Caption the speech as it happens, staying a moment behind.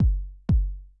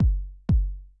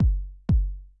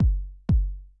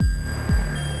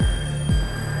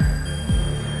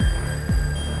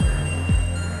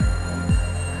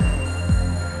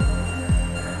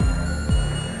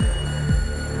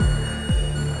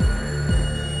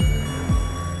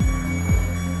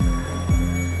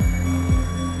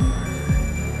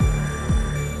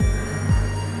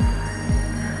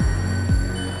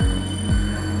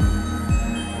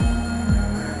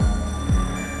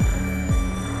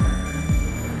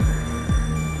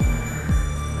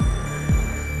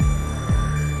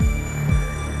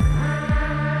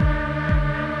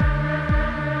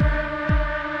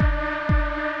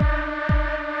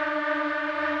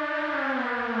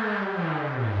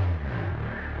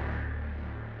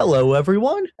Hello,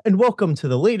 everyone, and welcome to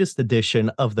the latest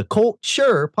edition of the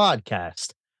Culture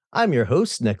Podcast. I'm your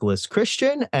host, Nicholas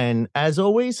Christian, and as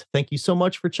always, thank you so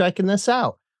much for checking this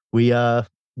out. We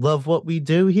love what we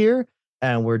do here,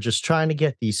 and we're just trying to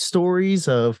get these stories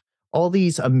of all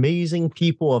these amazing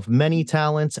people of many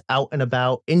talents out and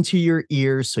about into your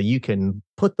ears so you can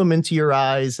put them into your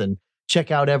eyes and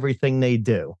check out everything they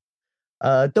do.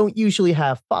 Don't usually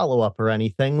have follow up or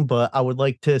anything, but I would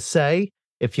like to say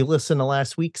if you listen to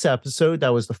last week's episode,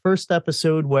 that was the first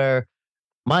episode where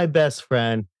my best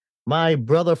friend, my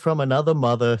brother from another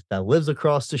mother that lives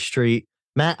across the street,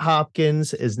 Matt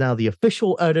Hopkins, is now the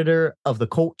official editor of the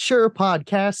Culture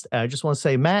podcast. And I just want to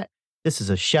say, Matt, this is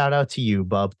a shout out to you,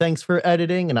 bub. Thanks for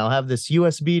editing, and I'll have this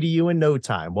USB to you in no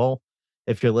time. Well,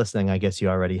 if you're listening, I guess you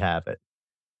already have it.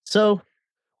 So,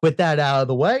 with that out of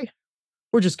the way,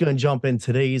 we're just going to jump in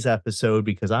today's episode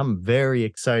because I'm very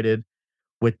excited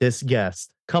with this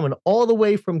guest coming all the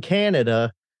way from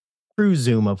Canada through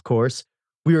Zoom, of course.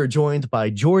 We are joined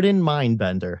by Jordan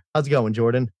Mindbender. How's it going,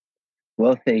 Jordan?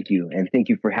 Well, thank you. And thank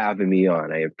you for having me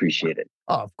on. I appreciate it.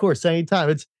 Oh, of course, anytime.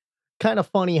 It's kind of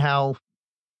funny how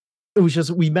it was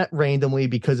just we met randomly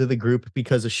because of the group,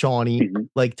 because of Shawnee, Mhm.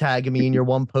 like tagging me in your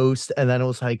one post. And then it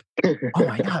was like, oh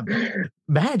my God,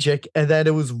 magic. And then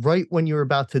it was right when you were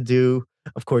about to do,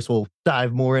 of course, we'll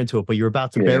dive more into it, but you're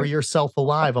about to Yeah. bury yourself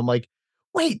alive. I'm like,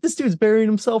 wait, this dude's burying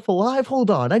himself alive.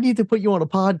 Hold on. I need to put you on a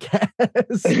podcast.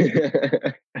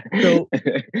 So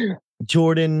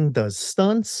Jordan does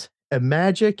stunts and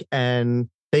magic, and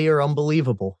they are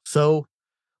unbelievable. So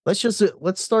let's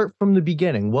start from the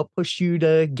beginning. What pushed you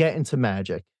to get into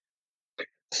magic?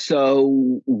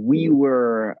 So we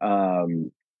were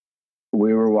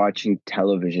watching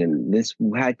television. This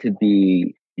had to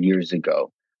be years ago,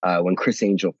 when Chris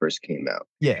Angel first came out.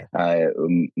 Yeah. It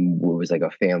was like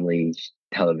a family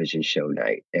television show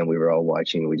night, and we were all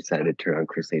watching. And we decided to turn on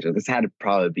Chris Angel. This had to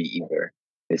probably be either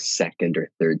his second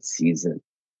or third season,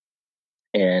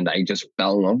 and I just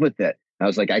fell in love with it. I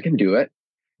was like, I can do it.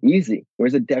 Easy.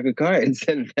 Where's a deck of cards?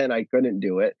 And then I couldn't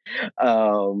do it.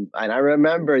 And I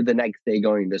remember the next day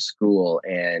going to school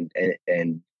and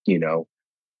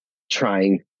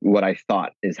trying what I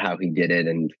thought is how he did it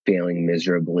and failing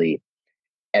miserably.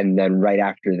 And then right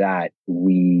after that,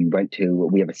 we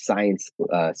have a science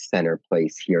center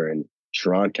place here in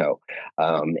Toronto,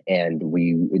 and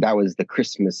we that was the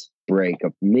Christmas break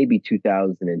of maybe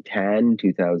 2010,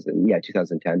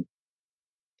 2010,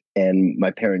 and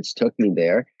my parents took me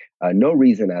there. No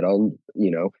reason at all,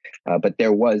 but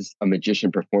there was a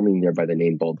magician performing there by the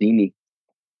name Baldini,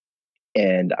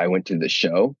 and I went to the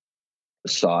show,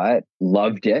 saw it,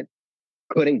 loved it,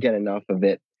 couldn't get enough of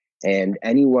it. And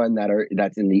anyone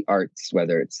that's in the arts,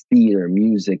 whether it's theater,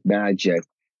 music, magic,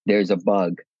 there's a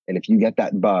bug, and if you get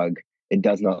that bug, it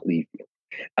does not leave you.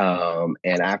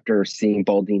 And after seeing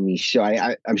Baldini's show,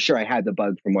 I'm sure I had the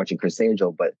bug from watching Chris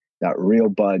Angel, but that real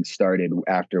bug started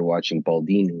after watching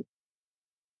Baldini.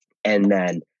 And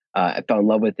then I fell in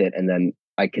love with it. And then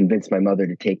I convinced my mother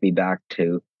to take me back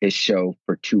to his show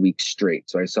for 2 weeks straight.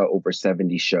 So I saw over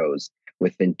 70 shows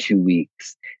within 2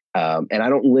 weeks. And I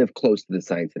don't live close to the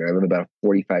Science Center. I live about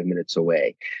 45 minutes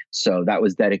away. So that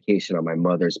was dedication on my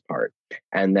mother's part.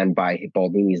 And then by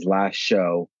Baldini's last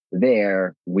show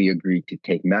there, we agreed to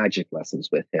take magic lessons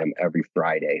with him every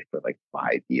Friday for like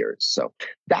 5 years. So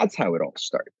that's how it all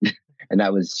started. And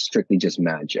that was strictly just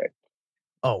magic.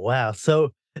 Oh, wow.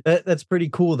 So that's pretty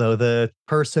cool, though. The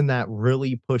person that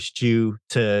really pushed you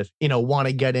to, want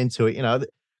to get into it,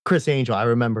 Chris Angel, I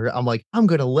remember I'm like, I'm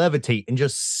going to levitate and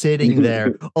just sitting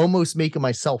there, almost making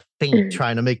myself faint,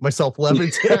 trying to make myself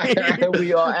levitate.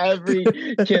 Every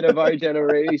kid of our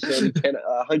generation can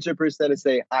 100%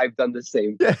 say, I've done the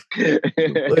same Yeah. thing.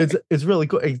 It's really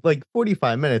cool. It's like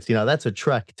 45 minutes, that's a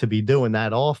trek to be doing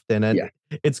that often. And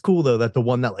Yeah. it's cool, though, that the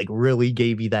one that like really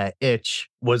gave you that itch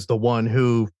was the one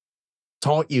who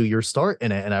taught you your start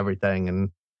in it and everything. And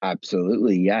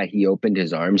Absolutely. Yeah. He opened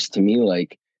his arms to me.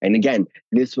 And again,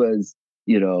 this was,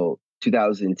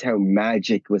 2010.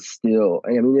 Magic was still,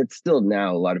 I mean, it's still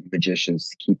now, a lot of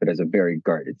magicians keep it as a very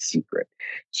guarded secret.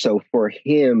 So for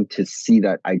him to see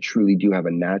that I truly do have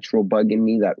a natural bug in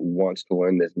me that wants to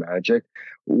learn this magic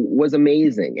was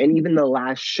amazing. And even the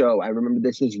last show, I remember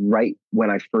this is right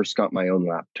when I first got my own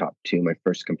laptop too, my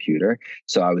first computer.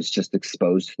 So I was just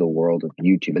exposed to the world of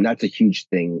YouTube. And that's a huge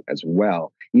thing as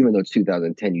well. Even though it's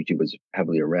 2010, YouTube was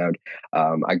heavily around.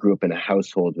 I grew up in a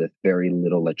household with very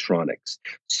little electronics.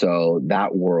 So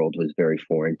that world was very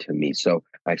foreign to me. So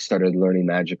I started learning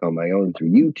magic on my own through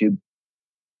YouTube.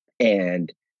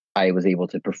 And I was able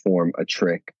to perform a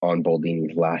trick on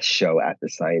Baldini's last show at the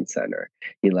Science Center.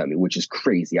 He let me, which is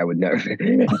crazy. I would never,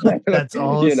 That's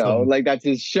awesome. like that's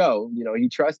his show. He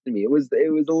trusted me. It was a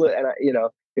little, and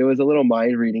it was a little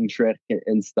mind reading trick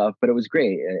and stuff, but it was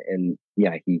great. And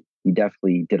yeah, he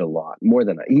definitely did a lot more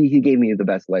than he gave me the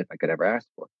best life I could ever ask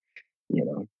for. You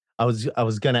know, I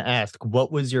was gonna ask,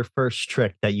 what was your first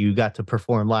trick that you got to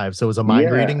perform live? So it was a mind yeah.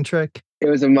 reading trick? It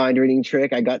was a mind reading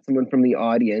trick. I got someone from the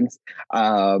audience,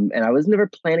 and I was never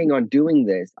planning on doing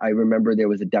this. I remember there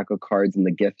was a deck of cards in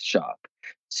the gift shop.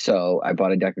 So I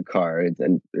bought a deck of cards,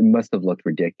 and it must have looked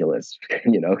ridiculous,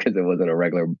 because it wasn't a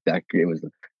regular deck. It was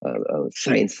a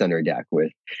science center deck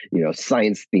with,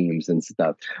 science themes and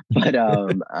stuff. But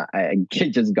I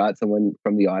just got someone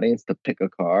from the audience to pick a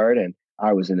card, and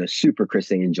I was in a super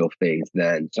Chris Angel phase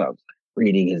then. So I was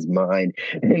reading his mind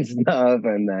and stuff.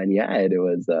 And then, yeah,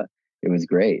 it was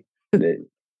great. Yeah.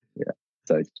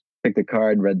 So I picked a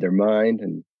card, read their mind,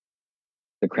 and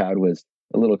the crowd was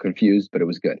a little confused, but it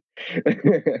was good.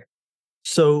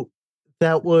 So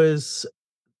that was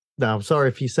no, I'm sorry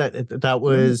if you said that No.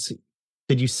 was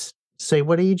did you say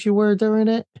what age you were during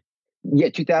it? Yeah,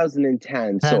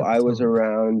 2010. So 10, I was so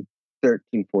around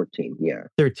 13, 14. Yeah.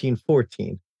 13,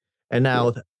 14. And Yeah.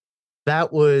 now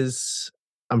that was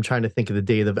I'm trying to think of the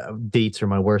date of dates are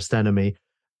my worst enemy.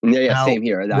 Yeah. Yeah. Now, Same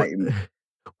here.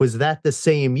 was that the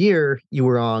same year you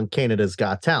were on Canada's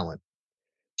Got Talent?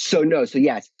 So no, so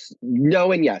yes,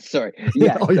 no, and yes. Sorry,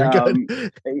 yes. Oh, you're good.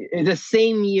 It's the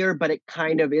same year, but it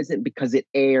kind of isn't because it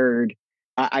aired.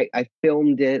 I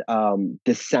filmed it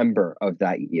December of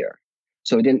that year,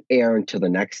 so it didn't air until the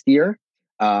next year.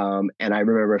 And I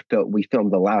remember we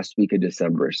filmed the last week of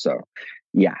December, so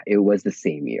yeah, it was the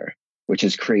same year, which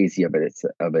is crazy of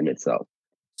in itself.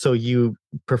 So you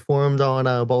performed on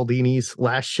Baldini's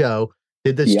last show,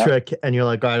 did this Yep. trick, and you're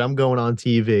like, all right, I'm going on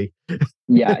TV.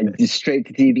 Yeah, and just straight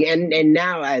to TV. And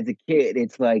now as a kid,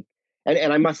 it's like,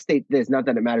 and I must state this, not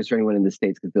that it matters for anyone in the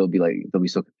States because they'll be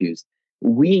so confused.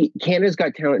 Canada's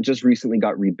Got Talent just recently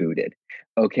got rebooted.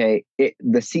 Okay.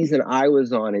 The season I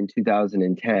was on in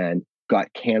 2010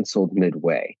 got canceled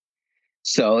midway.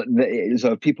 So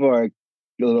if people are a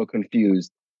little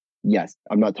confused, yes,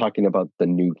 I'm not talking about the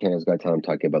new Canada's Got Talent.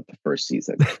 I'm talking about the first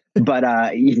season. But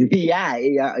yeah,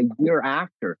 a year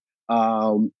after,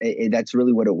 that's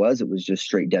really what it was. It was just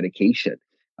straight dedication.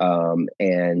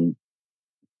 And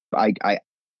I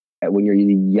when you're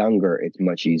younger, it's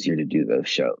much easier to do those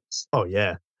shows Oh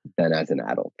yeah. than as an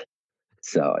adult.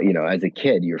 So, as a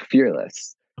kid, you're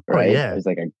fearless, Oh right? I yeah. was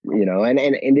like, and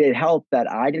it helped that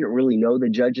I didn't really know the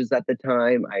judges at the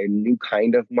time. I knew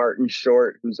kind of Martin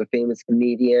Short, who's a famous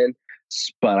comedian,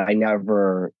 but I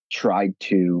never tried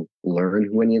to learn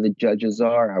who any of the judges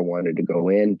are. I wanted to go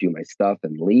in, do my stuff,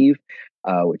 and leave,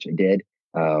 which I did.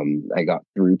 I got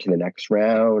through to the next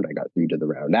round. I got through to the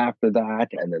round after that,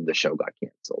 and then the show got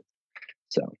canceled.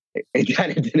 So it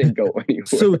kind of didn't go anywhere.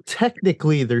 So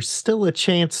technically, there's still a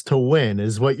chance to win,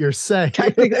 is what you're saying.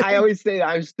 Technically, I always say that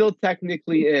I'm still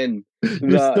technically in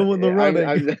You're still in the running.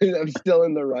 I'm still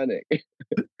in the running.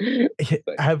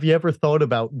 Have you ever thought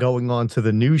about going on to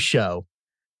the new show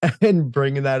and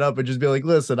bringing that up and just be like,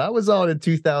 listen, I was on in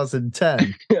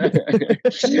 2010.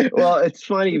 Well, it's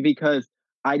funny because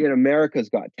I did America's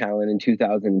Got Talent in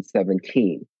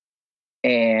 2017,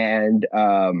 and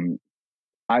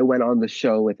I went on the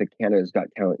show with a Canada's Got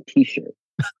Talent T-shirt.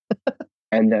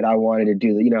 And then I wanted to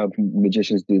do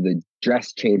magicians do the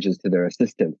dress changes to their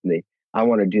assistants. I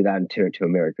want to do that to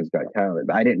America's Got Talent.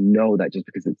 But I didn't know that just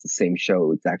because it's the same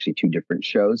show, it's actually two different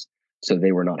shows. So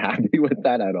they were not happy with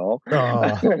that at all.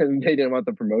 Oh, They didn't want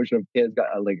the promotion of kids,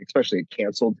 especially a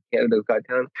canceled Canada's Got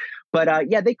Talent. But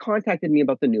yeah, they contacted me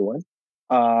about the new one.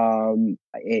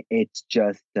 It's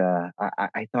just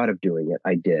I thought of doing it.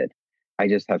 I did. I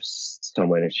just have so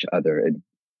much other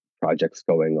projects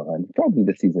going on. Probably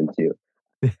the season two.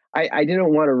 I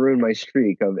didn't want to ruin my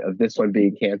streak of this one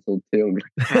being canceled too. I'm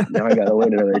like, crap, now I gotta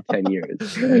wait another 10 years.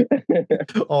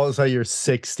 all of a sudden you're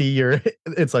 60.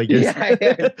 It's like Yeah,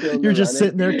 yeah, still in you're the just running.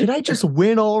 sitting there. Can I just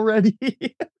win already?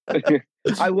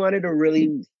 I wanted to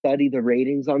really study the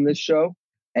ratings on this show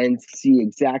and see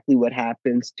exactly what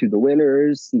happens to the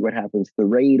winners, see what happens to the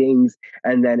ratings,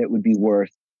 and then it would be worth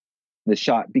the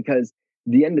shot because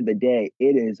the end of the day,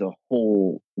 it is a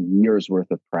whole year's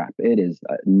worth of prep. It is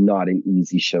not an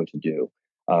easy show to do.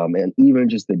 And even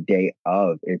just the day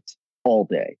of, it's all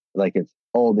day. Like it's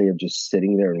all day of just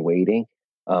sitting there and waiting.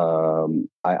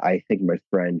 I think my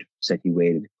friend said he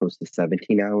waited close to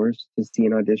 17 hours to see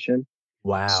an audition. So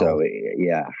Wow.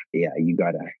 yeah, you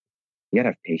gotta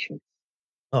have patience.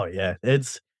 Oh yeah.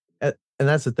 It's and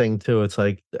that's the thing too. It's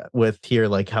like with here,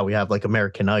 like how we have like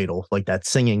American Idol, like that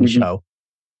singing Mhm. show.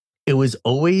 It was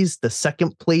always the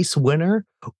second place winner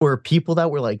or people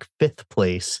that were like fifth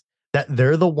place. That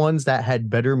they're the ones that had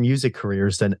better music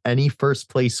careers than any first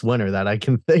place winner that I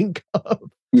can think of.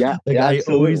 Yeah, Like yeah,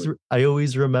 absolutely. I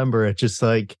always remember it just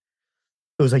like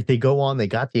it was like they go on, they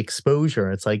got the exposure.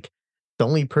 It's like the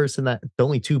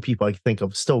only two people I can think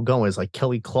of still going is like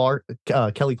Kelly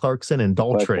Clarkson and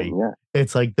Daltrey. Collection, yeah.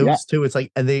 It's like Yeah, those two. It's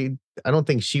like, and they, I don't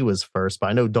think she was first, but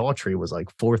I know Daltrey was like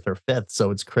fourth or fifth.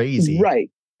 So it's crazy. right.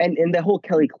 And the whole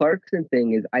Kelly Clarkson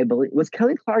thing is, I believe, was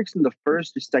Kelly Clarkson the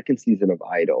first or second season of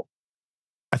Idol?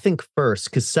 I think first,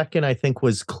 because second, I think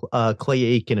was Clay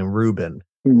Aiken and Ruben.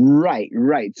 Right,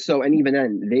 right. So, and even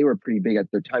then, they were pretty big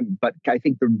at their time. But I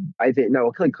think,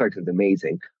 no, Kelly Clarkson's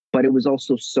amazing, but it was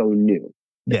also so new,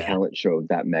 the Yeah. talent show of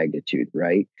that magnitude,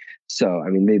 right? So, I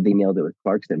mean, they nailed it with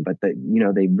Clarkson, but they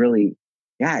really,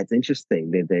 yeah, it's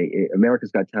interesting.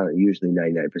 America's Got Talent, usually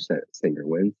 99% singer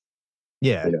wins.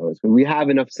 Yeah. So we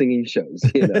have enough singing shows,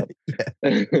 Yeah.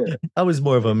 I was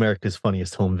more of America's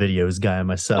Funniest Home Videos guy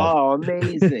myself. Oh,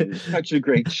 amazing. Such a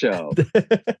great show.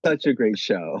 Such a great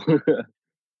show.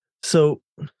 So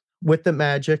with the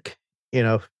magic, you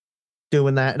know,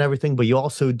 doing that and everything, but you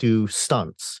also do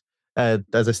stunts. As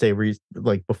I say,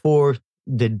 like before,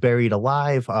 did Buried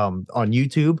Alive on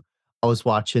YouTube. I was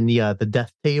watching the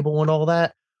death table and all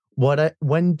that.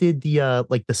 When did the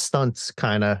like the stunts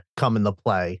kind of come into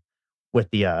play with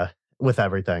the with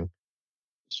everything?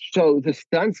 So the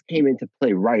stunts came into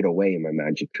play right away in my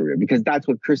magic career because that's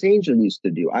what Chris Angel used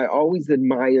to do. I always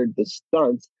admired the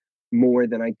stunts more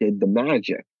than I did the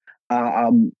magic. Uh,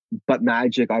 um, but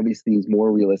magic obviously is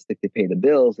more realistic to pay the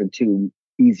bills, and two,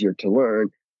 easier to learn,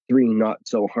 three, not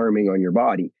so harming on your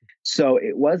body. So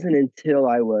it wasn't until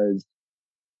I was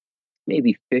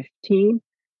maybe 15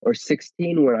 or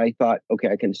 16 when I thought, okay,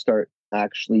 I can start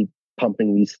actually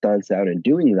pumping these stunts out and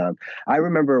doing them. I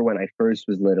remember when I first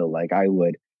was little, like I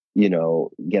would,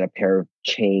 get a pair of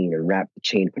chain and wrap the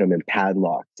chain, put them in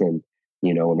padlocks, and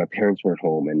when my parents weren't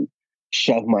home, and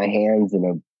shove my hands in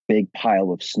a big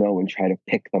pile of snow and try to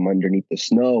pick them underneath the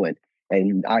snow, and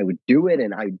I would do it,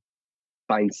 and I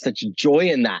find such joy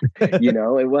in that.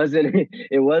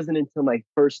 It wasn't until my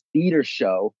first theater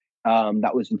show,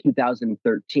 that was in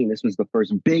 2013. This was the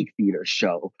first big theater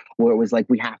show where it was like,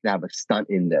 we have to have a stunt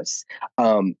in this.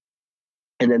 And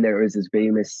then there was this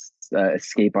famous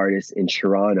escape artist in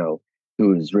Toronto who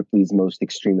was Ripley's most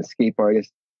extreme escape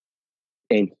artist,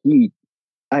 and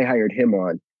I hired him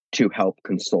on to help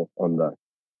consult on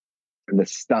the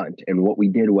stunt. And what we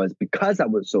did was, because I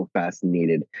was so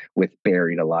fascinated with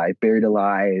Buried Alive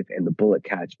and the Bullet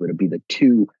Catch would be the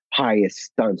two highest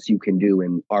stunts you can do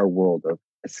in our world of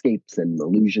escapes and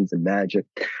illusions and magic,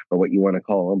 or what you want to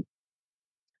call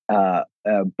them.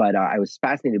 But I was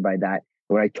fascinated by that.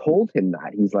 When I told him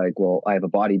that, he's like, well, I have a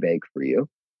body bag for you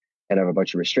and I have a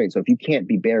bunch of restraints. So if you can't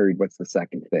be buried, what's the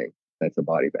second thing? That's a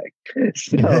body bag.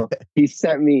 So he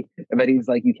sent me, but he's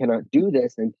like, you cannot do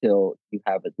this until you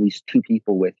have at least two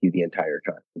people with you the entire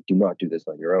time. Do not do this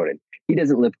on your own. And he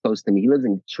doesn't live close to me. He lives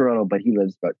in Toronto, but he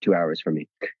lives about 2 hours from me.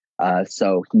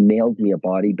 So he mailed me a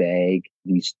body bag,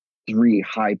 these three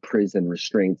high prison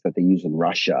restraints that they use in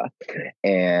Russia,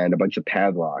 and a bunch of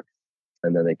padlocks.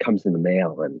 And then it comes in the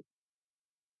mail, and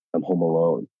I'm home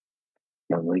alone.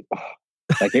 And I'm like, oh,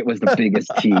 like it was the biggest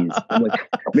tease. I'm like,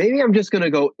 maybe I'm just gonna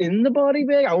go in the body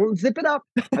bag. I won't zip it up.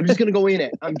 I'm just gonna go in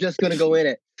it. I'm just gonna go in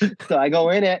it. So I go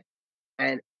in it,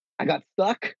 and I got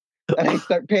stuck, and I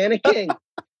start panicking,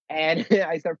 and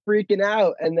I start freaking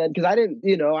out. And then, because I didn't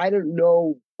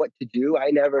know what to do.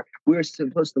 We were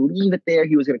supposed to leave it there.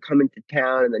 He was gonna come into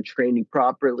town and then train me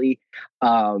properly.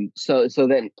 So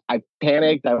then I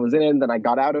panicked. I was in. Then I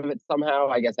got out of it somehow.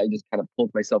 I guess I just kind of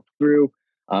pulled myself through,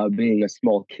 being a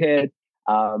small kid.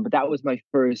 But that was my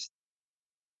first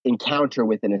encounter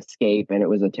with an escape, and it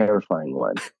was a terrifying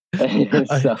one.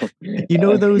 So, you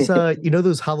know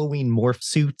those Halloween morph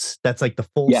suits that's like the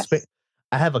full spin. yes.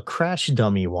 I have a crash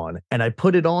dummy one and I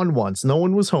put it on once. No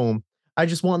one was home. I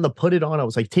just wanted to put it on. I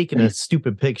was like taking a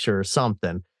stupid picture or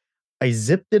something. I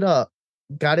zipped it up,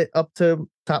 got it up to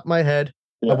top of my head.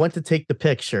 I Yeah. went to take the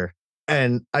picture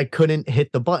and I couldn't hit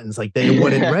the buttons. Like they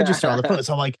wouldn't register on the phone.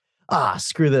 So I'm like,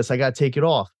 screw this. I got to take it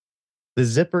off. The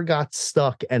zipper got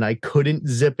stuck and I couldn't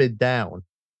zip it down.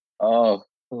 Oh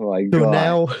my So god.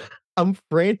 now I'm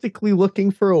frantically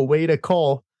looking for a way to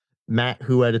call Matt,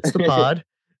 who edits the pod.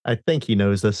 I think he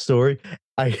knows this story.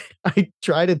 I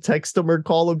try to text him or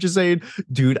call him just saying,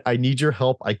 dude, I need your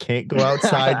help. I can't go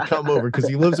outside. Come over, because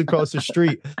he lives across the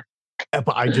street.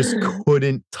 but I just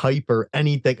couldn't type or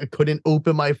anything. I couldn't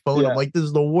open my phone. I'm Yeah. like, this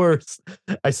is the worst.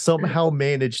 I somehow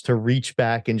managed to reach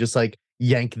back and just like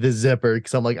yank the zipper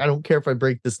because I'm like, I don't care if I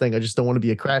break this thing. I just don't want to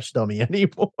be a crash dummy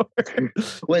anymore.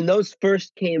 When those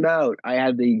first came out, I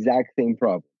had the exact same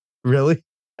problem. Really?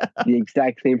 The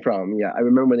exact same problem. Yeah, I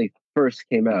remember when they first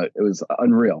came out. It was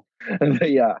unreal.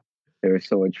 But yeah, they were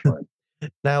so much fun.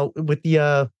 Now with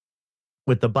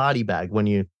the body bag when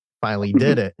you finally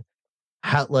did it,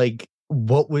 how like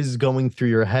what was going through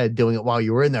your head doing it while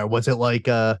you were in there? Was it like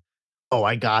oh,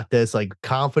 I got this, like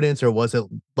confidence, or was it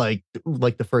like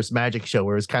the first magic show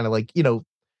where it's kind of like, you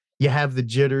have the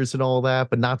jitters and all that,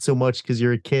 but not so much because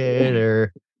you're a kid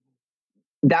or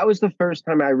That was the first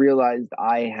time I realized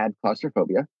I had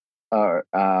claustrophobia,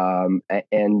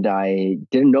 and I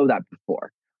didn't know that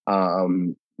before.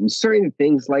 Certain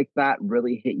things like that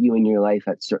really hit you in your life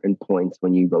at certain points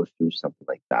when you go through something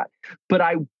like that. But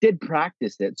I did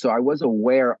practice it, so I was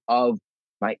aware of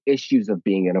my issues of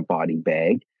being in a body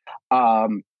bag.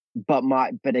 Um, but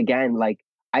again, like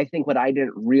I think what I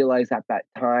didn't realize at that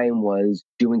time was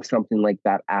doing something like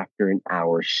that after an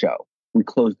hour show. We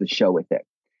closed the show with it.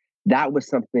 That was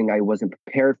something I wasn't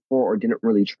prepared for or didn't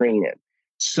really train in.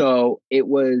 So it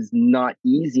was not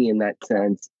easy in that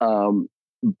sense.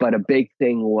 But a big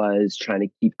thing was trying to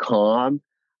keep calm.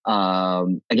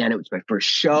 Again, it was my first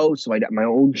show. So I got my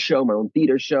own show, my own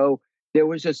theater show. There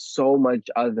was just so much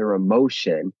other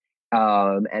emotion.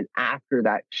 And after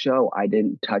that show, I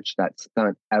didn't touch that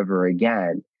stunt ever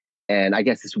again. And I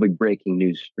guess this will be breaking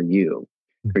news for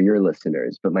your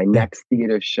listeners. But my yeah. next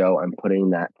theater show, I'm putting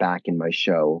that back in my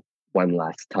show one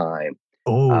last time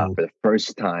Oh, for the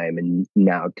first time in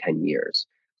now 10 years.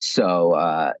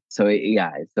 Yeah,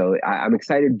 I'm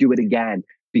excited to do it again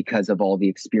because of all the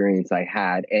experience I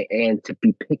had and to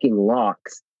be picking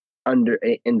locks under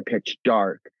in pitch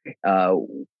dark uh,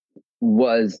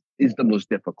 was is the most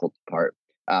difficult part.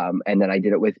 And then I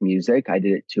did it with music. I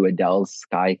did it to Adele's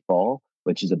Skyfall,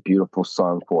 which is a beautiful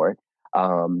song for it.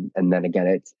 And then again,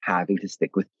 it's having to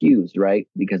stick with cues, right?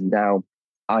 Because now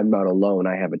I'm not alone.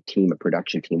 I have a team, a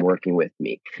production team working with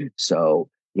me. So,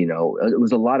 it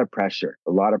was a lot of pressure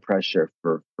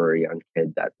for a young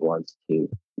kid that wants to,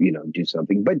 do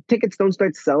something. But tickets don't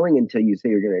start selling until you say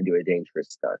you're going to do a dangerous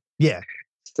stunt. yeah.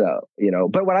 So,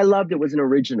 but what I loved, it was an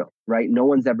original, right? No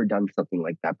one's ever done something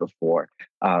like that before.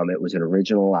 It was an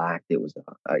original act. It was,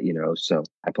 so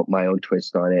I put my own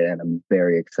twist on it and I'm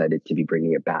very excited to be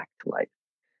bringing it back to life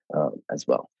as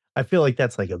well. I feel like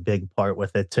that's like a big part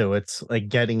with it too. It's like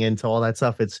getting into all that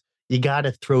stuff. It's you got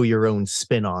to throw your own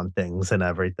spin on things and A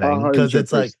everything because hundred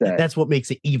it's like percent. that's what makes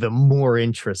it even more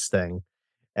interesting.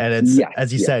 And it's Yes.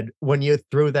 as you Yeah. said, when you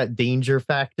throw that danger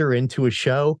factor into a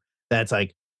show, that's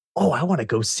like, oh, I want to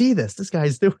go see this. This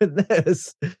guy's doing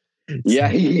this. It's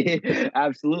Yeah.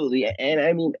 Absolutely. And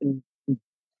I mean,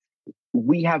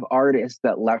 we have artists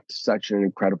that left such an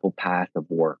incredible path of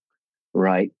work,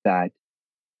 right? That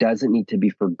doesn't need to be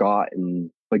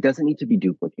forgotten, but doesn't need to be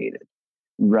duplicated,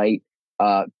 right?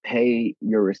 Pay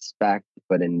your respect,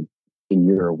 but in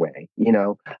your way,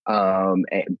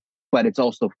 but it's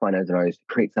also fun as an artist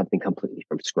to create something completely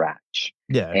from scratch.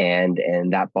 yeah. And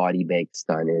that body bake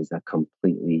stun is a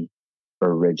completely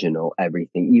original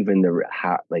everything, even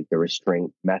like the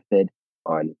restraint method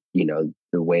on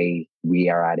the way we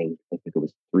are adding. I think it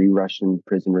was 3 Russian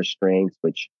prison restraints,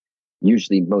 which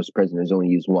usually most prisoners only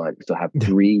use one. So have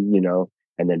three,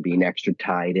 and then being extra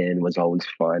tied in was always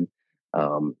fun.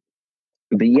 Um,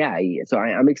 but yeah, so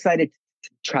I'm excited to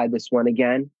try this one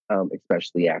again,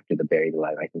 especially after the buried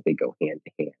alive. I think they go hand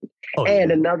to hand. Oh And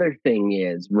yeah. another thing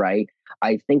is, right,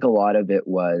 I think a lot of it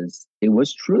was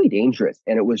truly dangerous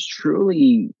and it was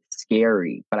truly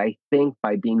scary. But I think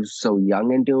by being so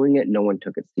young and doing it, no one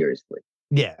took it seriously.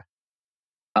 Yeah.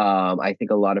 I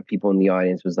think a lot of people in the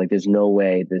audience was like, "There's no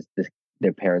way this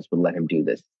their parents would let him do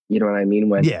this." You know what I mean?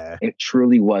 When Yeah. it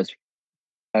truly was,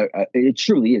 it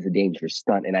truly is a dangerous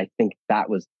stunt, and I think that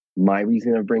was my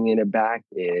reason of bringing it back.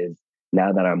 Is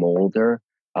now that I'm older,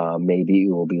 maybe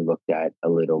it will be looked at a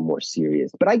little more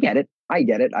serious. But I get it. I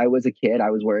get it. I was a kid.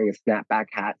 I was wearing a snapback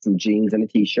hat, some jeans, and a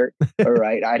t-shirt. All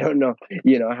right. I don't know,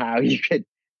 how you could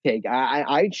take.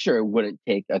 I sure wouldn't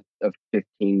take a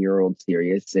 15-year-old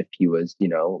serious if he was,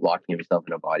 locking himself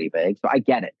in a body bag. So I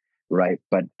get it. Right.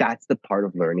 But that's the part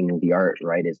of learning the art,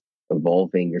 right? Is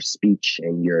evolving your speech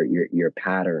and your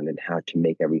pattern and how to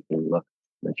make everything look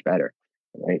much better.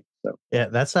 Right. So Yeah,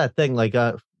 that's that thing like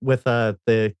with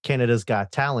the Canada's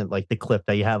Got Talent, like the clip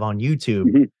that you have on YouTube.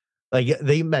 mhm. Like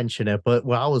they mention it, but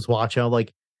when I was watching, I'm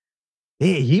like,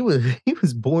 hey, he was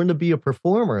born to be a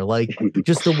performer. Like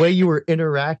just the way you were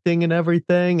interacting and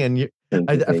everything, and Thank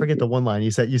you, I thank forget you. the one line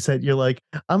you said. You said you're like,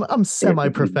 I'm Yeah,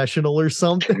 semi-professional or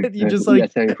something. You just yeah,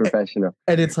 like, semi-professional.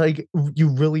 and it's like you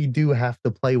really do have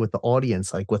to play with the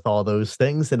audience, like with all those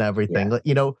things and everything.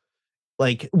 Yeah. Like,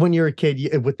 like when you're a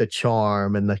kid with the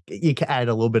charm and you can add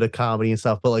a little bit of comedy and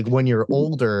stuff, but like when you're Mhm.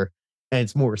 older and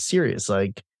it's more serious,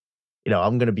 like,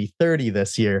 I'm gonna be 30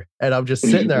 this year, and I'm just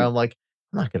sitting there, I'm like,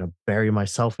 "I'm not gonna bury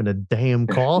myself in a damn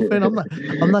coffin. I'm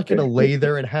not gonna lay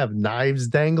there and have knives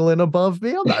dangling above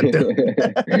me. I'm not doing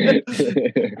that."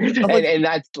 I'm like, And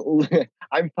that's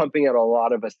I'm pumping out a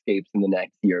lot of escapes in the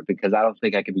next year because I don't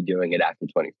think I could be doing it after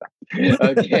 25.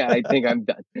 Okay, I think I'm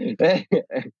done.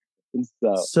 And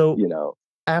so, so you know,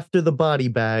 after the body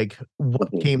bag, what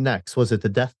mhm. came next? Was it the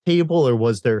death table or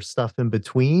was there stuff in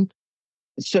between?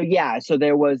 So yeah, so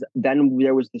there was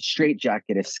the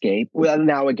straitjacket escape. Well,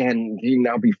 now again,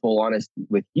 now be full honest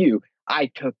with you, I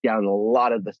took down a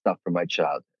lot of the stuff from my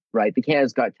childhood. Right, the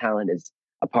Canada's Got Talent is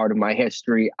a part of my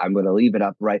history. I'm going to leave it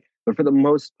up, right? But for the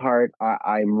most part,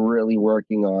 I'm really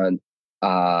working on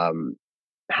um,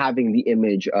 having the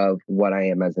image of what I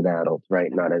am as an adult,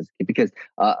 right? Not as because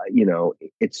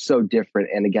it's so different.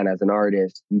 And again, as an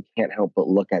artist, you can't help but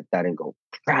look at that and go,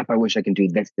 "Crap! I wish I could do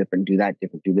this different, do that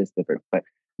different, do this different." But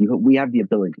we have the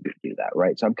ability to do that,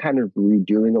 right? So I'm kind of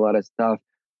redoing a lot of stuff.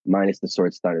 Minus the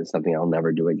sword stunt is something I'll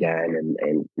never do again,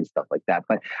 and stuff like that.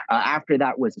 But after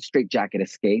that was a straight jacket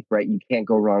escape, right? You can't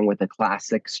go wrong with a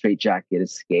classic straight jacket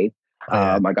escape. Oh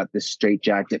yeah. I got this straight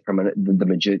jacket from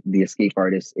the escape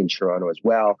artist in Toronto as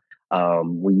well.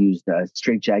 We used a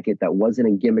straight jacket that wasn't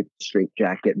a gimmick straight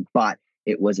jacket, but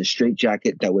it was a straight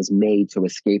jacket that was made so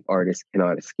escape artists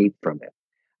cannot escape from it.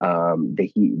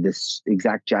 This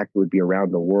exact jacket would be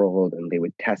around the world, and they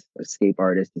would test escape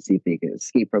artists to see if they could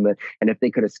escape from it. And if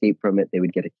they could escape from it, they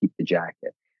would get to keep the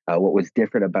jacket. What was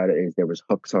different about it is there was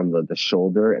hooks on the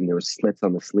shoulder and there was slits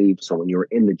on the sleeve. So when you were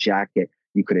in the jacket,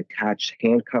 you could attach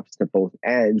handcuffs to both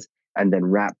ends and then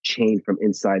wrap chain from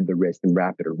inside the wrist and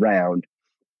wrap it around.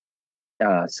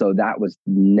 So that was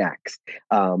next,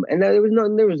 and there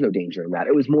was no danger in that.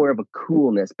 It was more of a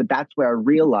coolness, but that's where I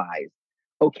realized,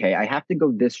 okay, I have to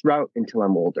go this route until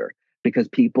I'm older because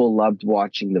people loved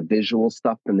watching the visual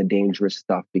stuff and the dangerous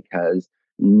stuff because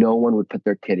no one would put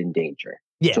their kid in danger,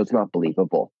 Yeah. so it's not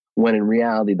believable. When in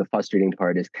reality, the frustrating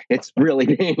part is it's really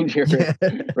dangerous, Yeah.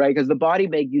 right? Because the body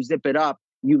bag, you zip it up,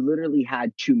 you literally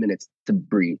had 2 minutes to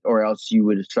breathe, or else you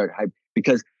would start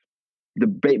because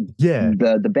Yeah.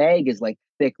 the bag is like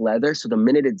thick leather, so the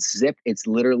minute it's zipped, it's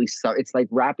literally it's like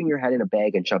wrapping your head in a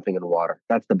bag and jumping in water.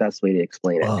 That's the best way to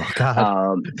explain it. Oh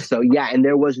God. So yeah, and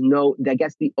there was no, I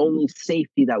guess the only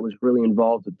safety that was really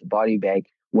involved with the body bag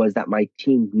was that my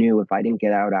team knew if I didn't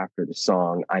get out after the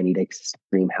song, I need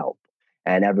extreme help,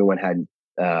 and everyone had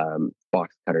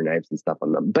box cutter knives and stuff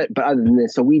on them. But other than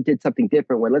this, so we did something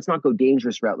different where let's not go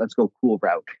dangerous route, let's go cool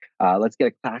route. Let's get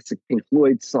a classic Pink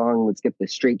Floyd song. Let's get the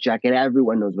straight jacket.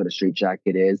 Everyone knows what a straight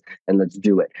jacket is, and let's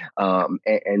do it.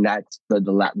 And that's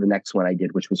the next one I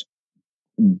did, which was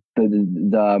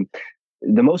the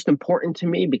the most important to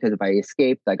me because if I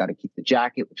escaped, I got to keep the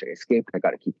jacket. Which I escaped, I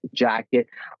got to keep the jacket.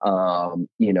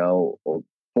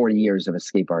 40 years of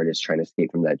escape artists trying to escape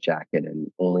from that jacket,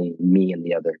 and only me and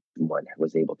the other one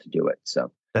was able to do it. So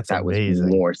That's that was amazing.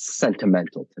 more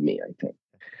sentimental to me, I think.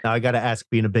 Now I gotta ask,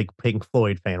 being a big Pink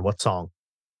Floyd fan, what song?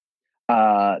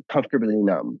 Comfortably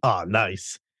numb. Oh,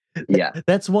 nice. Yeah,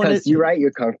 That's one because you're right.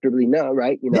 You're comfortably numb,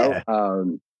 right? yeah.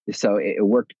 So it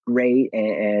worked great,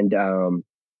 and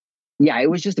yeah,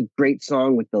 it was just a great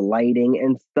song with the lighting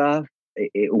and stuff.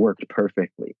 It worked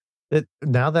perfectly.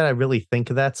 Now that I really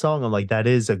think of that song, I'm like, that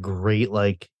is a great,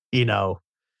 like,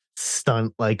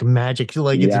 stunt, like, magic,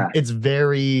 like, Yeah, it's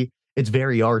very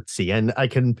artsy, and I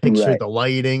can picture right. the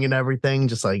lighting and everything,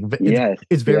 just like, Yes,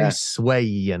 it's very yeah.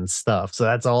 swayy and stuff, so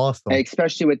that's awesome.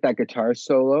 Especially with that guitar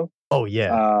solo. Oh,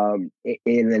 yeah.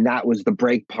 And then that was the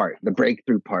the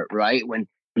breakthrough part, right? When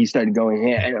he started going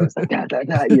here, and it was like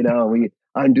that,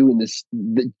 I'm doing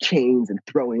the chains and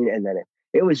throwing, and then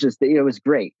it was just, it was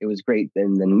great. It was great.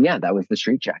 And then, yeah, that was the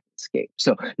street jacket escape.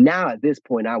 So now at this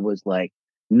point, I was like,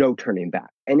 no turning back.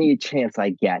 Any chance I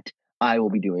get, I will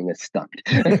be doing a stunt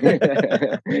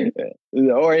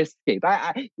or escape.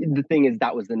 The thing is,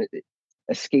 that was an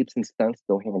escapes and stunts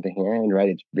go hand to hand,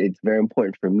 right? It's very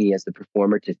important for me as the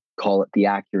performer to call it the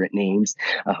accurate names.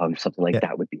 Something like Yeah,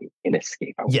 that would be an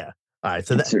escape. I would yeah. Alright,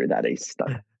 so that consider that a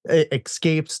stunt.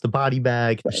 escapes, the body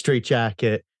bag, the But straight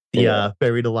jacket, the, yeah,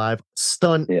 buried alive,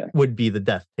 stunt yeah, would be the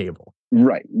death table.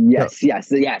 right. So Yes, yes,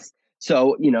 yes.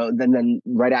 So then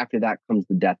right after that comes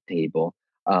the death table.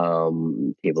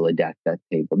 Table of death, death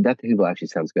table. Death table actually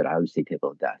sounds good. I would say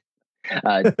table of death.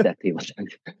 Death table.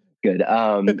 Good.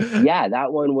 Yeah,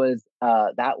 that one was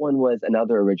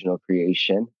another original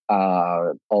creation.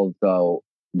 Although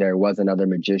there was another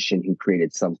magician who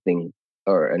created something,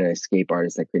 or an escape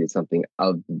artist that created something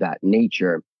of that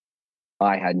nature.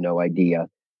 I had no idea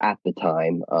at the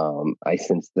time. I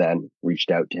since then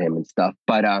reached out to him and stuff,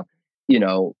 but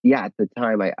yeah, at the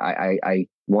time I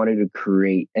wanted to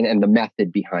create, and the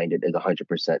method behind it is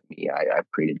 100% me. I've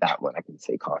created that one. I can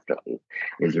say confidently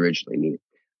is originally me.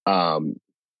 Um,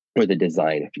 or the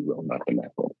design, if you will, not the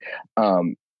method.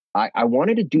 Um, I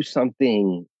wanted to do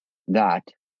something that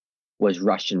was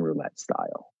Russian roulette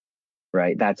style,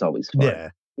 right? That's always fun, Yeah.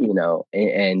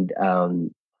 and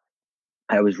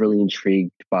I was really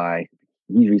intrigued by.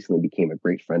 He recently became a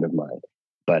great friend of mine,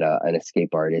 but an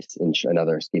escape artist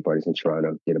another escape artist in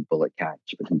Toronto did a bullet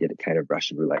catch, but he did it kind of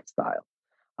Russian roulette style,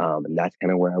 and that's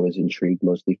kind of where I was intrigued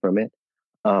mostly from it.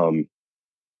 Um,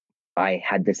 I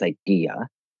had this idea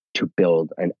to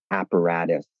build an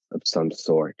apparatus of some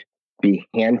sort, be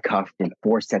handcuffed in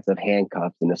four sets of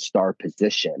handcuffs in a star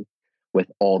position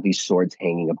with all these swords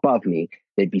hanging above me.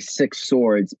 There'd be six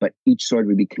swords, but each sword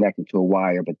would be connected to a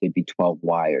wire, but there'd be 12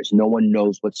 wires. No one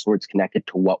knows what sword's connected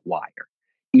to what wire.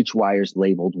 Each wire is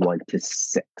labeled 1 to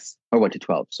 6 or 1 to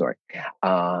 12, sorry.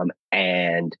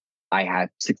 And I had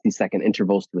 60-second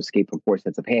intervals to escape from four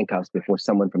sets of handcuffs before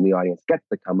someone from the audience gets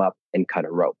to come up and cut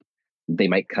a rope. They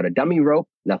might cut a dummy rope,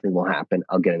 nothing will happen.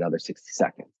 I'll get another 60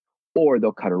 seconds. Or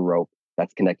they'll cut a rope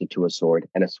that's connected to a sword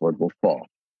and a sword will fall.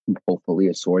 Hopefully,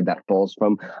 a sword that falls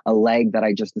from a leg that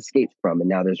I just escaped from. And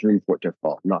now there's room for it to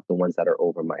fall, not the ones that are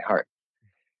over my heart.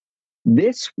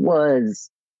 This was,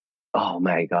 oh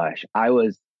my gosh, I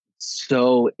was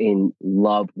so in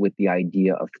love with the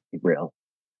idea of thrill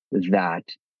that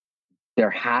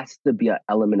there has to be an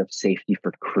element of safety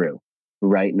for crew,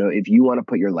 right? No, if you want to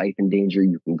put your life in danger,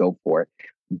 you can go for it.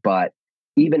 But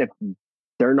even if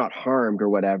they're not harmed or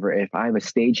whatever, if I have a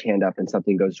stagehand up and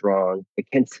something goes wrong, it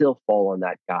can still fall on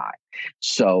that guy.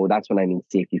 So that's what I mean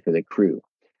safety for the crew.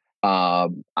 I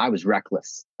was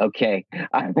reckless. Okay,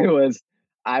 I was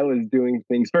doing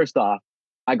things. First off,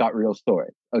 I got real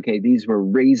swords. Okay, these were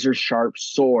razor sharp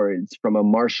swords from a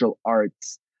martial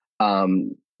arts, a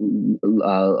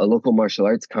local martial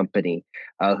arts company,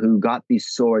 who got these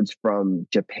swords from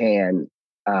Japan.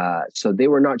 So they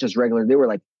were not just regular; they were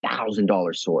like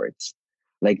 $1,000 swords.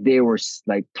 Like they were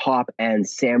like top end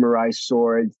samurai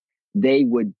swords. They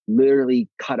would literally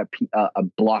cut a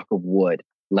block of wood,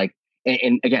 like,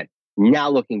 and again, now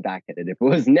looking back at it, if it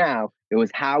was now, it was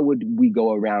how would we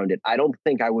go around it? I don't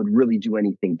think I would really do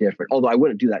anything different. Although I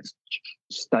wouldn't do that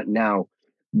stunt now.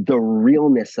 The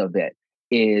realness of it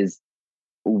is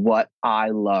what I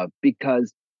love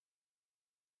because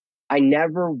I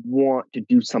never want to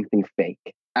do something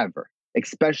fake ever,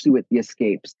 especially with the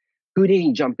escapes.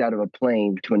 Houdini jumped out of a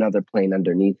plane to another plane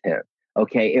underneath him.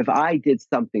 Okay, if I did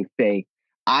something fake,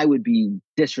 I would be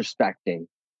disrespecting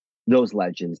those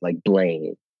legends like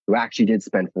Blaine, who actually did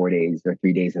spend 4 days or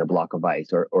 3 days in a block of ice,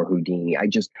 or Houdini.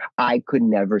 I could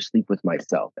never sleep with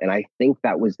myself. And I think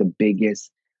that was the biggest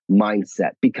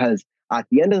mindset because at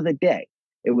the end of the day,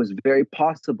 it was very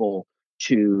possible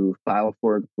to file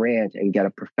for a grant and get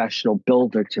a professional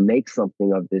builder to make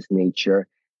something of this nature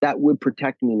that would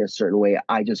protect me in a certain way.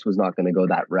 I just was not going to go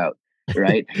that route.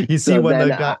 Right. You see So when then,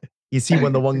 the guy you see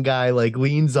when the one guy like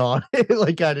leans on it,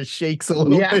 like kind of shakes a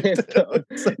little yeah, bit.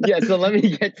 so let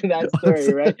me get to that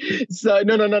story, right? So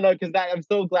no, because that I'm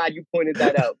so glad you pointed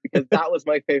that out because that was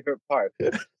my favorite part.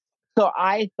 So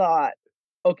I thought,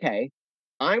 okay,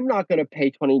 I'm not going to pay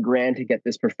 20 grand to get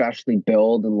this professionally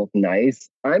built and look nice.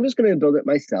 I'm just going to build it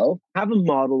myself, have a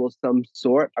model of some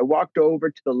sort. I walked over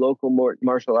to the local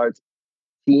martial arts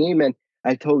team and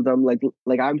I told them like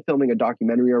I'm filming a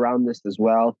documentary around this as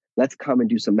well. Let's come and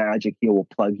do some magic here. We'll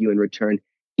plug you in return.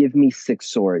 Give me six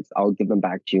swords. I'll give them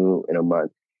back to you in a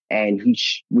month. And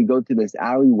we go through this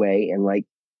alleyway and like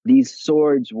these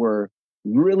swords were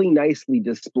really nicely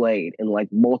displayed in like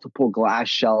multiple glass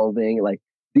shelving. Like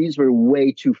these were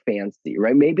way too fancy,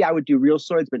 right? Maybe I would do real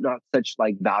swords, but not such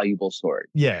like valuable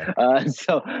swords. Yeah.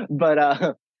 But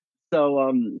I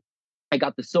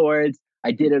got the swords.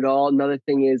 I did it all. Another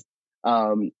thing is,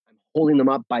 I'm holding them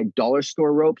up by dollar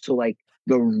store rope. So like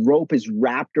the rope is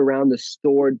wrapped around the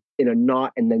sword in a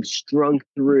knot and then strung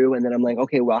through. And then I'm like,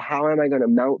 okay, well, how am I going to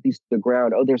mount these to the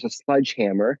ground? Oh, there's a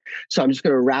sledgehammer. So I'm just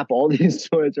going to wrap all these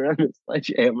swords around the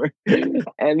sledgehammer.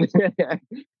 and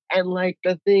and like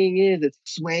the thing is, it's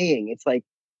swaying. It's like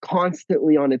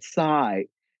constantly on its side.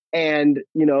 And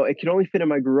it could only fit in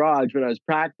my garage when I was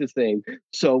practicing.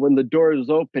 So when the door was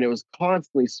open, it was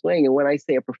constantly swinging. And when I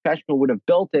say a professional would have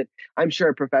built it, I'm sure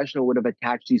a professional would have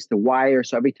attached these to wire.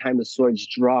 So every time the swords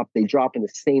drop, they drop in the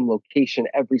same location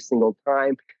every single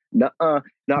time. Nuh-uh,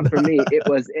 not for me. It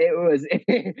was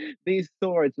these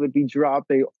swords would be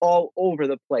dropping all over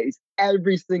the place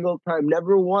every single time.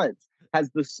 Never once has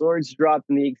the swords dropped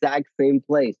in the exact same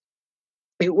place.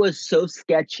 It was so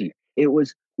sketchy. It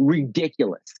was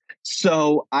ridiculous.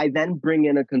 So I then bring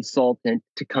in a consultant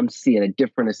to come see it, a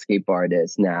different escape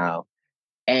artist now.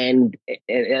 And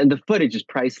the footage is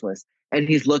priceless. And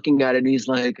he's looking at it and he's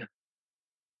like,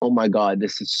 oh my God,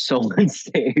 this is so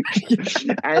unsafe.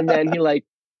 And then he like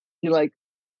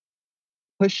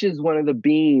pushes one of the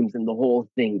beams and the whole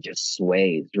thing just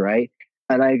sways, right?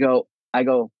 And I go,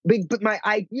 but my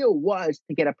idea was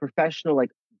to get a professional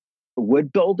like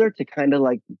wood builder to kind of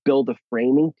like build a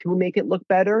framing to make it look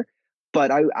better. But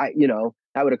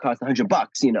that would have cost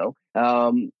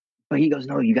 $100, but he goes,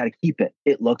 no, you got to keep it.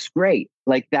 It looks great.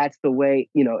 Like that's the way,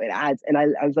 it adds. And I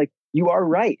was like, you are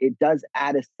right. It does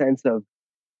add a sense of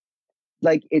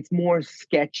like, it's more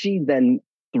sketchy than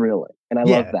thrilling. And I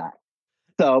love Yeah. that.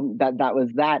 So that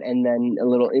was that. And then a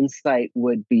little insight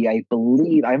would be, I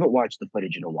believe, I haven't watched the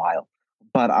footage in a while,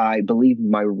 but I believe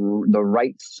the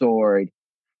right sword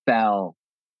fell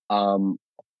um,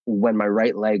 when my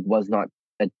right leg was not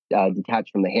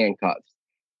detached from the handcuffs.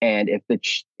 And if the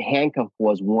handcuff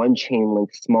was one chain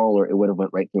link smaller, it would have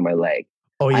went right through my leg.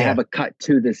 Oh I yeah. have a cut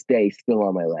to this day still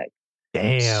on my leg.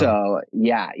 Damn. So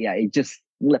yeah, it just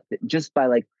slipped it just by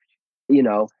like you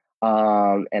know.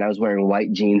 And I was wearing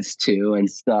white jeans too and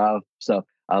stuff. So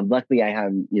luckily, I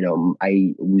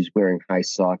was wearing high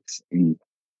socks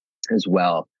as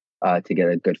well to get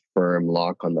a good firm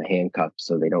lock on the handcuffs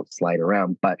so they don't slide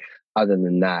around. But other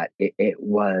than that, it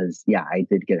was, yeah, I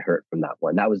did get hurt from that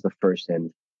one. That was the first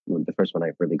one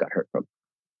I really got hurt from.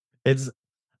 It's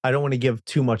I don't want to give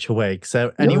too much away because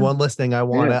No, anyone listening,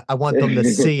 yeah, I want them to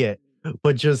see it.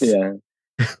 But just yeah,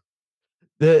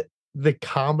 the the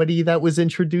comedy that was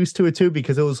introduced to it too,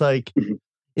 because it was like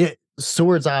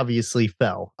swords obviously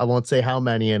fell. I won't say how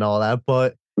many and all that,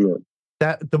 but yeah,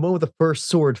 that the moment the first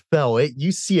sword fell,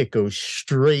 you see it go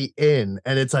straight in,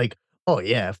 and it's like, oh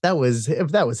yeah, if that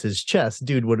was his chest,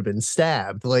 dude would have been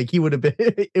stabbed. Like he would have been,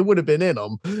 it would have been in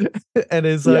him. And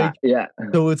it's yeah, like, yeah,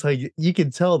 so it's like you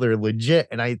can tell they're legit,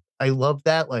 and I love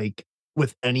that. Like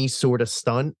with any sort of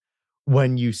stunt,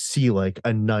 when you see like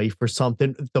a knife or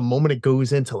something, the moment it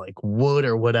goes into like wood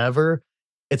or whatever,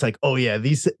 it's like, oh yeah,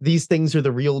 these things are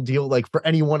the real deal. Like for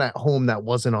anyone at home that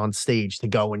wasn't on stage to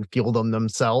go and feel them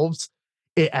themselves,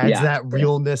 it adds yeah, that yeah.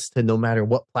 realness to no matter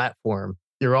what platform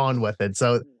you're on with it.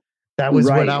 So that was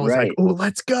when Right, I was like, right. oh,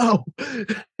 let's go.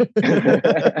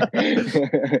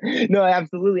 No,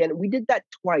 absolutely. And we did that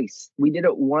twice. We did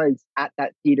it once at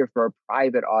that theater for a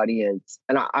private audience.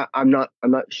 And I'm not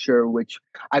sure which.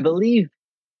 I believe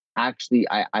actually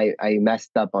I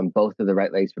messed up on both of the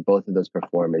right legs for both of those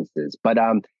performances. But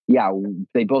yeah,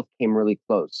 they both came really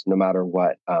close no matter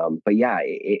what. But yeah,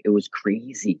 it was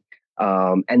crazy.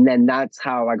 And then that's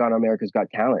how I got on America's Got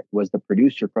Talent. Was the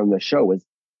producer from the show was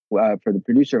for the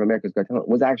producer of America's Got Talent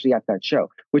was actually at that show,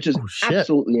 which is Oh shit.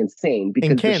 absolutely insane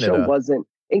In because the show Canada. wasn't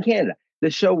in Canada. The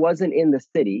show wasn't in the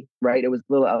city, right? It was a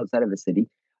little outside of the city.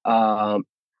 Um,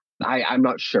 I'm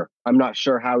not sure. I'm not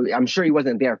sure how. I'm sure he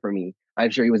wasn't there for me. I'm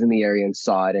sure he was in the area and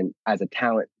saw it. And as a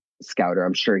talent scouter,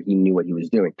 I'm sure he knew what he was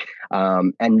doing.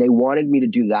 And they wanted me to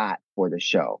do that for the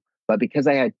show, but because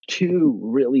I had two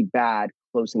really bad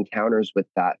close encounters with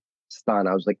that stunt,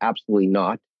 I was like, absolutely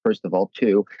not. First of all,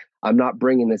 two, I'm not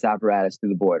bringing this apparatus through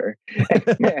the border.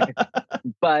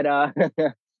 But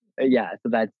yeah, so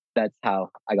that's how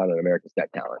I got on America's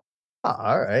Got Talent.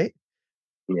 All right.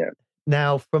 Yeah,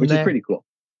 Now from which is there, pretty cool.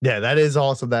 yeah, that is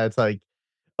awesome. That it's like,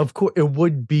 of course, it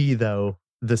would be though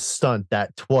the stunt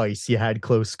that twice you had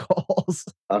close calls.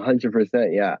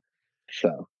 100%. Yeah.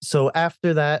 So So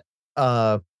after that,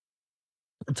 uh,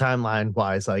 timeline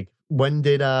wise, like when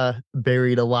did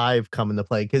Buried Alive come into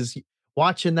play? Because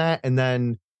watching that and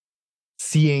then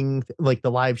seeing like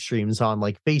the live streams on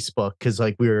like Facebook, because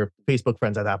like we were Facebook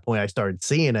friends at that point, I started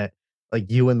seeing it, like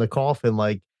you in the coffin,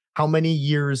 like how many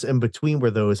years in between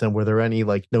were those, and were there any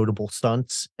like notable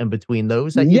stunts in between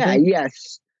those that you yeah, did?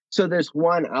 yes. So there's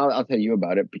one I'll tell you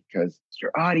about it because it's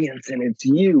your audience and it's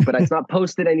you, but it's not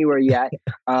posted anywhere yet.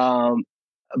 Um,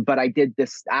 but I did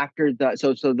this after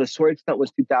so the sword stunt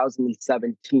was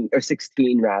 2017 or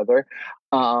 16 rather.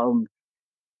 Um,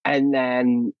 and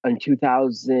then in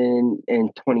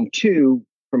 2022,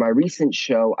 for my recent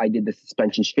show, I did the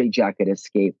suspension straitjacket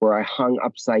escape where I hung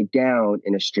upside down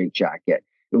in a straitjacket.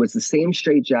 It was the same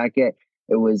straight jacket.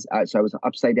 It was so I was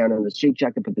upside down on the straight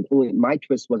jacket, but the only my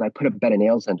twist was I put a bed of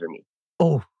nails under me.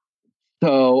 Oh,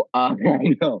 So I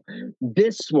know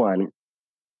this one.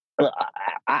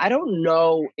 I don't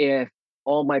know if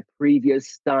all my previous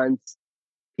stunts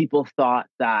people thought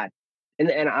that, and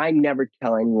I never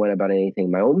tell anyone about anything.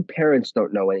 My own parents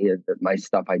don't know any of my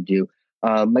stuff I do.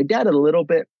 My dad a little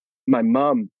bit. My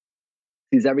mom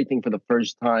sees everything for the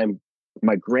first time.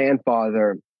 My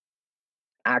grandfather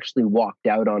actually walked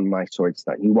out on my sword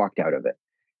stunt. He walked out of it.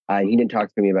 He didn't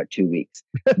talk to me about 2 weeks.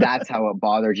 That's how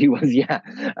bothered he was. Yeah.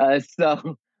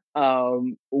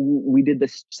 We did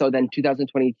this. So then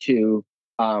 2022,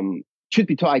 truth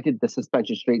be told, I did the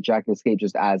suspension straight jacket escape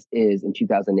just as is in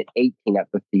 2018 at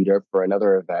the theater for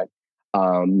another event.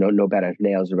 No bed of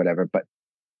nails or whatever, but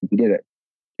we did it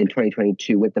in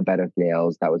 2022 with the bed of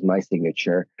nails. That was my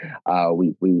signature.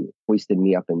 We hoisted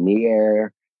me up in the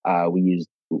air. We used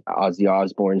Ozzy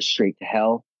Osbourne's "Straight to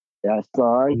Hell"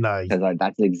 song nice. because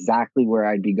that's exactly where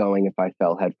I'd be going if I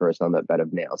fell headfirst on that bed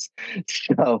of nails.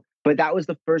 So, but that was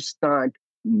the first stunt.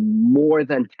 More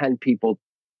than 10 people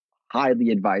highly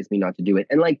advised me not to do it,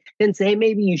 and like didn't say, "Hey,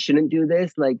 maybe you shouldn't do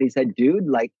this." Like they said, "Dude,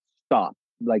 like stop.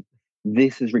 Like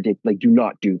this is ridiculous. Like do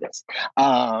not do this."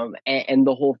 And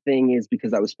the whole thing is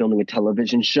because I was filming a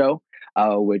television show,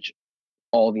 which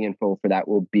all the info for that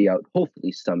will be out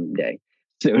hopefully someday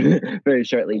soon, very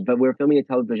shortly. But we're filming a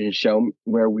television show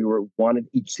where we were wanted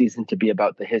each season to be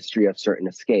about the history of certain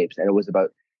escapes, and it was about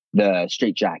the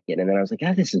straight jacket. And then I was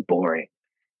like, this is boring.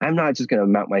 I'm not just going to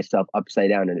mount myself upside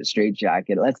down in a straight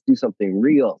jacket. Let's do something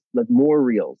real, like more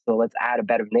real. So let's add a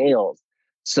bed of nails.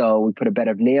 So we put a bed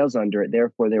of nails under it.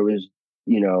 Therefore, there was,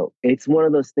 it's one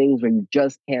of those things where you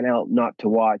just can't help not to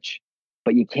watch,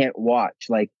 but you can't watch.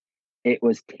 Like it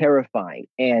was terrifying.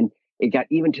 And it got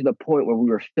even to the point where we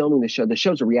were filming the show. The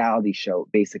show's a reality show,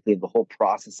 basically, the whole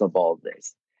process of all of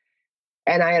this.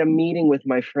 And I had a meeting with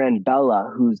my friend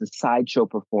Bella, who's a sideshow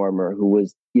performer who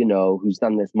was, who's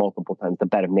done this multiple times, the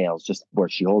bed of nails, just where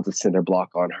she holds a cinder block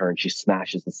on her and she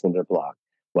smashes the cinder block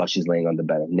while she's laying on the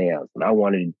bed of nails. And I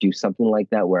wanted to do something like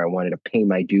that where I wanted to pay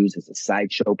my dues as a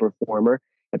sideshow performer.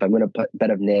 If I'm going to put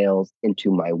bed of nails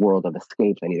into my world of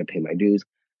escapes, I need to pay my dues.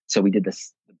 So we did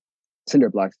this cinder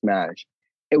block smash.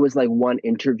 It was like one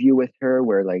interview with her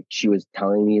where like she was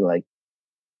telling me like,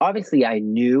 obviously I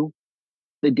knew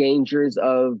the dangers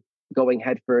of going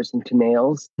headfirst into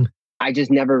nails. I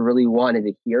just never really wanted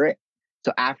to hear it.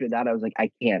 So after that, I was like, I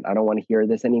don't want to hear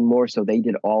this anymore. So they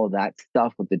did all of that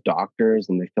stuff with the doctors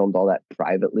and they filmed all that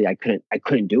privately. I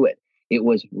couldn't do it. It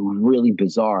was really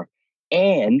bizarre.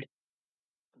 And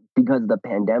because of the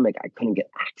pandemic, I couldn't get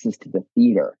access to the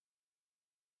theater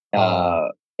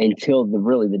Oh, until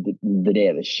the day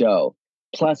of the show.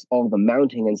 Plus all the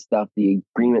mounting and stuff, the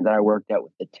agreement that I worked out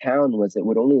with the town was it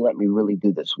would only let me really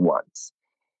do this once.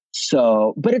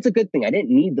 So, but it's a good thing. I didn't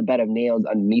need the bed of nails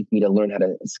underneath me to learn how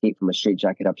to escape from a straight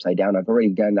jacket upside down. I've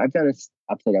done a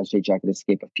upside down straight jacket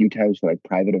escape a few times for like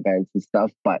private events and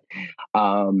stuff. But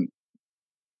um,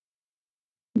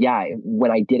 yeah,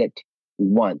 when I did it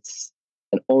once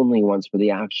and only once for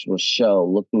the actual show,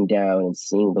 looking down and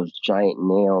seeing those giant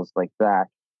nails like that,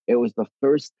 it was the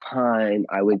first time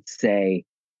I would say,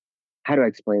 how do I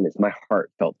explain this? My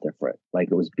heart felt different, like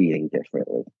it was beating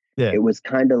differently. yeah. It was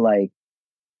kind of like,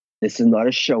 this is not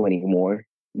a show anymore.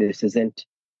 This isn't,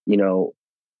 you know,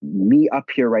 me up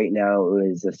here right now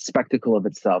is a spectacle of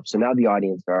itself. So now the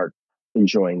audience are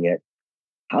enjoying it.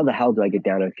 How the hell do I get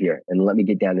down of here? And let me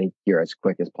get down in here as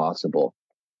quick as possible.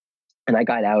 And I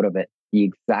got out of it the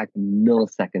exact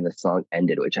millisecond the song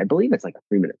ended, which I believe it's like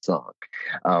a 3-minute song.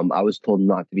 I was told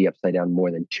not to be upside down more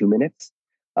than 2 minutes.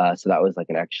 So that was like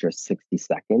an extra 60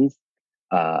 seconds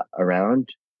around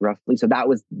roughly. So that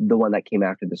was the one that came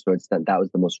after the sword stunt. That was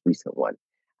the most recent one.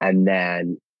 And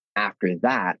then after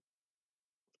that,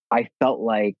 I felt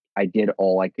like I did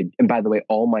all I could. And by the way,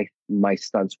 all my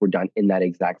stunts were done in that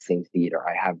exact same theater.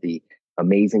 I have the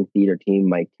amazing theater team.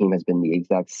 My team has been the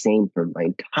exact same for my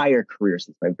entire career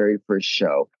since my very first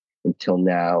show until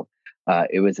now.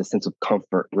 It was a sense of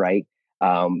comfort, right?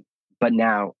 But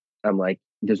now I'm like,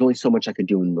 there's only so much I could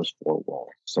do in those four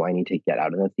walls. So I need to get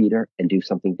out of the theater and do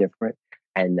something different.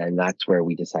 And then that's where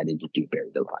we decided to do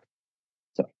Buried Alive.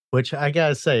 So Which I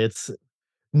gotta say, it's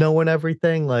knowing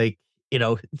everything, like,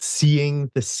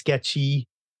 seeing the sketchy,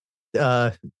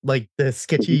 uh, like the mhm.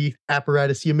 sketchy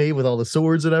apparatus you made with all the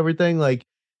swords and everything, like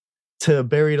to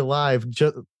Buried Alive,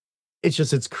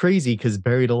 it's crazy because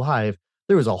Buried Alive,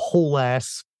 there was a whole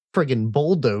ass friggin'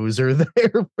 bulldozer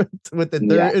there with the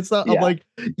Yeah, dirt. It's not, I'm yeah. like,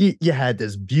 you had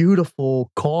this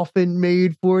beautiful coffin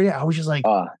made for you. I was just like,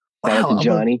 Shout out wow, to I'm like,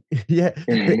 Johnny. yeah,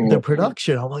 the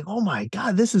production. I'm like, oh my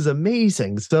god, this is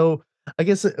amazing. So I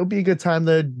guess it'll be a good time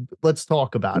to let's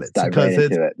talk about Let's it dive right because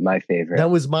it's into it. My favorite. that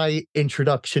was my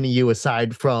introduction to you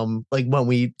aside from like when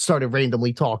we started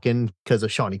randomly talking because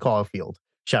of Shawnee Caulfield.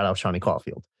 Shout out Shawnee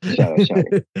Caulfield. Shout out Johnny.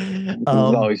 He's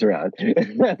um, always around.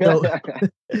 so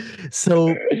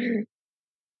so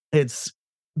it's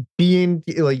being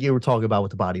like you were talking about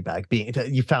with the body bag, being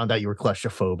you found out you were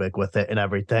claustrophobic with it and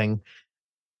everything.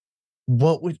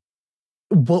 What would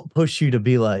what pushed you to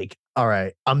be like, all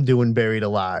right, I'm doing Buried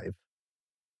Alive?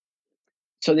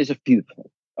 So there's a few things,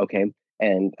 okay?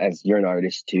 And as you're an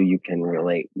artist too, you can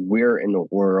relate. We're in a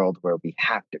world where we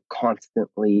have to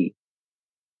constantly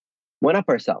one up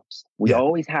ourselves. We Yeah.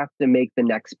 always have to make the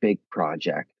next big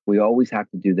project. We always have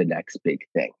to do the next big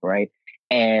thing, right?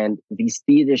 And these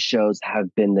theater shows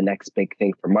have been the next big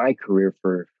thing for my career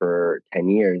for 10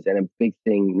 years. And a big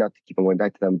thing, not to keep on going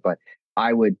back to them, but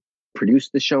I would produce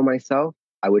the show myself.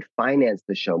 I would finance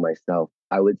the show myself.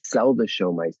 I would sell the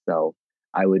show myself.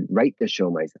 I would write the show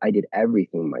myself. I did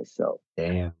everything myself.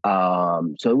 Damn.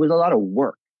 So it was a lot of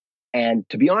work. And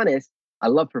to be honest, I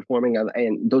love performing,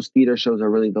 and those theater shows are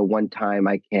really the one time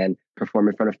I can perform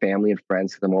in front of family and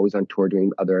friends because I'm always on tour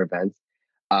doing other events.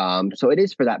 So it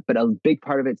is for that, but a big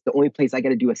part of it's the only place I got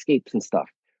to do escapes and stuff,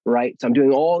 right? So I'm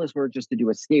doing all this work just to do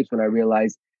escapes when I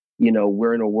realize,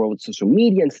 we're in a world with social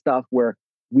media and stuff where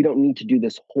we don't need to do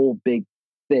this whole big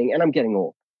thing. And I'm getting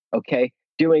old, okay?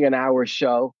 Doing an hour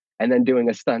show and then doing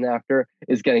a stunt after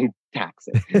is getting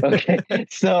taxing. Okay.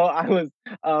 So I was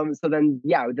so then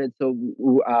yeah,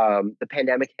 the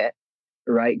pandemic hit,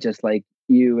 right? Just like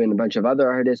you and a bunch of other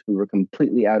artists, we were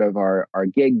completely out of our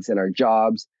gigs and our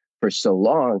jobs for so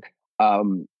long.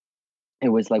 Um, it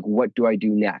was like, what do I do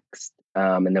next?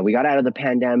 And then we got out of the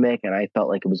pandemic, and I felt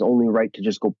like it was only right to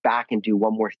just go back and do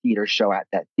one more theater show at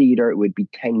that theater. It would be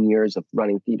 10 years of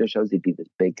running theater shows. It'd be this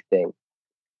big thing.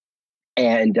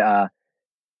 And that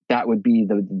would be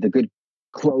the good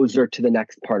closer to the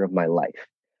next part of my life.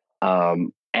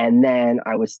 And then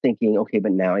I was thinking, okay,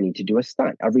 but now I need to do a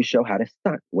stunt. Every show had a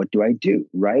stunt. What do I do?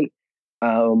 Right.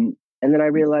 And then I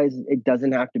realized it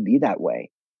doesn't have to be that way.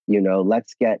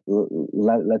 Let's get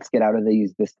out of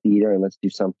this theater and let's do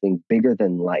something bigger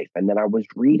than life. And then I was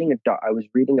reading a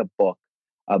book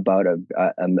about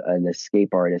an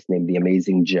escape artist named the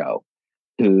Amazing Joe,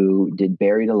 who did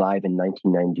Buried Alive in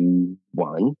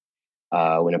 1991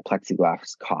 in a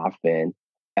plexiglass coffin.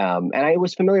 And I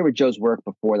was familiar with Joe's work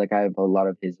before. Like, I have a lot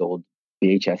of his old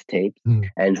VHS tapes Mm.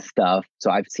 and stuff. So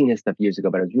I've seen his stuff years ago,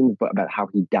 but I was reading about how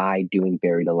he died doing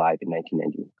Buried Alive in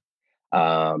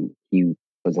 1991. He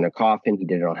was in a coffin. He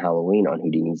did it on Halloween on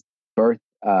Houdini's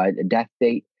death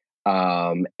date.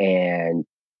 And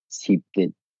he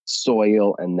did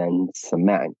soil and then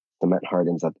cement. Cement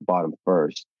hardens at the bottom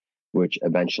first, which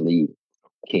eventually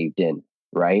caved in,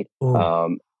 right?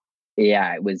 Oh,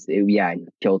 Yeah, yeah, it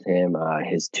killed him.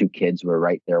 His two kids were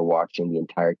right there watching the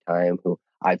entire time. Who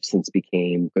I've since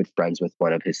became good friends with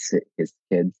one of his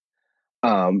kids.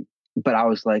 Um, but I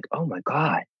was like, oh my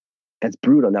god, that's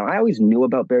brutal. Now I always knew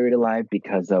about Buried Alive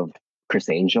because of Chris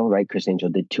Angel, right? Chris Angel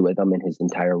did two of them in his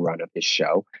entire run of his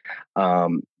show.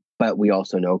 Um, but we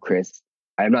also know Chris.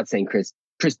 I'm not saying Chris.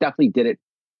 Chris definitely did it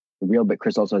real, but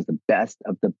Chris also has the best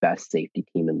of the best safety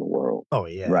team in the world, oh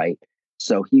yeah. right?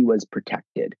 So he was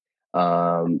protected.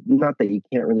 Not that you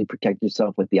can't really protect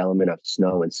yourself with the element of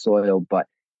snow and soil, but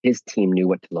his team knew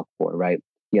what to look for, right?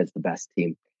 He has the best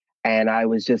team. And I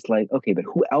was just like, okay, but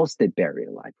who else did Buried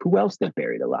Alive? Who else did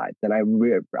Buried Alive? Then I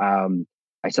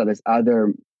saw this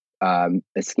other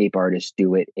escape artist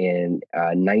do it in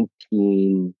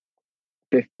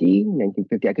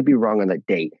 1950. I could be wrong on the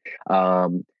date.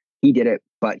 He did it,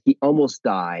 but he almost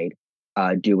died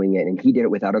doing it. And he did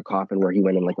it without a coffin, where he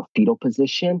went in like a fetal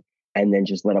position and then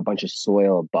just let a bunch of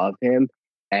soil above him.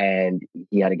 And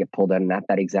he had to get pulled out. And at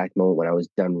that exact moment, when I was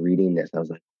done reading this, I was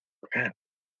like, crap,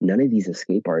 none of these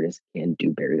escape artists can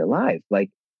do Buried Alive. Like,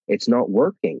 it's not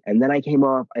working. And then I came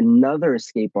off another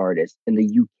escape artist in the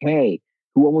UK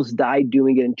who almost died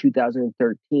doing it in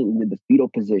 2013 with the fetal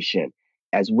position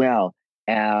as well.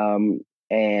 And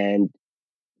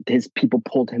his people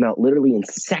pulled him out literally in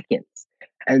seconds.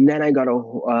 And then I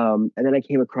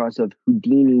came across of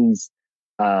Houdini's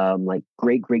like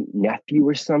great nephew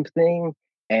or something,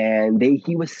 and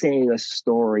he was saying a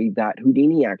story that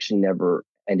Houdini actually never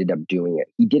ended up doing it.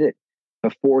 He did it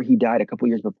before he died, a couple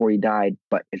years before he died,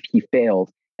 but if he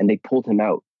failed and they pulled him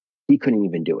out, he couldn't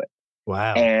even do it.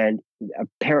 Wow. And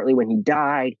apparently, when he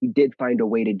died, he did find a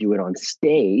way to do it on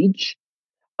stage,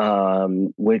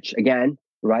 which again,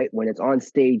 right, when it's on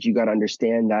stage, you got to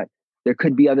understand that There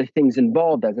could be other things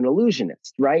involved as an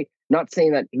illusionist, right? Not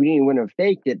saying that Houdini wouldn't have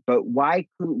faked it, but why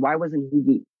wasn't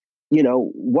he,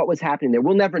 what was happening there?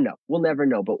 We'll never know. We'll never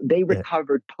know. But they Yeah.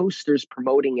 recovered posters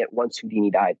promoting it once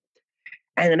Houdini died.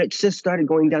 And then it just started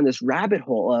going down this rabbit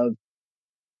hole of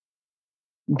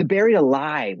the buried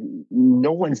alive.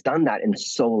 No one's done that in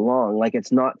so long. Like,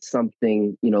 it's not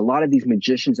something, a lot of these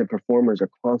magicians and performers are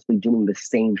constantly doing the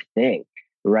same thing,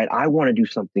 right? I want to do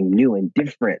something new and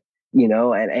different,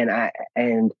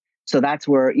 and so that's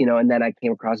where, and then I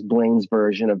came across Blaine's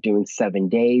version of doing 7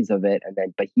 days of it. And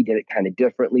then, but he did it kind of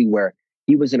differently, where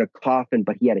he was in a coffin,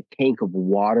 but he had a tank of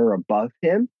water above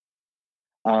him,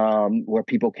 where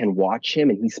people can watch him.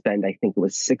 And he spent, I think it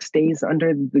was 6 days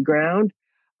under the ground.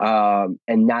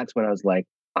 And that's when I was like,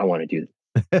 I want to do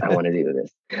this. I want to do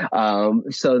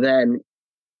this. So then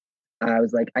I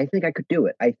was like, I think I could do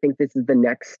it. I think this is the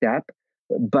next step,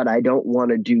 but I don't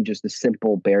want to do just a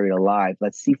simple buried alive.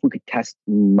 Let's see if we could test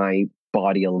my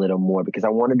body a little more, because I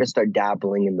wanted to start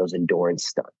dabbling in those endurance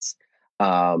stunts.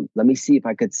 Let me see if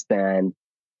I could spend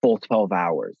full 12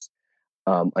 hours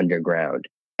underground.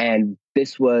 And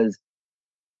this was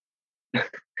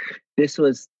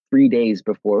 3 days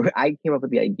before I came up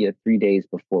with the idea, 3 days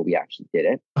before we actually did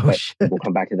it. Oh, But shit. we'll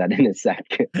come back to that in a sec.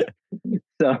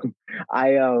 So I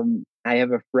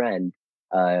have a friend,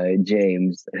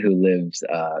 James, who lives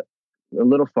a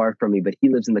little far from me, but he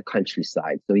lives in the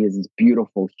countryside. So he has this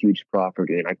beautiful, huge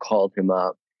property. And I called him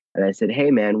up and I said,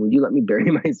 "Hey man, would you let me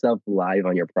bury myself alive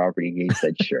on your property?" He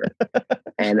said, "Sure."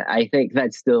 And I think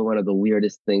that's still one of the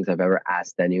weirdest things I've ever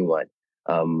asked anyone.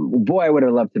 Boy, I would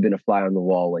have loved to have been a fly on the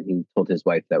wall when he told his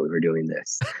wife that we were doing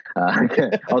this.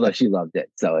 Although she loved it,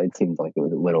 so it seemed like it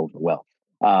went over well.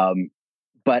 Um,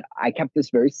 but I kept this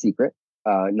very secret,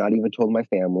 not even told my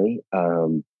family.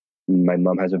 My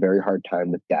mom has a very hard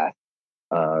time with death.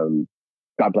 Um,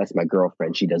 God bless my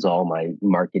girlfriend. She does all my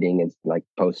marketing and like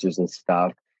posters and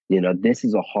stuff. This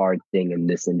is a hard thing in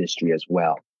this industry as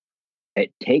well.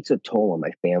 It takes a toll on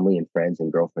my family and friends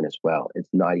and girlfriend as well. It's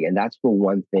naughty. And that's the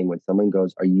one thing when someone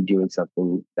goes, "Are you doing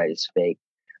something that is fake?"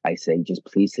 I say, just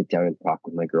please sit down and talk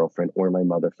with my girlfriend or my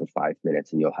mother for 5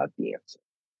 minutes and you'll have the answer.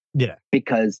 Yeah.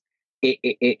 Because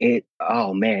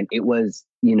oh man, it was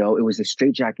a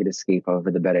straitjacket escape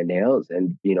over the bed of nails.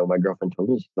 And, my girlfriend told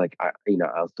me, she's like,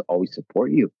 I'll always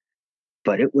support you.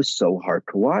 But it was so hard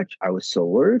to watch. I was so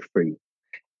worried for you.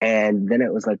 And then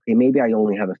it was like, hey, maybe I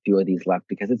only have a few of these left,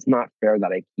 because it's not fair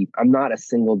that I'm not a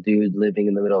single dude living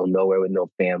in the middle of nowhere with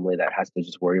no family that has to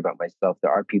just worry about myself.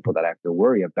 There are people that I have to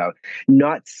worry about.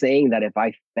 Not saying that if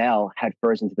I fell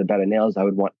headfirst into the bed of nails, I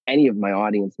would want any of my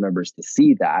audience members to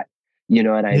see that. You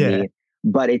know what I Yeah. mean?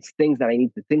 But it's things that I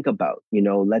need to think about.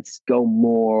 Let's go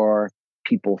more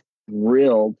people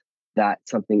thrilled that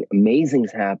something amazing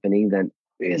is happening than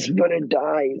is he gonna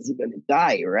die? Is he gonna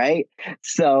die? Right.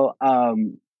 So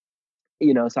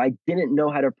so I didn't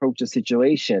know how to approach the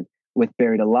situation with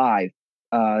Buried Alive.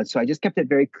 So I just kept it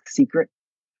very secret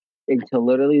until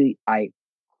literally I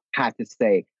had to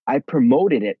say I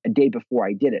promoted it a day before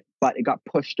I did it, but it got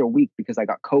pushed a week because I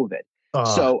got COVID. Uh,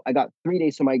 So I got 3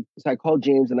 days. So I called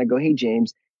James and I go, "Hey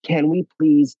James, can we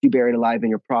please do Buried Alive in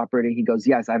your property?" He goes,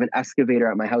 "Yes, I have an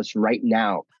excavator at my house right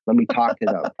now. Let me talk to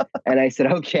them." And I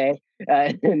said, "Okay."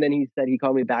 And then he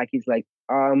called me back. He's like,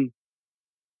 "The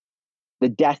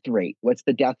death rate. What's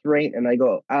the death rate?" And I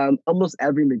go, "Almost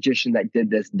every magician that did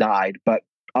this died, but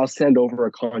I'll send over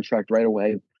a contract right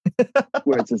away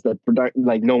where it says that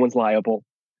like no one's liable."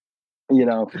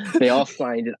 They all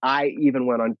signed it. I even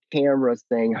went on camera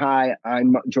saying, "Hi,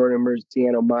 I'm Jordan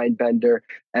Merciano, Mindbender,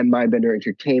 and Mindbender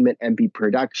Entertainment, MB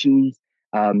Productions,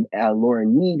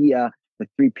 Lauren Media, the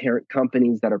three parent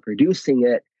companies that are producing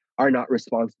it, are not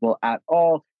responsible at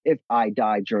all if I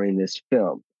die during this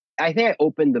film." I think I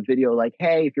opened the video like,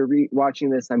 "Hey, if you're watching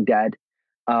this, I'm dead.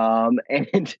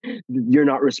 And you're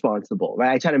not responsible."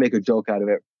 Right? I try to make a joke out of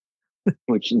it,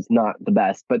 which is not the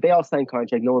best. But they all signed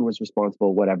contract. No one was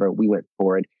responsible. Whatever. We went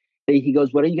forward. He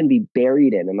goes, "What are you going to be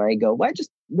buried in?" And I go, "Well,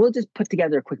 we'll just put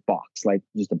together a quick box, like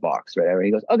just a box, whatever."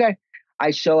 He goes, "Okay."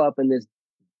 I show up and this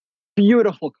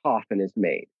beautiful coffin is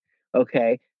made.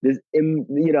 Okay.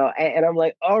 And I'm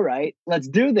like, "All right, let's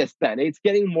do this then." It's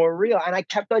getting more real. And I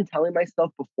kept on telling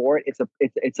myself before it, it's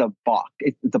a box.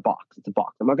 It's a box. It's a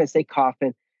box. I'm not going to say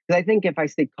coffin, because I think if I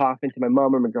say coffin to my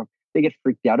mom or my girl, they get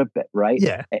freaked out a bit, right?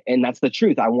 yeah. And that's the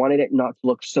truth. I wanted it not to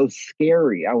look so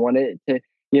scary. I wanted it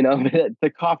to, the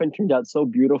coffin turned out so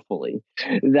beautifully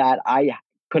that I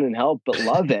couldn't help but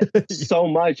love it so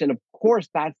much. And of course,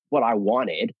 that's what I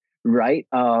wanted, right?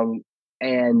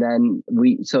 And then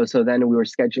so then we were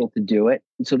scheduled to do it.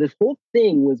 So this whole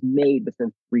thing was made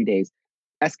within 3 days.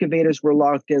 excavators were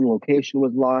locked in, location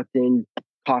was locked in,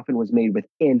 coffin was made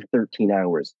within 13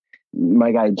 hours.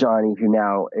 My guy Johnny, who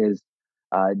now is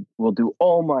will do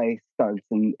all my stunts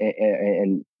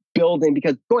and building,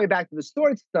 because going back to the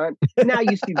sword stunt, now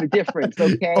you see the difference.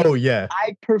 Okay, Oh yeah.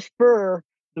 I prefer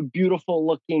the beautiful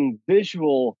looking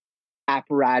visual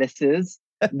apparatuses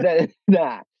than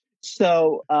that.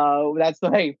 So that's the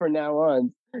way for now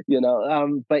on,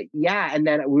 But yeah, and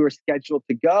then we were scheduled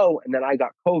to go, and then I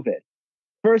got COVID.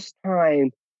 First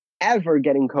time ever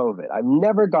getting COVID. I've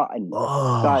never gotten it.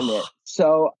 Oh,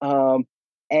 So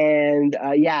and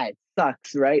yeah, it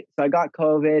sucks, right? So I got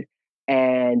COVID,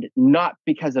 and not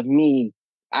because of me.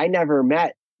 I never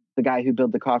met the guy who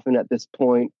built the coffin at this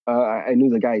point. I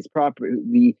knew the guy's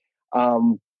property,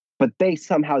 um, but they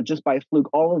somehow, just by fluke,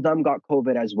 all of them got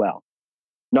COVID as well.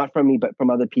 Not from me, but from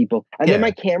other people. And then my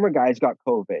yeah. camera guys got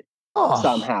COVID Oh,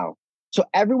 somehow. So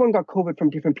everyone got COVID from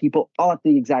different people all at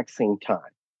the exact same time.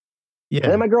 And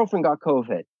then yeah. my girlfriend got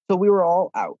COVID. So we were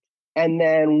all out. And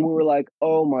then we were like,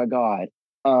 oh my God.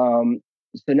 Um,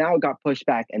 so now it got pushed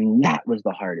back. And that was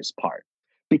the hardest part,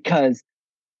 because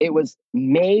it was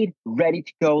made, ready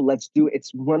to go. Let's do it.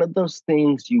 It's one of those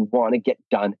things you want to get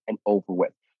done and over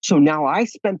with. So now I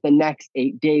spent the next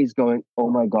 8 days going, oh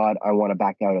my God, I want to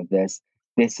back out of this.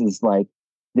 This is like,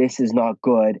 this is not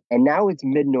good. And now it's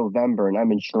mid-November and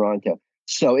I'm in Toronto.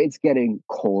 So it's getting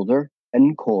colder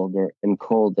and colder and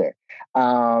colder.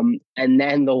 And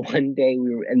then the one day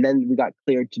and then we got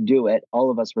cleared to do it. All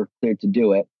of us were cleared to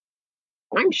do it.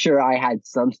 I'm sure I had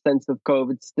some sense of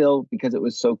COVID still because it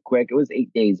was so quick. It was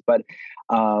 8 days, but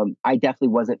I definitely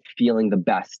wasn't feeling the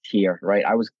best here, right?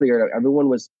 I was cleared. Everyone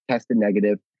was tested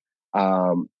negative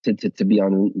to be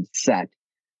on set.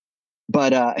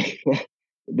 But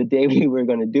the day we were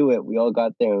going to do it, we all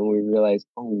got there and we realized,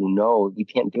 oh no, we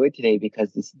can't do it today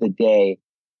because this is the day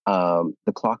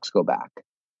the clocks go back.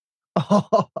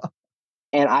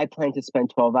 And I plan to spend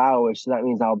 12 hours. So that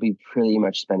means I'll be pretty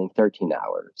much spending 13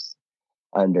 hours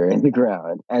under in the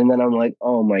ground. And then I'm like,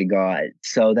 oh my God.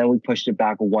 So then we pushed it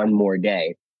back one more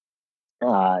day.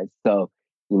 So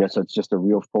it's just a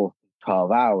real full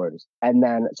 12 hours. And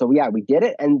then, so yeah, we did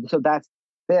it. And so that's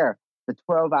there. The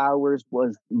 12 hours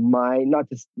was not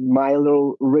just my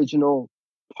little original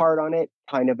part on it,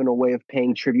 kind of in a way of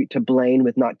paying tribute to Blaine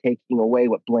with not taking away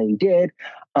what Blaine did.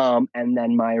 And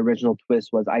then my original twist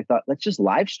was I thought, let's just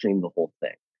live stream the whole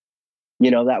thing.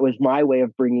 That was my way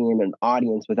of bringing in an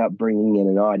audience without bringing in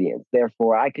an audience.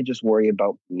 Therefore, I could just worry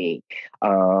about me.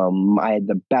 I had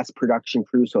the best production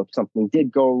crew, so if something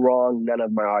did go wrong, none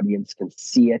of my audience can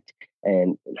see it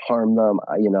and harm them.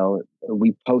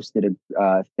 We posted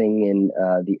a thing in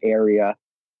the area.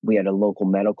 We had a local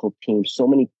medical team. So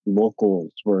many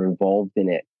locals were involved in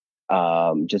it,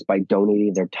 just by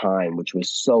donating their time, which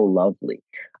was so lovely.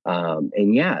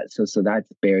 And yeah, so that's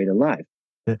Buried Alive.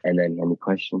 And then any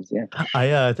questions? Yeah.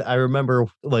 I remember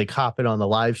like hopping on the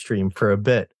live stream for a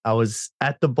bit. I was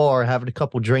at the bar having a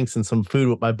couple drinks and some food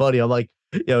with my buddy. I'm like,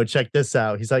 check this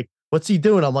out. He's like, what's he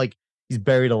doing? I'm like, he's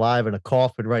buried alive in a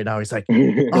coffin right now. He's like,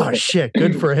 oh shit,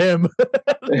 good for him.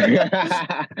 But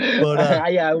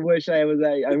Yeah, I wish I was.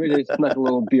 I wish I snuck a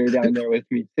little beer down there with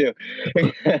me too.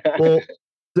 well,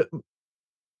 the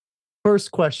first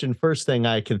thing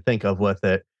I can think of with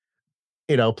it,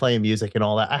 playing music and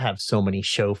all that. I have so many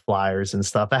show flyers and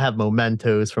stuff. I have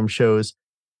mementos from shows.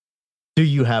 Do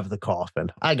you have the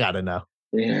coffin? I gotta know.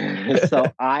 Yeah. So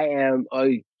I am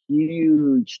a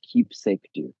huge keepsake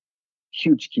dude.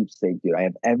 Huge keepsake dude. I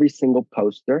have every single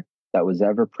poster that was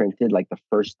ever printed, like the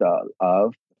first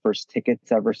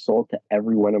tickets ever sold to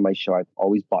every one of my show. I've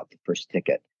always bought the first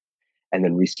ticket and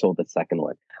then resold the second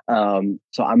one.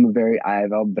 So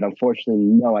but unfortunately,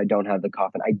 no, I don't have the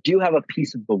coffin. I do have a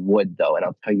piece of the wood though, and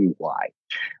I'll tell you why.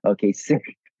 Okay, so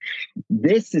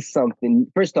this is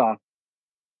something. First off,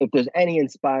 if there's any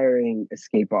inspiring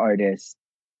escape artists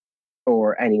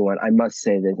or anyone, I must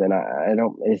say this, and I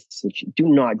don't. Do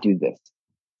not do this.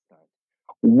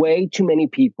 Way too many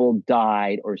people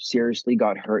died or seriously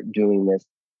got hurt doing this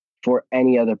for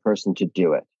any other person to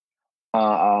do it.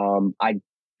 I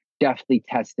definitely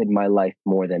tested my life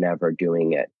more than ever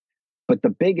doing it. But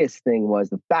the biggest thing was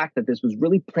the fact that this was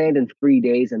really planned in 3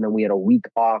 days, and then we had a week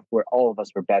off where all of us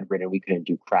were bedridden. We couldn't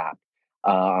do crap.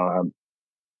 The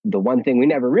one thing we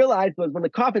never realized was when the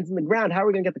coffin's in the ground, how are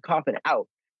we going to get the coffin out?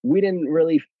 We didn't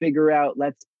really figure out,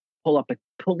 let's pull up a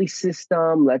pulley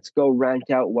system. Let's go rent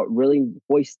out what really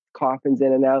hoists coffins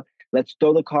in and out. Let's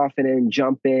throw the coffin in,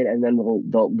 jump in, and then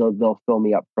they'll fill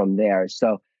me up from there.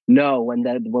 So no, and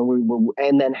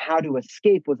then how to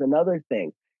escape was another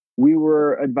thing. We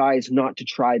were advised not to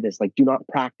try this, like do not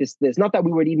practice this. Not that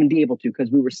we would even be able to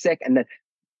because we were sick. And then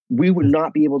we would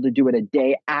not be able to do it a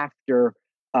day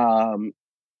um,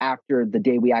 after the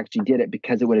day we actually did it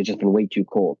because it would have just been way too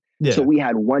cold. So Yeah. we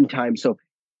had one time. So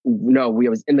no, we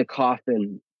was in the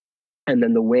coffin, and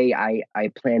then the way I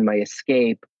planned my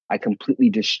escape, I completely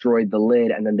destroyed the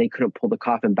lid, and then they couldn't pull the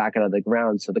coffin back out of the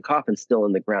ground. So the coffin's still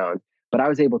in the ground, but I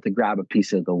was able to grab a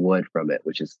piece of the wood from it,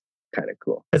 which is kind of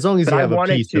cool. As long as But you I have a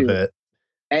wanted piece of to, it.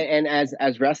 and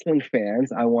as wrestling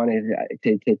fans, I wanted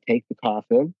to take the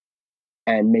coffin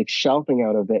and make shelving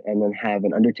out of it, and then have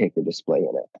an Undertaker display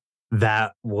in it.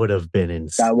 That would have been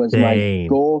That was my insane.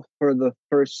 goal for the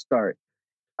first start.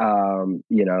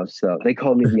 So they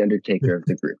called me the Undertaker of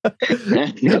the group.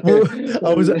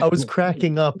 Well, I was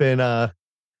cracking up in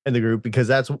the group because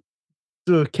that's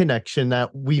the connection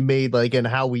that we made, like, and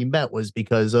how we met was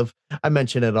because of, I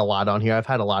mention it a lot on here. I've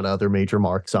had a lot of other major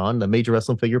marks on the Major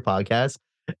Wrestling Figure podcast.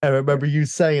 I remember you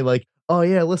saying, like, oh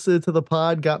yeah, listening to the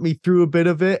pod got me through a bit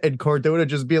of it, and Cardona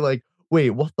just be like,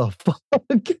 wait, what the fuck?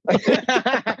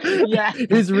 Yeah.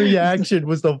 His reaction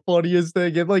was the funniest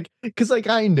thing. And like, cause like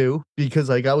I knew because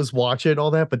like I was watching all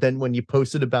that, but then when you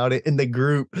posted about it in the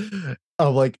group,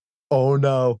 I'm like, oh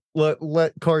no,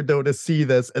 let Cardona see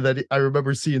this. And then I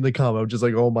remember seeing the comment, I'm just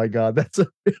like, oh my God, that's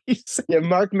amazing. Yeah,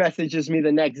 Mark messages me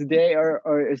the next day, or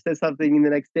says something the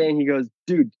next day, and he goes,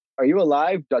 "Dude, are you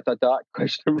alive?" Dot dot dot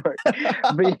question mark.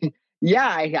 But yeah,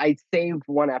 I saved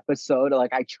one episode.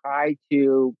 Like I tried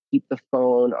to keep the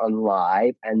phone on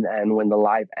live, and when the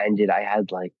live ended, I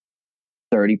had like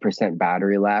 30%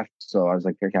 battery left. So I was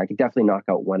like, okay, I could definitely knock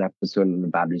out one episode, and the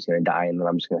battery's gonna die, and then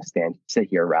I'm just gonna sit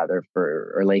here rather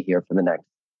for or lay here for the next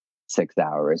 6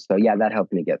 hours. So yeah, that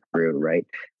helped me get through, right?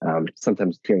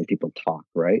 Sometimes hearing people talk,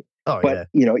 right? Oh But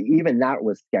yeah. even that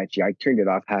was sketchy. I turned it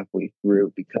off halfway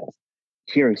through because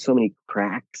hearing so many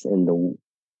cracks in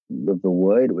the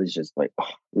wood was just like, oh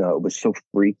no, it was so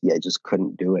freaky. I just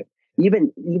couldn't do it.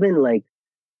 Even like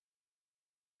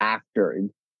after,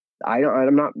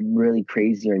 I'm not really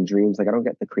crazy in dreams. Like I don't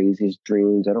get the craziest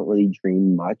dreams. I don't really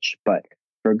dream much, but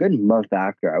for a good month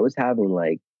after, I was having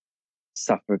like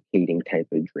suffocating type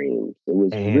of dreams. It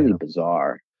was really Damn.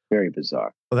 bizarre, very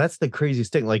bizarre. Well, that's the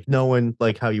craziest thing. Like knowing,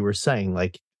 like how you were saying,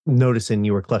 like noticing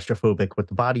you were claustrophobic with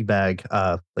the body bag,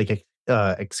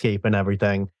 escape and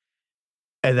everything.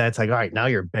 And that's like, all right, now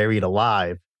you're buried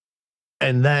alive.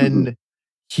 And Mhm. then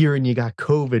hearing you got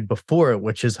COVID before it,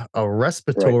 which is a Right.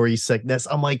 respiratory sickness.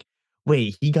 I'm like,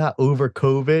 wait, he got over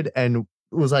COVID and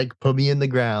was like, put me in the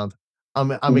ground.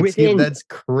 I'm escaped. Within That's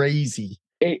crazy.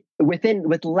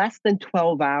 with less than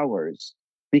 12 hours,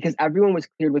 because everyone was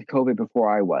cleared with COVID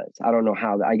before I was. I don't know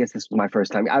how. I guess this was my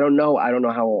first time. I don't know. I don't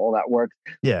know how all that works.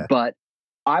 Yeah. But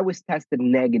I was tested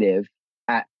negative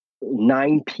at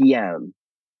 9 p.m.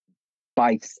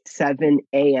 By 7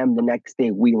 a.m. the next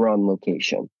day, we were on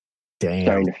location Damn.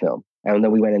 starting to film. And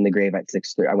then we went in the grave at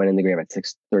 6:30. I went in the grave at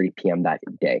 6:30 p.m. that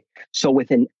day. So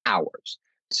within hours.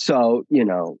 So,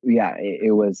 yeah,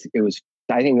 it was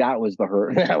I think that was the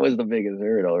hurt that was the biggest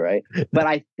hurdle, right?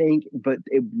 But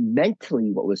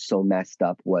mentally what was so messed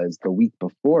up was the week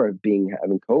before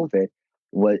having COVID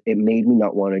was it made me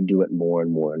not want to do it more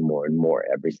and more and more and more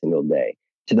every single day,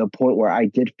 to the point where I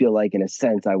did feel like, in a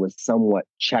sense, I was somewhat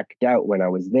checked out when I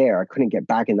was there. I couldn't get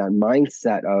back in that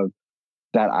mindset of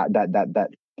that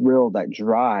thrill, that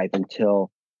drive, until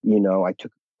I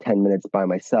took 10 minutes by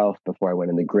myself before I went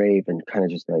in the grave and kind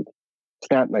of just like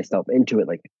snapped myself into it,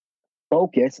 like,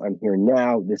 focus, I'm here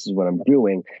now, this is what I'm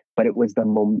doing. But it was the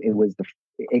moment,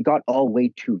 it got all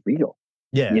way too real.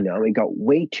 Yeah. It got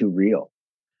way too real.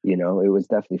 It was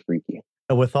definitely freaky.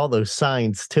 And with all those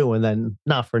signs too, and then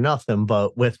not for nothing,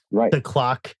 but with Right. the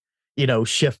clock,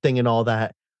 shifting and all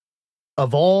that,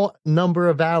 of all number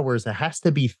of hours, it has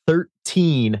to be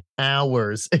 13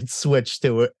 hours it switched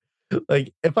to it.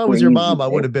 Like, if I was your Crazy, mom, I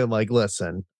would eh? have been like,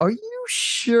 listen, are you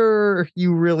sure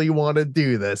you really want to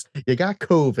do this? You got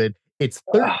COVID. It's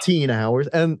Ah, 13 hours.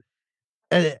 And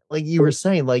like you were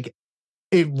saying, like,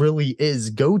 it really is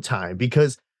go time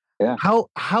because yeah, how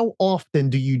often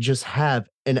do you just have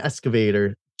an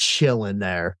excavator chilling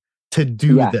there to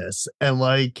do yeah, this? And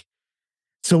like,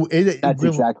 so it that's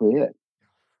really, exactly it.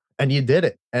 and you did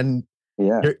it. And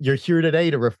Yeah, you're here today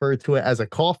to refer to it as a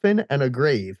coffin and a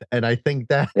grave. And I think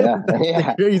that yeah, that's the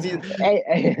yeah. craziest.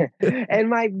 And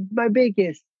my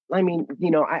biggest, I mean,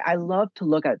 I love to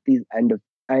look at these end of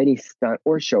any stunt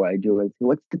or show I do and see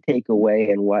what's the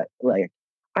takeaway, and what, like,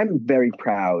 I'm very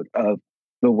proud of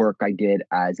the work I did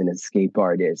as an escape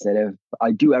artist. And if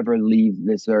I do ever leave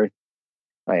this earth,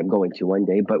 I am going to one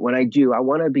day, but when I do, I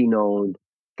want to be known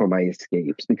for my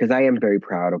escapes, because I am very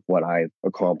proud of what I've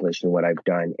accomplished and what I've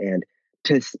done. And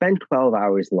to spend 12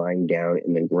 hours lying down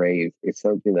in the grave is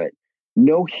something that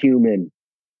no human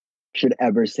should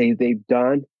ever say they've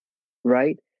done,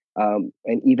 right? And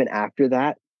even after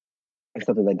that, it's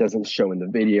something that doesn't show in the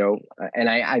video. And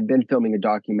I've been filming a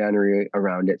documentary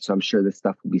around it, so I'm sure this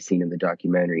stuff will be seen in the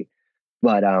documentary.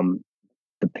 But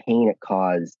the pain it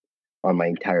caused on my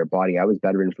entire body, I was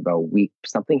bedridden for about a week.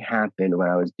 Something happened when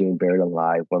I was doing Buried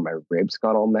Alive where my ribs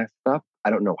got all messed up.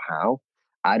 I don't know how.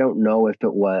 I don't know if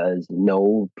it was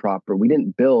no proper, we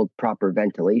didn't build proper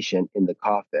ventilation in the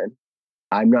coffin.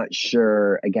 I'm not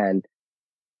sure, again,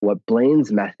 what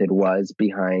Blaine's method was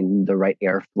behind the right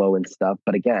airflow and stuff.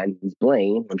 But again, he's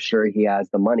Blaine. I'm sure he has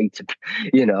the money to,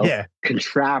 Yeah,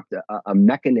 contract a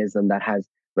mechanism that has,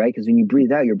 right? Because when you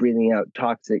breathe out, you're breathing out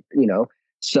toxic.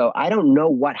 So I don't know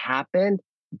what happened,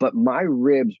 but my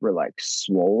ribs were like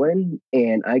swollen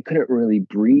and I couldn't really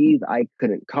breathe. I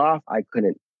couldn't cough. I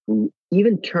couldn't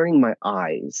even turning my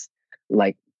eyes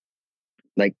like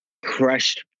like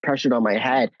crushed pressured on my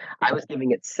head. I was giving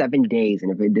it 7 days,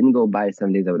 and if it didn't go by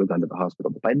 7 days, I would have gone to the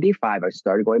hospital. But by day five, I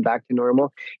started going back to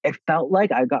normal. It felt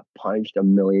like I got punched a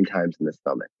million times in the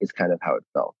stomach. Is kind of how it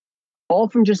felt. All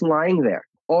from just lying there.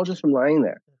 All just from lying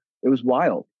there. It was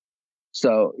wild.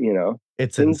 So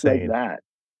it's things like insane. that.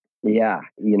 Yeah,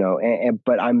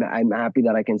 but I'm happy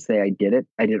that I can say I did it.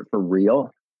 I did it for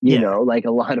real. Yeah. Like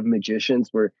a lot of magicians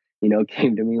were,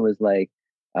 came to me was like,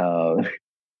 uh,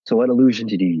 so what illusion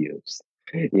did you use?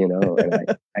 And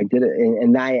I did it,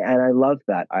 and I love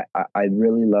that. I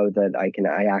really love that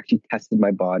I actually tested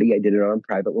my body. I did it on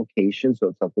private location, so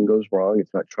if something goes wrong,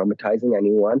 it's not traumatizing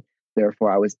anyone.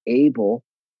 Therefore, I was able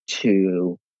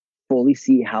to fully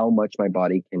see how much my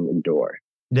body can endure.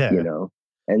 You Yeah. know,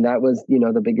 and that was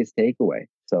the biggest takeaway.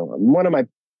 So one of my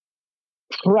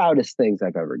proudest things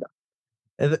I've ever done.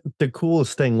 And the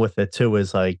coolest thing with it too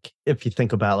is like if you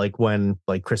think about like when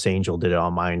like Chris Angel did it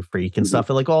on Mind Freak and Hmm. stuff,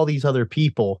 and like all these other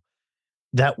people,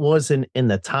 that wasn't in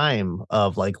the time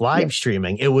of like Yeah. live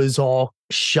streaming. It was all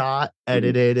shot, Hmm.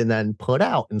 edited, and then put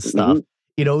out and stuff.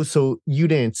 Hmm. So you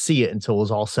didn't see it until it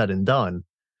was all said and done.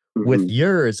 With Hmm.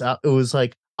 yours, it was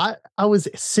like I was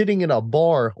sitting in a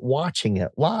bar watching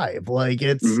it live. Like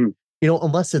it's Hmm.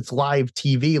 unless it's live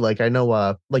TV. Like I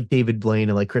know, like David Blaine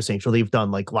and like Chris Angel, they've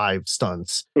done like live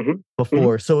stunts Hmm. Hmm.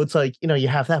 before. So it's like you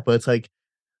have that, but it's like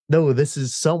no, this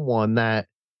is someone that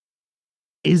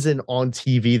isn't on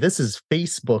TV. This is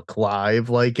Facebook Live.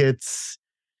 Like it's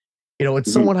Hmm.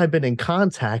 someone I've been in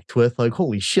contact with. Like,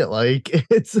 holy shit! Like,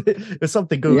 it's if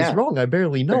something goes Yeah. wrong, I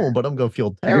barely know him, but I'm gonna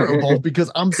feel terrible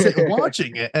because I'm sitting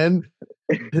watching it, and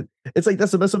it's like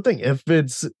that's the best thing. If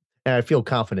it's, and I feel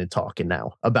confident talking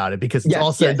now about it because it's all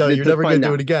Yes, said and yes, done. You're it's never gonna fun do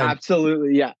now. it again.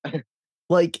 Absolutely, yeah.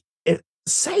 Like,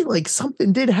 say like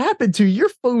something did happen to you, your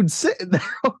phone sitting there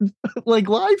on, like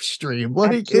live stream.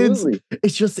 Like Absolutely.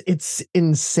 it's just it's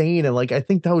insane. And like I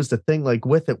think that was the thing, like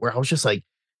with it, where I was just like,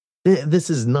 this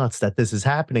is nuts that this is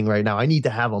happening right now. I need to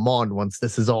have them on once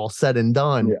this is all said and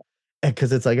done. Yeah.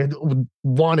 Because it's like I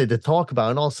wanted to talk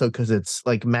about, and also because it's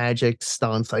like magic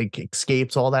stunts, like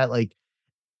escapes, all that, like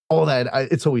all that.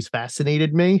 It's always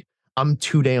fascinated me. I'm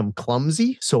too damn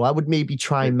clumsy, so I would maybe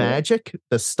try magic,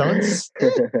 the stunts,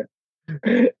 because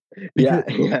Yeah,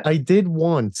 yeah. I did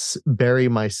once bury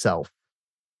myself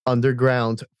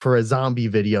underground for a zombie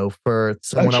video for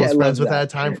someone I Okay, I was friends love with that. at a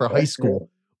time for high school.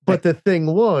 But the thing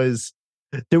was,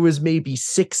 there was maybe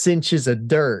 6 inches of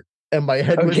dirt, and my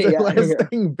head was Okay, the yeah, last yeah.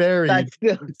 thing buried. That's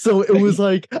still So it was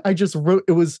like I just wrote.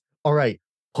 It was all right.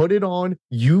 Put it on.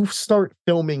 You start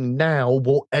filming now.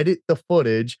 We'll edit the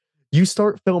footage. You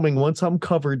start filming once I'm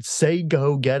covered. Say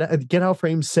go. Get out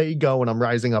frame. Say go, and I'm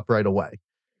rising up right away.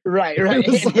 right, It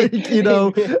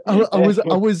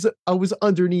was like, I was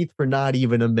underneath for not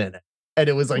even a minute. And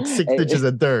it was like 6 inches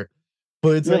of dirt.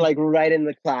 But it's You're like, like right in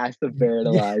the class of Buried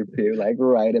yeah, Alive too, like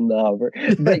right in the hover.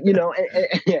 But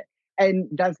yeah, and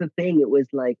that's the thing. It was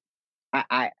like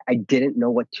I didn't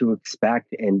know what to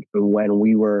expect, and when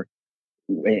we were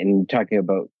and talking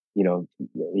about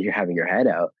you having your head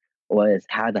out was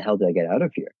how the hell did I get out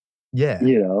of here? yeah,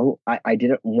 I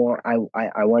didn't want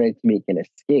I wanted to make an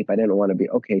escape. I didn't want to be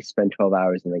okay, spend 12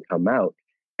 hours and then come out.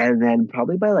 And then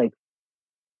probably by like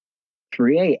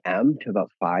 3 a.m. to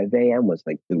about 5 a.m. was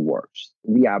like the worst,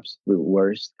 the absolute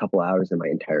worst couple hours in my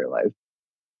entire life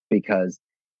because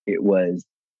it was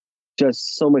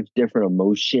just so much different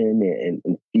emotion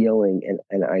and feeling.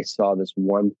 And I saw this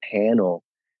one panel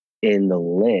in the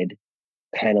lid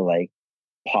kind of like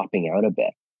popping out a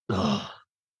bit. ugh,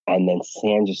 And then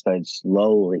sand just started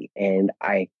slowly. And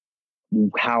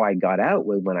how I got out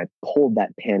was when I pulled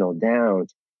that panel down.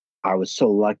 I was so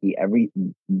lucky.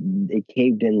 It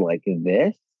caved in like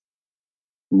this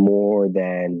more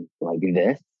than like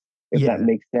this, if that yeah,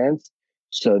 makes sense.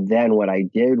 So then what I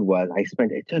did was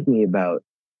it took me about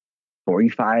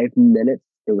 45 minutes.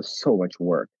 It was so much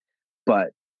work,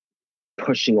 but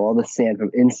pushing all the sand from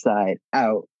inside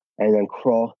out and then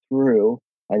crawl through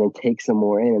and then take some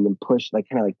more in and then push like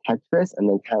kind of like Tetris and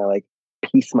then kind of like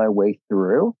piece my way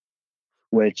through,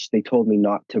 which they told me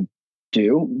not to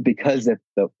do because if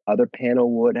the other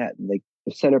panel would have like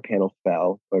the center panel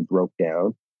fell or broke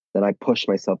down, then I pushed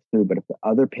myself through. But if the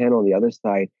other panel on the other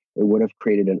side, it would have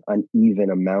created an uneven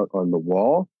amount on the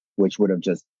wall, which would have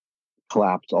just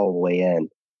collapsed all the way in.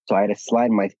 So I had to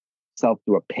slide myself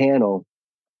through a panel.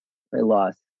 I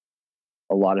lost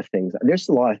a lot of things. There's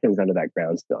a lot of things under that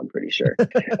ground still, I'm pretty sure.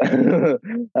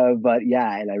 But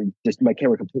yeah, and my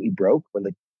camera completely broke when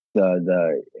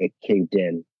it caved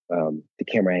in. The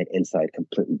camera I had inside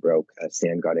completely broke.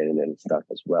 Sand got in and stuff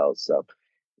as well. So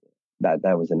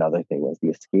that was another thing, was the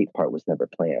escape part was never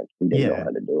planned. We didn't know Yeah. how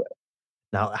to do it.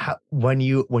 Now, when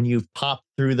you popped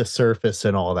through the surface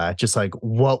and all that, just like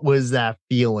what was that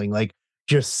feeling? Like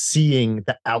just seeing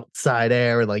the outside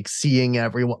air, like seeing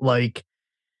everyone, like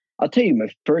I'll tell you my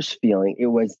first feeling. It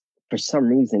was for some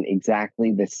reason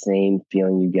exactly the same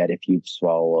feeling you get if you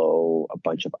swallow a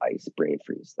bunch of ice, brain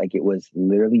freeze. Like it was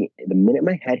literally the minute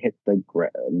my head hit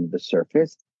the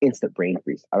surface, instant brain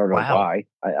freeze. I don't know wow. why.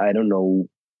 I don't know.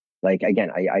 Like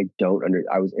again, I don't under.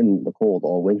 I was in the cold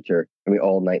all winter. I mean,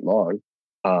 all night long.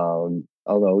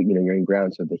 Although you're in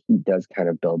ground, so the heat does kind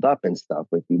of build up and stuff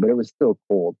with you, but it was still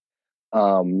cold.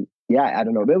 Yeah, I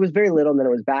don't know. But it was very little, and then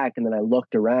it was back, and then I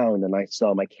looked around and I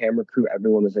saw my camera crew,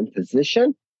 everyone was in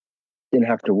position. Didn't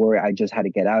have to worry. I just had to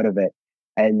get out of it.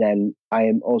 And then I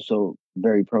am also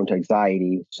very prone to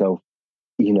anxiety. So,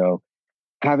 you know,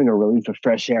 having a relief of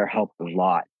fresh air helped a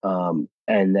lot. And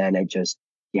then I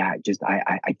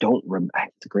don't remember.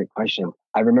 It's a great question.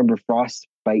 I remember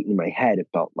frostbite in my head, it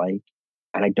felt like,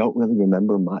 and I don't really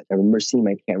remember much. I remember seeing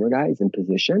my camera guys in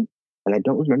position, and I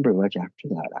don't remember much after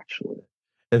that, actually.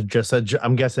 It's just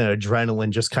I'm guessing adrenaline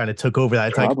just kind of took over that.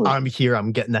 It's like, Probably. I'm here,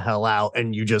 I'm getting the hell out,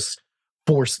 and you just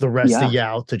force the rest of Yeah. you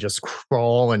out to just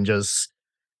crawl and just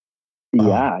oh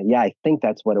Yeah. Yeah. I think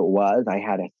that's what it was. I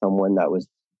had someone that was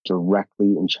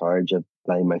directly in charge of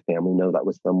letting my family know that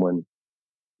was someone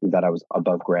that I was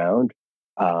above ground,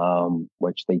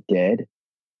 which they did.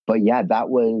 But yeah,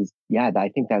 I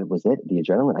think that was it. The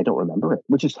adrenaline, I don't remember it,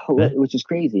 eh, which is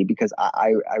crazy because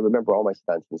I remember all my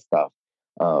stunts and stuff,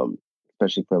 um,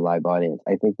 especially for a live audience.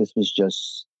 I think this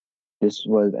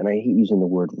was, and I hate using the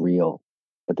word real,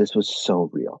 but this was so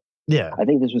real. yeah. I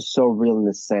think this was so real in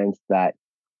the sense that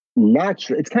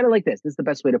natural. It's kind of like this. This is the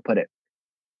best way to put it.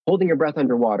 Holding your breath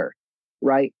underwater,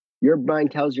 right? Your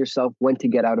mind tells yourself when to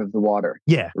get out of the water,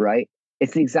 Yeah. right?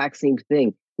 It's the exact same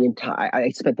thing. I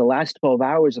spent the last 12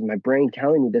 hours of my brain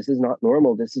telling me this is not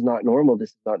normal, this is not normal,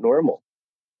 this is not normal,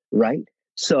 right?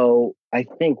 So I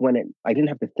think I didn't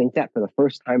have to think that for the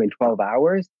first time in 12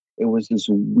 hours, it was this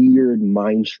weird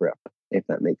mind trip, if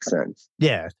that makes sense.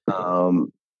 Yeah.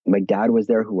 My dad was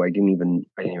there, who I didn't even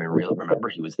really remember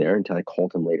he was there until I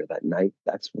called him later that night.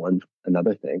 That's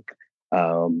another thing.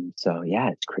 So yeah,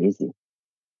 it's crazy.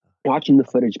 Watching the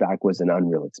footage back was an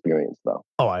unreal experience, though,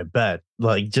 Oh, I bet.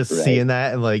 Like just right? seeing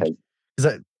that and like 'Cause, is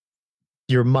that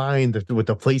your mind with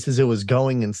the places it was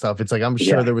going and stuff. It's like I'm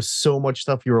sure yeah, there was so much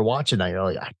stuff you were watching. You're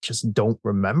like, I just don't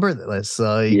remember this.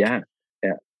 Like yeah,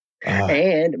 yeah. uh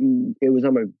And it was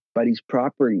on my buddy's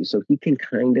property, so he can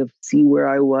kind of see where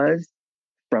I was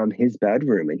from his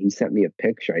bedroom. And he sent me a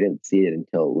picture. I didn't see it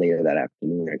until later that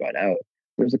afternoon. I got out.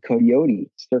 There was a coyote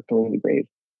circling the grave.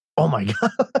 oh my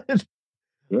god.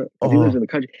 Yeah, because he lives Oh in the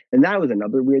country. And that was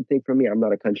another weird thing for me. I'm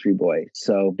not a country boy.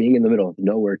 So being in the middle of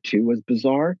nowhere too was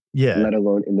bizarre, yeah. let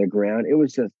alone in the ground.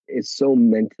 It's so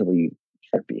mentally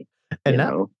trippy, And you now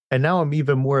know? and now I'm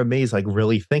even more amazed, like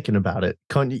really thinking about it.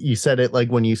 You said it like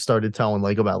when you started telling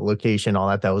like about location, all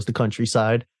that, that was the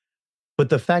countryside. But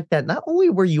the fact that not only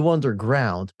were you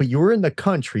underground, but you were in the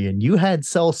country and you had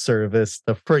cell service,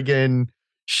 the friggin'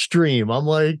 stream. I'm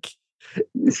like,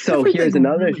 So here's everything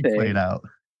another really played thing. out.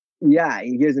 Yeah,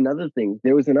 here's another thing.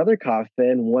 There was another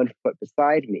coffin 1 foot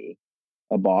beside me,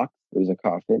 a box. It was a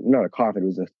coffin, not a coffin, it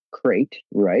was a crate,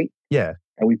 right? Yeah.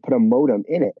 And we put a modem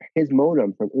in it, his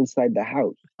modem from inside the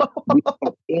house. We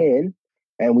put in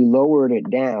and we lowered it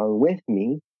down with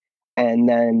me, and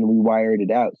then we wired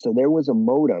it out. So there was a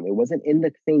modem. It wasn't in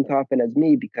the same coffin as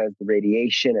me because the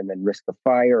radiation and then risk of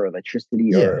fire or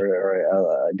electricity or,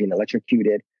 Yeah. being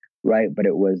electrocuted, right? But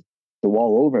it was the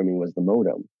wall over me was the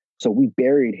modem. So we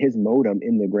buried his modem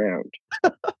in the ground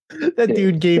That too.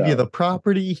 dude gave you So the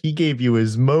property, he gave you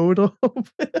his modem.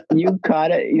 you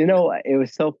caught it. You know, it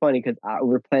was so funny because we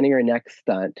were planning our next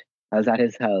stunt. I was at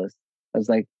his house I was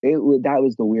like, that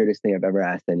was the weirdest thing I've ever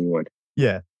asked anyone.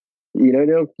 Yeah.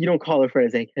 You don't call a friend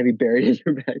and say, "Can we bury in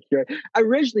your backyard?"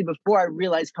 Originally, before I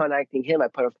realized contacting him, I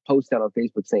put a post out on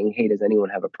Facebook saying, "Hey, does anyone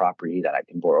have a property that I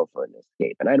can borrow for an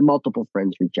escape?" And I had multiple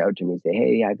friends reach out to me and say,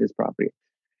 "Hey, I have this property."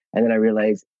 And then I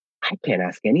realized I can't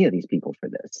ask any of these people for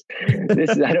this. This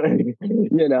is I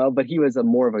don't, But he was a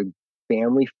more of a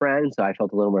family friend, so I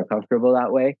felt a little more comfortable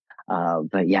that way.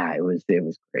 But yeah, it was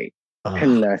great. Ugh,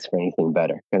 Couldn't ask for anything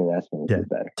better. Couldn't ask for yeah. anything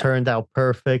better. Turned out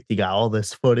perfect. You got all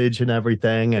this footage and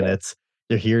everything, and Yeah.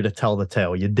 you're here to tell the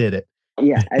tale. You did it.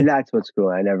 Yeah, and that's what's cool.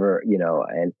 I never,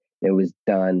 and it was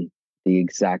done the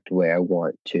exact way I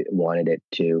wanted it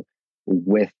to,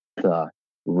 with the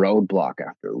roadblock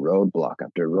after roadblock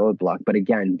after roadblock. But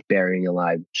again, burying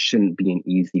alive shouldn't be an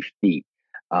easy feat.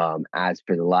 As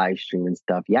for the live stream and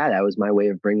stuff, yeah, that was my way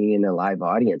of bringing in a live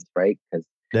audience, right? Because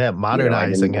Yeah, I didn't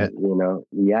modernizing want, it.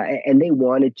 yeah, and they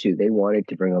wanted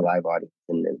to bring a live audience,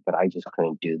 but I just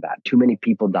couldn't do that. Too many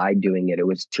people died doing it. It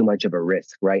was too much of a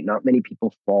risk, right? Not many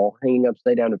people fall hanging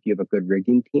upside down if you have a good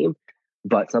rigging team,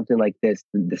 but something like this,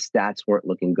 the stats weren't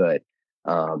looking good.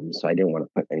 So I didn't want to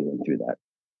put anyone through that.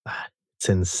 It's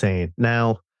insane.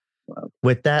 Now, Wow.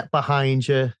 with that behind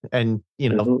you and,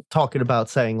 Hmm. talking about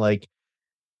saying like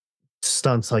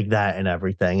stunts like that and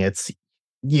everything,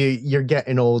 you're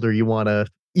getting older. You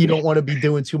don't want to be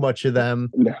doing too much of them.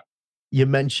 No, You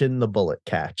mentioned the bullet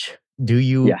catch. Do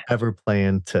you yeah, ever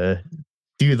plan to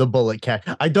do the bullet catch?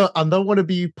 I don't want to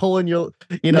be no,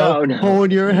 no.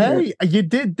 pulling your, hey, you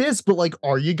did this, but like,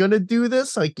 are you gonna do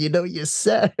this? Like, you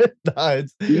said. No,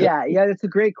 Yeah, yeah, that's a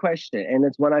great question, and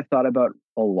it's one I've thought about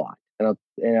a lot.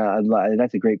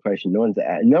 That's a great question. No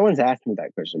one's asked me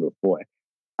that question before.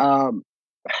 Um,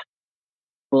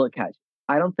 Bullet catch.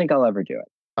 I don't think I'll ever do it.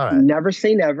 all right. Never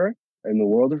say never in the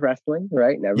world of wrestling,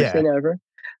 right? Never say Yeah. never.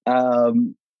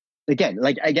 Um,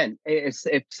 again,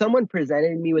 if someone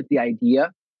presented me with the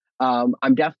idea,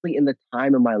 I'm definitely in the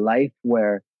time of my life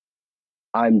where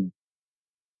I'm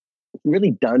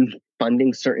really done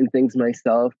funding certain things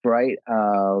myself, right?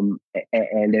 And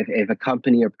if a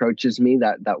company approaches me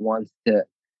that wants to,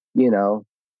 you know,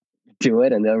 do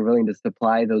it and they're willing to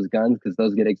supply those guns because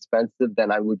those get expensive,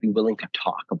 then I would be willing to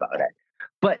talk about it.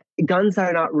 But guns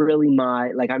are not really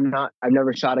I've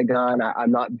never shot a gun.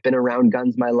 I'm not been around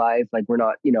guns my life. Like we're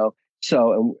not,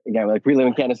 so again, like we live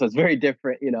in Canada, so it's very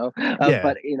different, Yeah.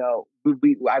 but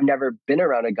I've never been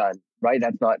around a gun, right?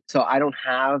 That's not, so I don't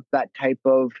have that type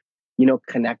of,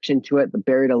 connection to it. The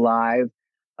buried alive,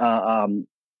 uh, um,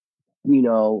 you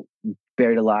know,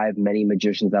 buried alive, many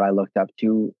magicians that I looked up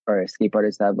to or escape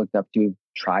artists that I've looked up to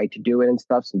tried to do it and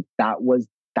stuff. So that was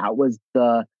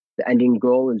the ending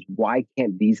goal is why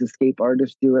can't these escape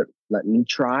artists do it? Let me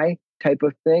try type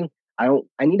of thing. I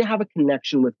need to have a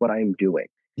connection with what I'm doing.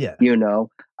 Yeah. You know,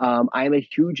 I'm a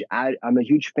huge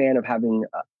fan of having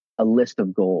a list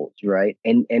of goals, right?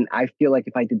 And I feel like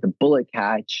if I did the bullet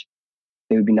catch,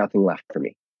 there would be nothing left for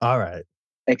me, All right.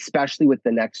 especially with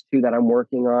the next two that I'm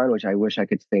working on, which I wish I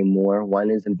could say more.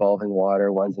 One is involving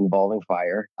water, one's involving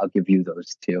fire. I'll give you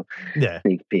those two Yeah.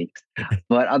 sneak peeks.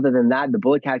 But other than that, the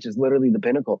bullet catch is literally the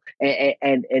pinnacle,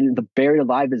 and the buried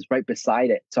alive is right beside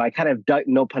it. So I kind of dug,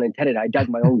 no pun intended, I dug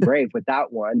my own grave with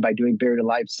that one by doing buried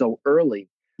alive so early.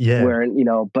 Yeah. Where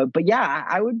but yeah,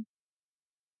 I would.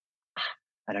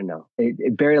 I don't know.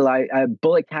 Buried alive,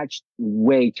 bullet catch.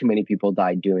 Way too many people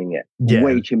died doing it. Yeah.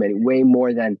 Way too many. Way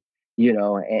more than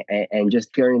and just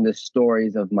hearing the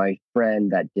stories of my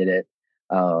friend that did it.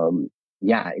 Um,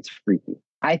 yeah, it's freaky.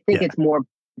 I think Yeah. it's more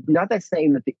not that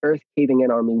saying that the earth caving in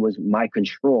on me was my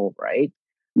control, right?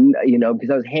 Because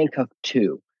I was handcuffed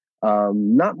too.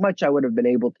 Not much I would have been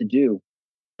able to do,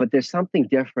 but there's something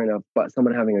different about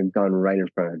someone having a gun right in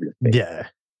front of your face, Yeah.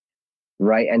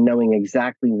 right? And knowing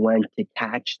exactly when to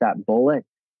catch that bullet.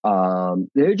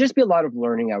 There would just be a lot of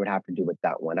learning I would have to do with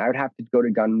that one. I would have to go to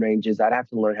gun ranges. I'd have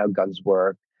to learn how guns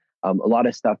work. A lot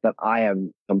of stuff that I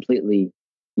am completely,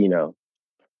 you know,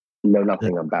 know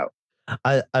nothing about.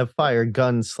 I've fired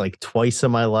guns like twice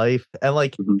in my life, and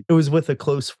like Hmm. it was with a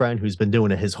close friend who's been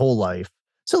doing it his whole life.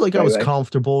 So like I Right, was right.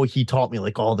 comfortable. He taught me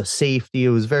like all the safety. It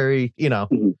was very,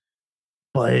 Hmm.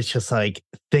 but it's just like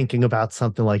thinking about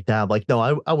something like that. Like,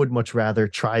 no, I would much rather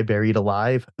try buried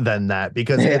alive than that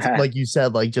because it's Yeah, like you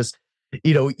said, like just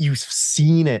you've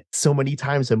seen it so many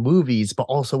times in movies, but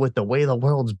also with the way the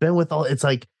world's been with all it's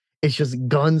like it's just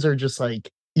guns are just like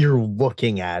you're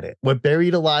looking at it. With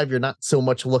buried alive, you're not so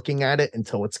much looking at it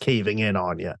until it's caving in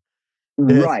on you.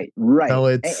 right, right. So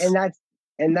And, it's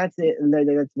and that's it. And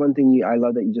that's one thing I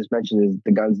love that you just mentioned is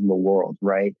the guns in the world,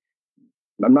 right?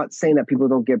 I'm not saying that people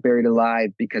don't get buried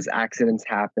alive, because accidents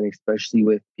happen, especially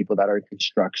with people that are in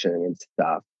construction and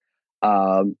stuff.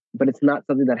 But it's not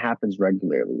something that happens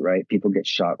regularly, right? People get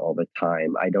shot all the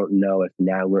time. I don't know if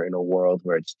now we're in a world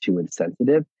where it's too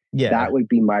insensitive. Yeah. That would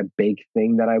be my big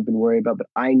thing that I've been worried about. But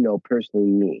I know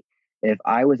personally, me, if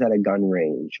I was at a gun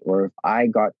range, or if I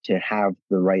got to have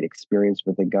the right experience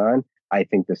with a gun, I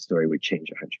think the story would change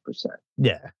 100%.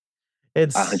 Yeah.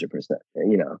 It's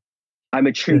 100%. I'm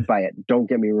intrigued by it. Don't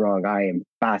get me wrong. I am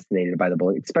fascinated by the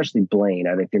bullet, especially Blaine.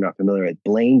 I don't know if you're not familiar with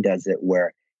Blaine, does it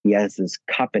where he has this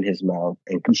cup in his mouth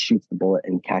and he shoots the bullet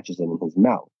and catches it in his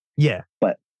mouth. yeah.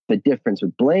 But the difference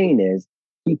with Blaine is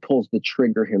he pulls the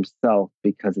trigger himself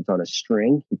because it's on a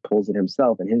string. He pulls it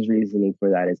himself. And his reasoning for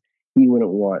that is he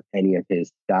wouldn't want any of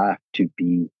his staff to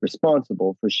be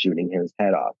responsible for shooting his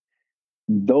head off.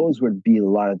 Those would be a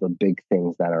lot of the big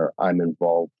things that I'm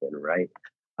involved in, right?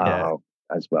 Yeah. Uh,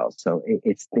 as well. So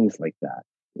it's things like that.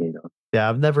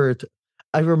 Yeah.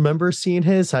 I remember seeing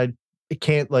his. I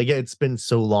can't, like, it's been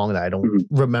so long that I don't Mhm.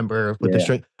 remember with the Yeah,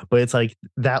 string, but it's like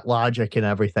that logic and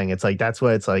everything. It's like, that's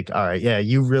what it's like. All right. Yeah.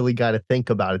 You really got to think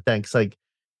about it. Thanks. Like,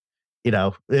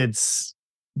 it's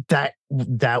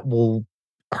that will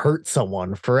hurt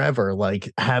someone forever,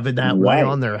 like having that weigh right.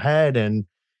 on their head. And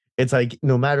it's like,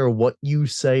 no matter what you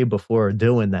say before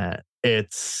doing that,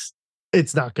 it's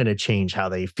not going to change how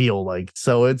they feel. Like,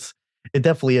 so it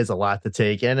definitely is a lot to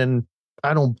take in. And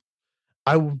I don't,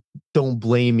 don't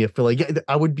blame you for, like, yeah,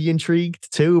 I would be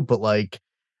intrigued too, but like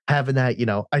having that,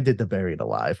 I did the buried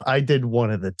alive. I did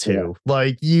one of the Yeah. two.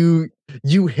 Like, you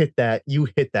hit that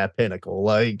pinnacle.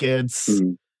 Like, it's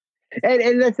Mhm.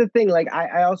 And that's the thing. Like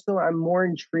I also I'm more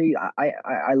intrigued.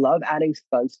 I love adding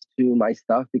stunts to my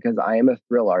stuff because I am a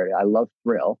thrill artist. I love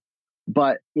thrill,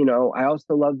 but I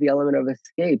also love the element of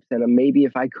escapes. And maybe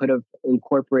if I could have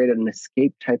incorporated an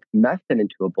escape type method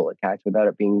into a bullet catch without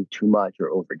it being too much or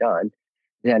overdone,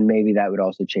 then maybe that would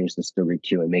also change the story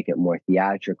too and make it more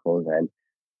theatrical than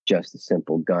just a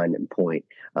simple gun and point.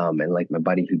 And like my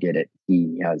buddy who did it,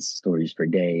 he has stories for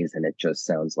days, and it just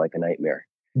sounds like a nightmare.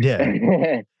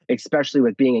 yeah. Especially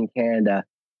with being in Canada,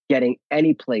 getting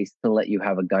any place to let you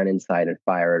have a gun inside and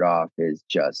fire it off is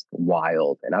just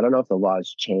wild. And I don't know if the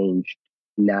laws changed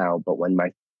now, but when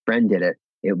my friend did it,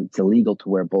 it was illegal to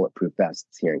wear bulletproof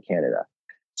vests here in Canada.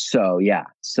 So yeah,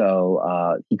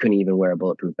 he couldn't even wear a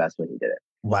bulletproof vest when he did it.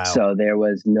 Wow. So there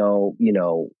was no,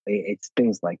 it's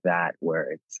things like that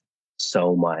where it's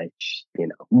so much,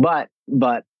 but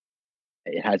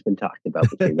it has been talked about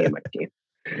between me and my team.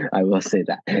 I will say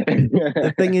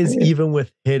The thing is, that. even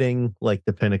with hitting like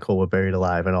the pinnacle with buried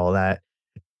alive and all that,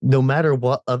 no matter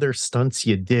what other stunts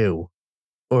you do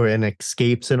or in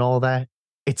escapes and all that,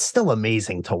 it's still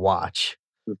amazing to watch.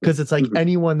 Mhm, Because it's like mhm.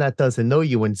 anyone that doesn't know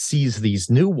you and sees these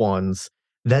new ones,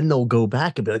 then they'll go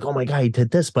back and be like, oh my God, he did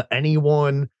this. But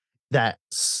anyone that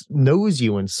knows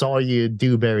you and saw you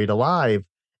do buried alive,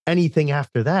 anything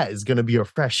after that is going to be a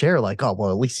fresh air. Like, oh,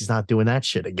 well, at least he's not doing that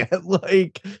shit again.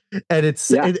 Like, and Yeah, it's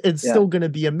yeah, still going to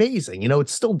be amazing.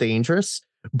 It's still dangerous,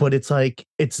 but it's like,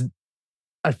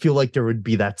 I feel like there would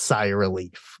be that sigh of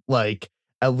relief. Like,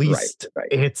 at right, least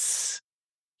right.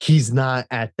 he's not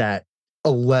at that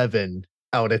 11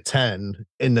 out of 10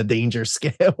 in the danger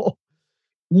scale.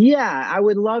 Yeah, I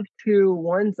would love to.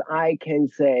 Once I can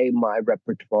say my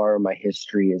repertoire, my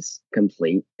history is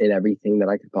complete in everything that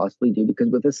I could possibly do,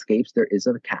 because with escapes, there is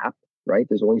a cap, right?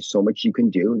 There's only so much you can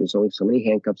do. There's only so many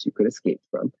handcuffs you could escape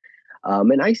from.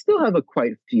 And I still have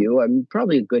quite a few. I'm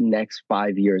probably a good next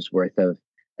 5 years worth of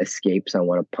escapes I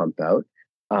want to pump out.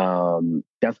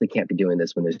 Definitely can't be doing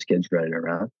this when there's kids running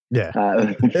around. Yeah.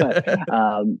 But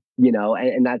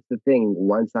and that's the thing.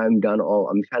 Once I'm done,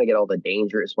 I'm trying to get all the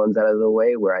dangerous ones out of the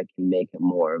way, where I can make it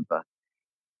more of a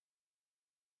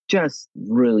just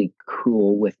really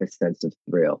cool with a sense of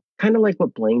thrill, kind of like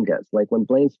what Blaine does. Like when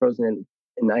Blaine's frozen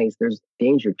in ice, there's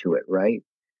danger to it, right?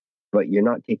 But you're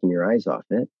not taking your eyes off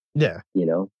it, Yeah.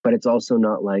 but it's also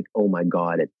not like, oh my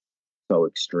God, it's so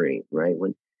extreme, right?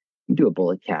 When you do a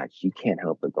bullet catch, you can't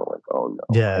help but go like, oh no.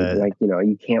 And Yeah. like,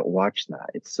 you can't watch that.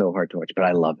 It's so hard to watch, but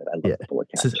I love it. I love Yeah. the bullet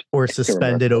catch. Or It's so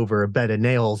suspended remarkable. over a bed of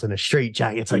nails in a straight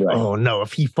jacket. It's like, Right. oh no,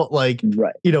 if he fought like,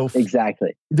 Right.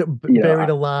 Exactly. buried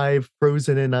I, alive,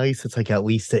 frozen in ice, it's like at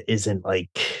least it isn't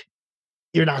like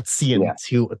you're not seeing yeah,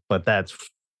 too, but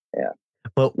yeah,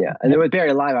 but yeah. And then with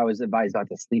Buried Alive, I was advised not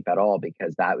to sleep at all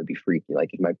because that would be freaky. Like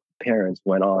if my parents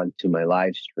went on to my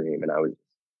live stream and I was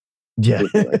yeah.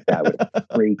 sleeping, like that would have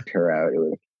freaked her out. It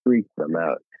would have freaked them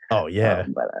out. Oh yeah.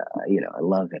 But I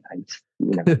love it. I just,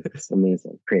 it's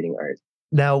amazing creating art.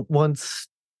 Now once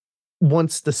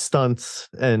the stunts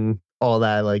and all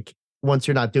that, like, once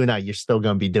you're not doing that, you're still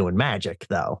gonna be doing magic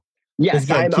though. Just Yes,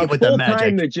 again, I'm a keep with the full-time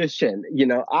magic. magician.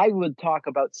 I would talk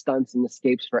about stunts and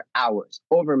escapes for hours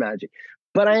over magic,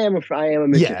 but I am a Yeah.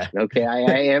 magician. Okay, I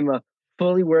am a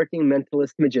fully working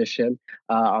mentalist magician,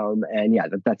 and yeah,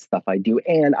 that's stuff I do.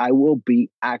 And I will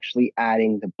be actually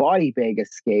adding the body bag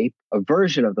escape, a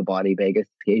version of the body bag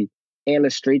escape, and a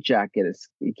straitjacket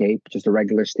escape, just a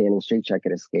regular standing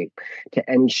straitjacket escape, to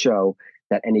any show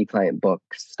that any client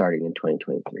books starting in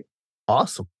 2023.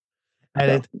 Awesome.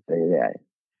 And So it yeah,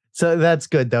 so that's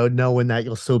good though, knowing that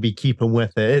you'll still be keeping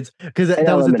with it. It's because an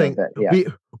that was the element of thing. it.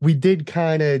 Yeah. We did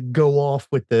kind of go off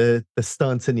with the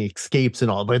stunts and the escapes and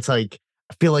all, but it's like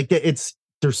I feel like there's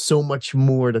so much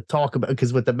more to talk about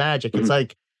because with the magic, it's Mhm.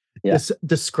 like Yeah. this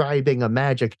describing a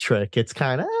magic trick. It's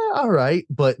kind of all right,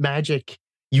 but magic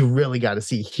you really got to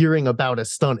see. Hearing about a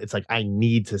stunt, it's like I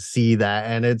need to see that,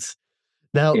 and it's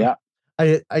now Yeah.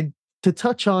 I to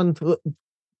touch on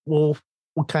we'll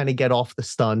we'll kind of get off the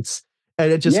stunts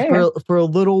and it just Yeah. Yeah. for a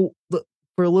little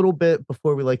bit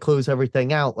before we like close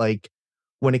everything out, like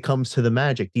when it comes to the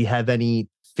magic, do you have any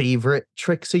favorite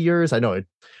tricks of yours? I know it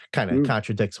kind of Mm.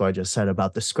 contradicts what I just said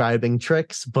about describing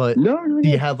tricks, but No, no, do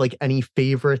you no. have like any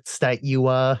favorites that you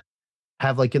have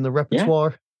like in the Yeah.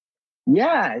 repertoire?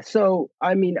 Yeah. So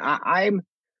I mean, I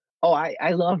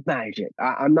love magic.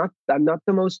 I'm not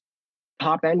the most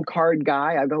top end card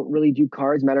guy. I don't really do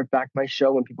cards. Matter of fact, my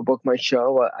show, when people book my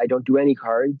show, I don't do any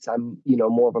cards. I'm,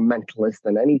 more of a mentalist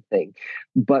than anything.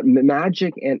 But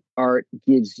magic and art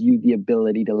gives you the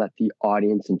ability to let the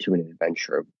audience into an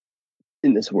adventure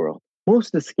in this world.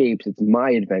 Most escapes, it's my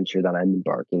adventure that I'm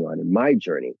embarking on in my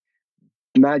journey.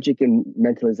 Magic and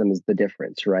mentalism is the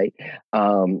difference, right?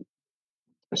 Um,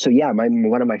 so yeah, my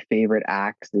one of my favorite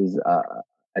acts is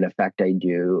an effect I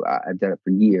do. I've done it for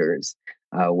years,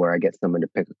 where I get someone to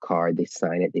pick a card, they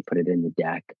sign it, they put it in the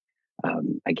deck.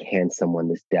 I hand someone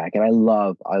this deck, and I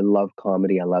love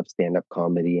comedy. I love stand up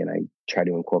comedy, and I try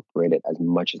to incorporate it as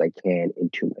much as I can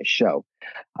into my show.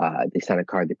 They sign a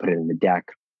card, they put it in the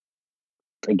deck.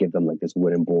 I give them like this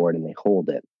wooden board, and they hold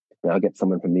it. And I'll get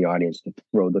someone from the audience to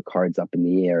throw the cards up in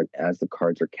the air. And as the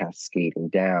cards are cascading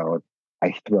down,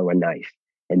 I throw a knife,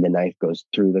 and the knife goes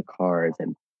through the cards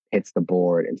and hits the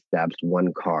board and stabs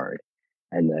one card.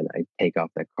 And then I take off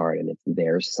that card, and it's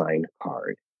their signed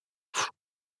card.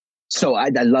 So I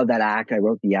love that act. I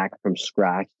wrote the act from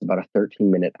scratch. It's about a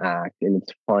 13-minute act, and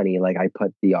it's funny. Like I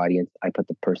put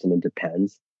the person in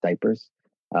Depends diapers,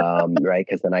 right?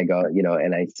 Because then I go,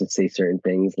 and I just say certain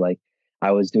things like,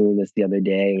 I was doing this the other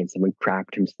day, and someone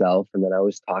crapped himself, and then I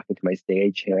was talking to my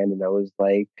stagehand, and I was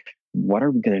like, "What are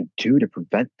we gonna do to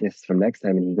prevent this from next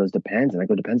time?" And he goes, "Depends." And I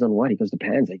go, "Depends on what?" He goes,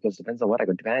 "Depends." He goes, "Depends on what?" I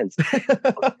go, "Depends."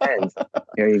 Depends.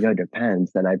 Here you go,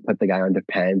 Depends. Then I put the guy on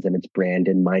Depends, and it's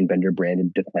Brandon, Mindbender,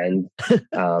 Brandon Depends.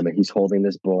 And he's holding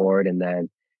this board, and then,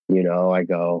 I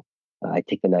go, I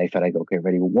take the knife and I go, okay,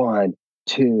 ready, one,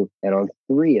 two, and on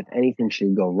three, if anything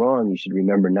should go wrong, you should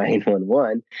remember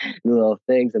 911, the little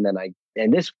things.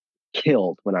 And this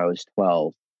killed when I was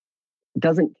 12.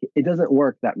 It doesn't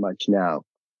work that much now,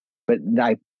 but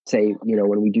I say,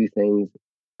 when we do things,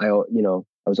 I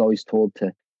was always told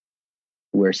to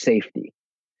wear safety.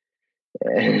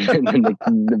 And then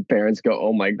the parents go,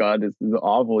 "Oh my God, this is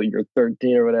awful. You're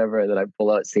 13 or whatever." And then I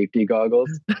pull out safety goggles.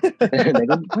 And they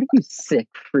go, "What are you, sick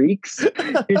freaks?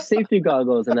 Here's safety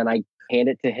goggles." And then I hand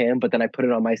it to him, but then I put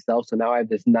it on myself. So now I have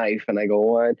this knife, and I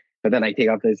go on, but then I take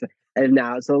off this. And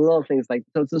now, so little things like,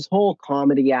 so it's this whole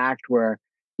comedy act where,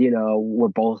 we're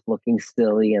both looking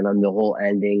silly. And then the whole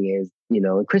ending is,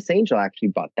 and Chris Angel actually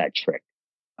bought that trick,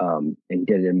 and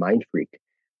did it in Mind Freak,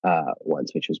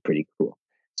 once, which was pretty cool.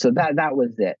 So that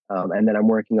was it. And then I'm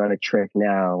working on a trick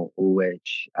now,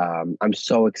 which, I'm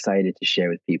so excited to share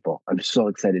with people.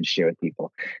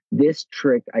 This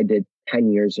trick I did 10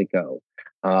 years ago.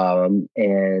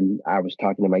 And I was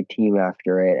talking to my team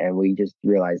after it, and we just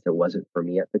realized it wasn't for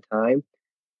me at the time,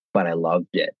 but I loved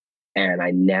it. And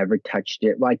I never touched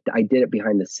it. Well, I did it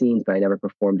behind the scenes, but I never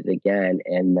performed it again.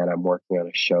 And then I'm working on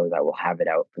a show that will have it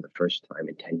out for the first time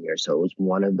in 10 years. So it was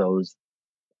one of those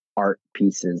art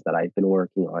pieces that I've been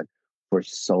working on for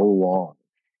so long.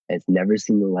 It's never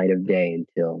seen the light of day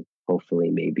until hopefully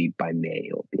maybe by May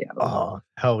it'll be out. Oh,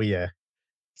 hell yeah.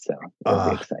 So it'll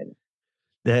be Uh exciting.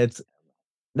 that's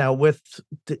now with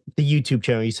the YouTube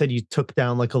channel, you said you took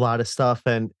down like a lot of stuff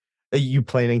and are you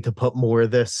planning to put more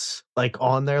of this like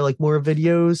on there, like more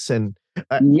videos and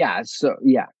Yeah. So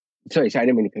yeah. Sorry, I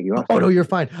didn't mean to cut you off. oh no, Sorry. you're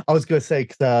fine. I was gonna say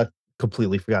 'cause,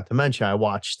 completely forgot to mention I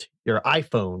watched your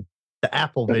iPhone, the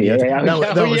Apple Okay, yeah, videos. yeah, That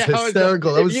yeah, that was yeah.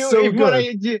 hysterical. That If was you so if what good.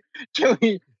 I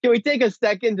do, can we take a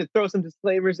second to throw some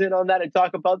disclaimers in on that and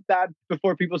talk about that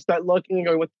before people start looking and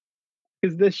going, what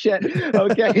is this shit?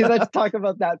 Okay, let's talk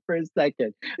about that for a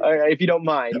second. All right, if you don't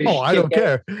mind. Oh, I don't Okay.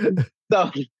 care. So,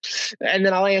 and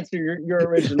then I'll answer your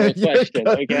original You're question.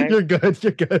 good. Okay. You're good.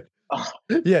 You're good. Oh,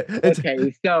 Yeah, it's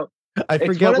okay. So I it's one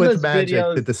forget of with those magic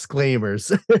the videos.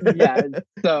 disclaimers. Yeah.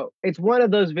 So it's one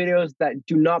of those videos that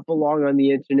do not belong on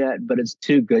the internet, but it's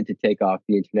too good to take off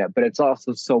the internet. But it's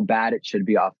also so bad it should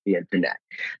be off the internet.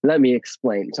 Let me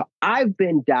explain. So I've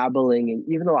been dabbling, and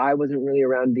even though I wasn't really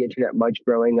around the internet much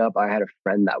growing up, I had a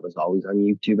friend that was always on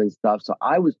YouTube and stuff. So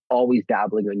I was always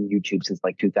dabbling on YouTube since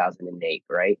like 2008,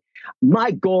 right?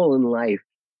 My goal in life,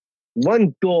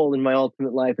 one goal in my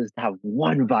ultimate life is to have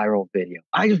one viral video.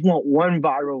 I just want one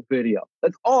viral video.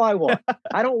 That's all I want.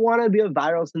 I don't want to be a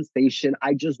viral sensation.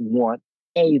 I just want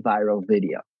a viral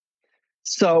video.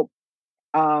 So,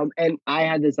 and I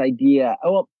had this idea.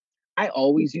 Oh, well, I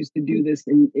always used to do this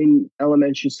in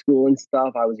elementary school and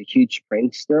stuff. I was a huge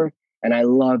prankster and I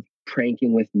loved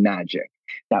pranking with magic.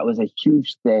 That was a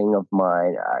huge thing of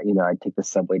mine. I'd take the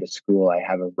subway to school. I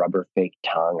have a rubber fake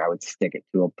tongue. I would stick it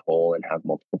to a pole and have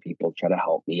multiple people try to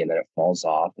help me, and then it falls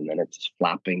off, and then it's just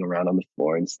flapping around on the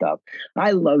floor and stuff.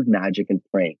 I loved magic and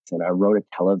pranks, and I wrote a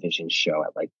television show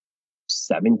at like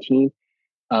 17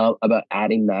 about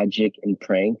adding magic and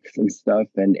pranks and stuff,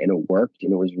 and it worked,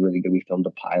 and it was really good. We filmed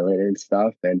a pilot and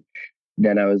stuff, and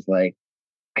then I was like,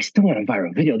 I still want a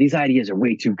viral video. These ideas are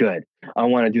way too good. I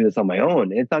want to do this on my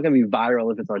own. It's not going to be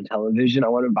viral if it's on television. I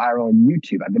want it viral on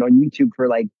YouTube. I've been on YouTube for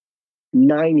like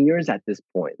 9 years at this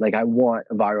point. Like, I want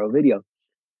a viral video.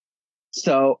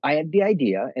 So I had the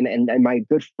idea, and my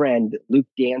good friend Luke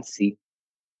Dancy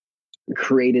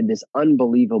created this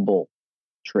unbelievable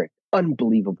trick, where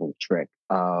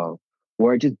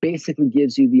it just basically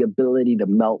gives you the ability to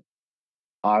melt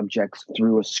objects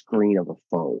through a screen of a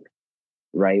phone,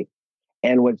 right?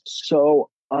 And what's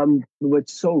so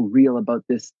real about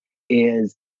this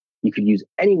is you could use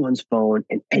anyone's phone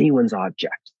and anyone's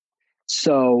object.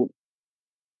 So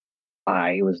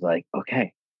I was like,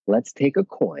 okay, let's take a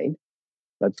coin,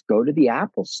 let's go to the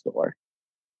Apple store,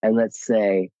 and let's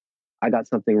say I got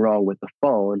something wrong with the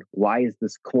phone. Why is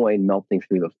this coin melting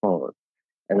through the phone?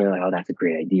 And they're like, oh, that's a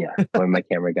great idea. Or my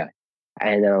camera guy.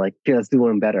 And they're like, okay, let's do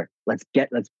one better. Let's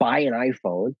buy an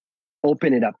iPhone,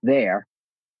 open it up there,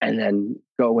 and then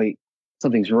go, wait,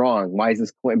 something's wrong. Why is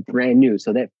this coin brand new?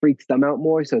 So that freaks them out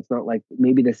more. So it's not like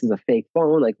maybe this is a fake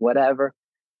phone, like whatever.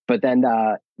 But then,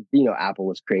 Apple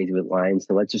was crazy with lines.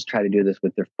 So let's just try to do this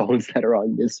with their phones that are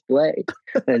on display.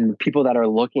 And people that are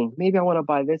looking, maybe I want to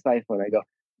buy this iPhone. I go,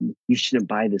 you shouldn't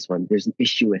buy this one. There's an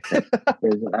issue with it.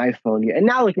 There's an iPhone here. And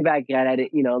now looking back at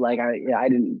it, like I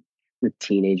didn't, the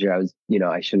teenager, I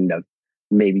shouldn't have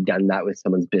maybe done that with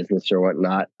someone's business or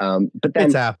whatnot. But It's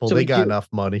then, Apple. so They we got do, enough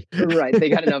money. right. They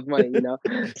got enough money.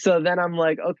 So then I'm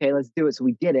like, okay, let's do it. So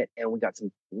we did it, and we got some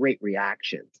great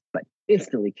reactions, but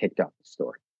instantly kicked off the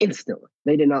store. Instantly.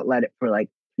 They did not let it for like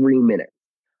 3 minutes.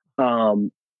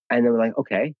 And then we're like,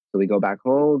 okay. So we go back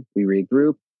home, we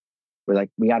regroup. We're like,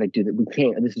 we got to do that. We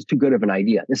can't. This is too good of an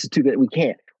idea. This is too good. We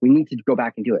can't. We need to go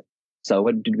back and do it. So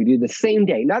what did we do? The same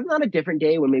day, not a different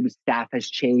day when maybe staff has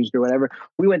changed or whatever.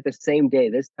 We went the same day.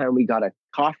 This time we got a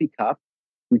coffee cup.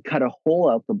 We cut a hole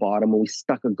out the bottom and we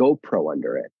stuck a GoPro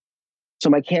under it. So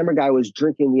my camera guy was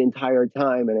drinking the entire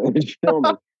time and it was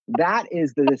filming. That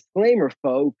is the disclaimer,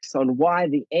 folks, on why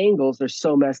the angles are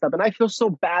so messed up. And I feel so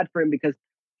bad for him because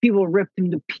people ripped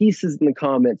him to pieces in the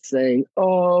comments saying,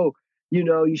 oh,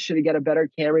 you should have got a better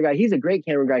camera guy. He's a great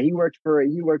camera guy. He works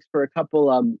for a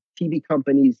couple TV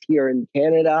companies here in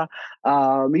Canada.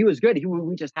 He was good.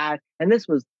 We just had, and this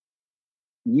was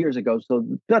years ago, so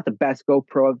not the best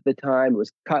GoPro of the time. It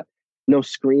was cut, no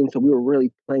screen, so we were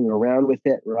really playing around with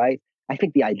it, right? I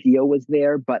think the idea was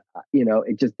there, but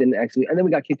it just didn't actually. And then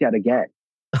we got kicked out again.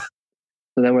 So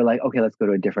then we're like, okay, let's go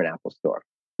to a different Apple store,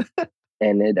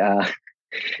 and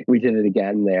we did it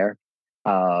again there.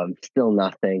 Still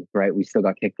nothing, right? We still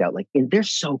got kicked out. Like, and they're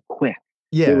so quick.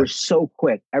 They Yeah. were so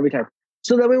quick every time.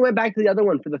 So then we went back to the other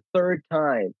one for the third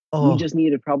time. We Oh, just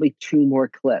needed probably 2 more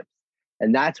clips.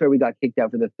 And that's where we got kicked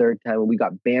out for the third time. And we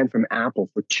got banned from Apple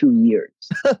for 2 years.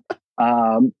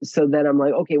 So then I'm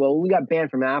like, okay, well, we got banned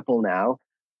from Apple now.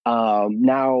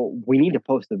 Now we need to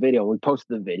post the video. We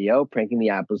posted the video, pranking the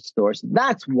Apple store. So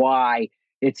that's why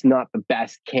it's not the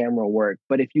best camera work.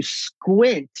 But if you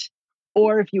squint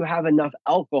or if you have enough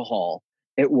alcohol,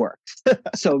 it works.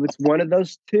 So it's one of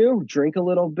those two. Drink a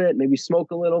little bit, maybe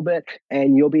smoke a little bit,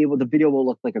 and the video will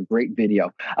look like a great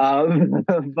video.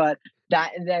 But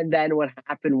that, and then what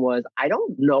happened was, I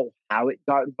don't know how it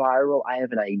got viral. I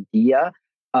have an idea.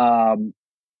 Um,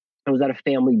 I was at a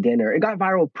family dinner. It got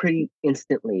viral pretty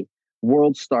instantly.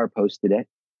 World Star posted it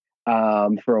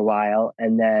for a while,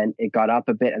 and then it got up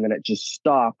a bit, and then it just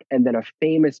stopped. And then a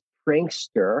famous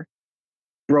prankster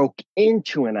broke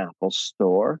into an Apple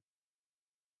store,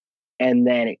 and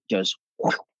then it just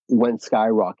went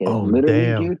skyrocketing. Oh, Literally,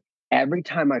 damn. dude, every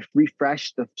time I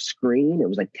refreshed the screen, it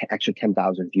was like extra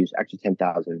 10,000 views, extra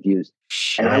 10,000 views.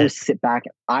 And I would Shit. sit back.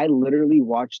 I literally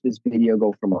watched this video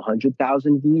go from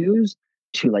 100,000 views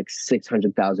to like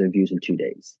 600,000 views in 2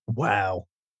 days. Wow.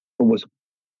 It was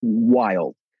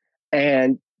wild.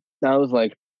 And I was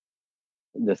like,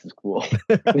 this is cool.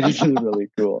 This is really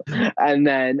cool. And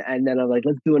then I'm like,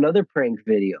 let's do another prank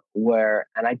video where,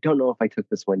 and I don't know if I took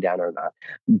this one down or not,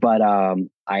 but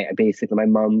I basically, my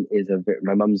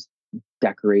mom's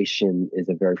decoration is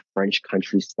a very French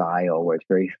country style where it's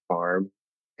very farm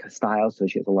style. So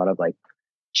she has a lot of like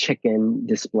chicken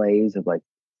displays of like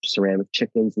ceramic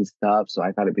chickens and stuff. So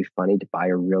I thought it'd be funny to buy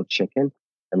a real chicken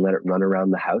and let it run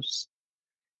around the house.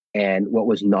 And what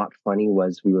was not funny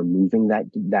was we were moving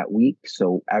that week,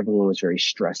 so everyone was very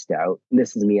stressed out. And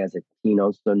this is me as a teen,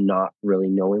 also not really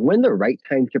knowing when the right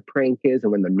time to prank is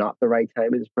and when the not the right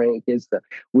time to prank is.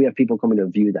 We have people coming to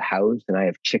view the house, and I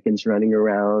have chickens running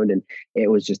around, and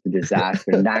it was just a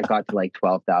disaster. And that got to like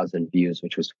 12,000 views,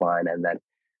 which was fun. And then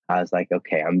I was like,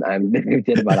 okay, I'm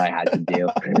did what I had to do.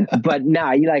 But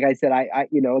now, like I said,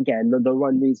 again, the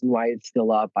one reason why it's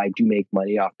still up, I do make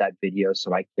money off that video,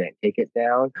 so I can't take it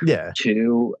down. Yeah.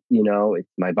 Two, it's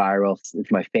my viral,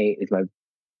 it's my fame, it's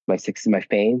my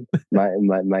fame,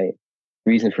 my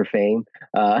reason for fame,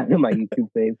 my YouTube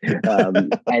fame,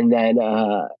 and then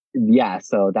yeah,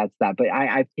 so that's that. But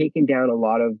I've taken down a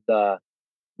lot of the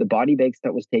body bakes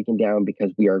that was taken down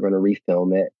because we are going to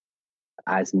refilm it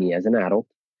as me as an adult.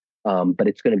 But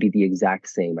it's going to be the exact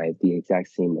same. I have the exact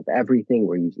same of everything.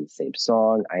 We're using the same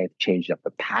song. I have changed up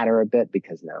the pattern a bit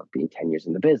because now being 10 years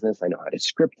in the business, I know how to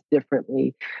script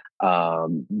differently.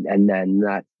 And then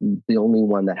that's the only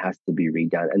one that has to be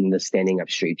redone. And the standing up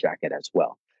straight jacket as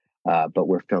well. But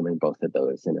we're filming both of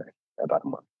those in about a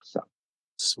month. So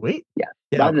Sweet. yeah.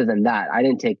 Yeah. Other than that, I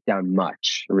didn't take down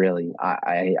much, really.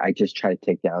 I just tried to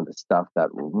take down the stuff that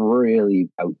really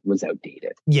was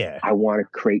outdated. Yeah. I want to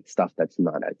create stuff that's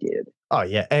not outdated. Oh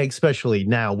yeah. And especially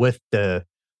now with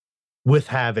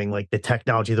having like the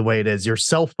technology the way it is, your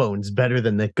cell phone's better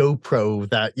than the GoPro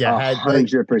that you had.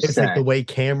 Like it's like the 100%. way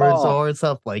cameras Oh, are and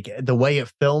stuff, like the way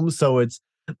it films. So it's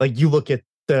like you look at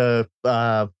the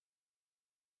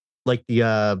like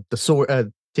the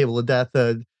sword table of death,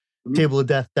 mhm. table of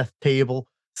death, death table,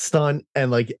 stun,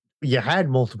 and like you had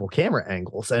multiple camera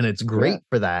angles, and it's Yeah. great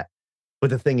for that. But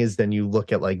the thing is, then you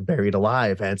look at like Buried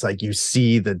Alive, and it's like you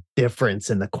see the difference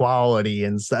in the quality,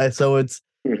 and so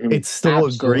Mhm. it's still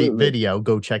a great Absolutely. video.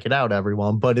 Go check it out,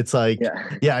 everyone. But it's like,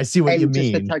 Yeah. yeah, I see what you And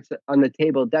just to mean. touch on the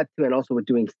table of death too, and also with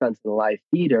doing stunts in the live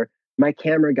theater, my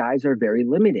camera guys are very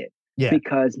limited Yeah,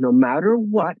 because no matter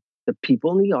what, the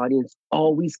people in the audience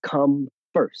always come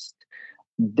first.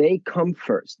 They come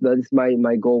first. That's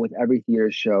my goal with every theater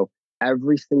show.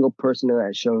 Every single person in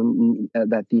that show,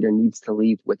 that theater needs to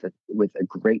leave with a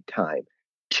great time.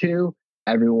 Two,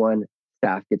 everyone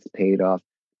staff gets paid off.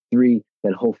 Three,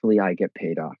 then hopefully I get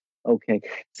paid off. Okay,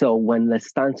 so when the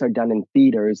stunts are done in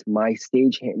theaters, my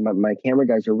camera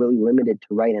guys are really limited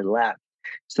to right and left,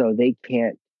 so they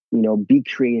can't be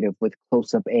creative with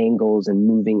close-up angles and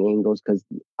moving angles because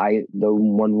the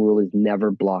one rule is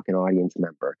never block an audience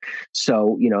member.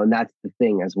 So, and that's the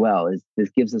thing as well, is this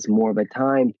gives us more of a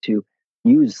time to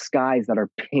use skies that are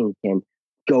pink and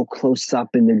go close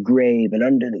up in the grave and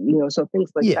under so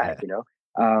things like yeah,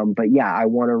 that. But yeah, I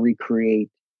want to recreate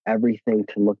everything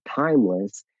to look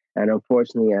timeless. And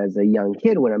unfortunately, as a young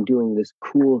kid, when I'm doing this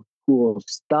cool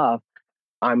stuff,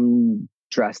 I'm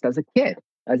dressed as a kid,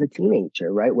 as a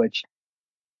teenager, right? Which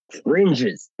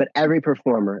fringes. But every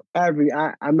performer, I'm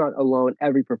not alone.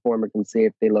 Every performer can say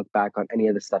if they look back on any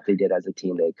of the stuff they did as a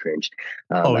teen, they cringed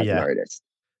oh as an yeah, artist.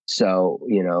 So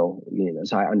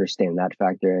so I understand that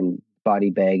factor. And body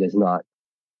bag is not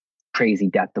crazy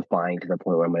death defying to the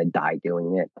point where I'm going to die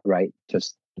doing it. Right?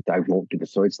 Just I won't do the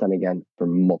sword stun again for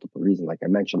multiple reasons, like I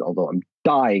mentioned. Although I'm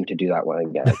dying to do that one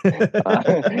again.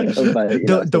 But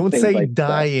so don't things say like that.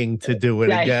 dying to do it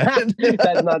Yeah, again.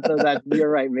 that's not that. You're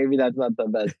right. Maybe that's not the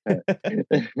best.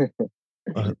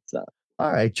 So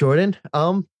All right, Jordan.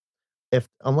 If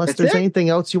unless that's there's it. anything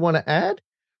else you want to add,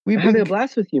 we've I'm having been a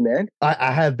blast with you, man.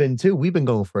 I have been too. We've been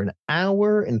going for an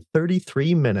hour and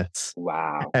 33 minutes.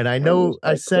 Wow, And I time goes know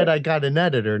I by said quick. I got an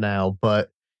editor now,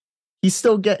 but he's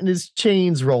still getting his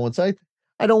chains rolling. So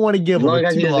I don't want to give As them long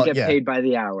as he too doesn't long. get Yeah. paid by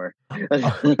the hour.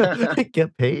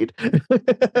 Get paid.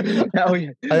 Oh, yeah.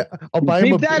 I, I'll buy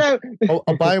him Beep that out.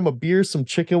 I'll buy him a beer, some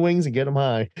chicken wings, and get him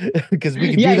high because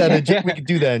we could Yeah, do that. yeah, We yeah. could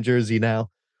do that in Jersey now.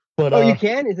 But Oh, you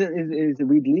can? Is it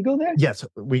weed legal there? yes,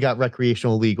 we got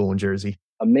recreational legal in Jersey.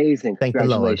 Amazing. Thank the Lord.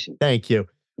 Congratulations. Thank you.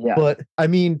 Yeah. But I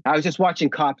mean, I was just watching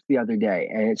Cops the other day,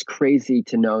 and it's crazy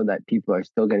to know that people are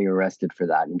still getting arrested for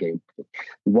that and getting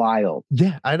wild.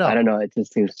 yeah, I I know. don't know. It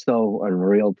just seems so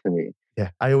unreal to me.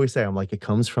 Yeah, I always say I'm like it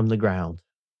comes from the ground.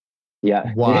 Yeah,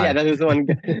 yeah. Why?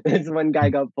 This one guy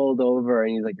got pulled over,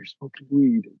 and he's like, "You're smoking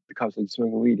weed." The cops like,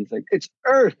 "Smoking weed." He's like, "It's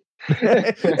Earth."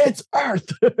 It's Earth.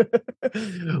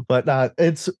 But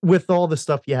it's with all the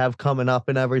stuff you have coming up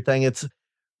and everything. It's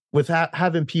with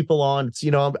having people on. It's,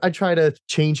 I try to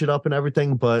change it up and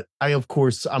everything, but of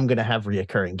course I'm gonna have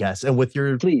reoccurring guests. And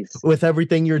Please. with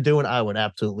everything you're doing, I would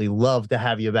absolutely love to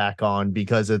have you back on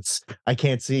because I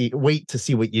can't wait to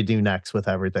see what you do next with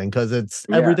everything because it's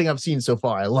Yeah. everything I've seen so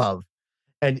far. I love.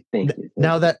 And Thank you.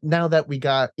 now Thank you. that we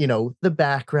got, the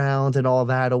background and all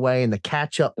that away and the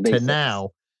catch up The to basics.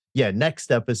 now, yeah,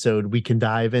 next episode we can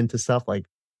dive into stuff like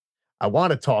I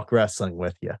want to talk wrestling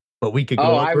with you, but we could Oh,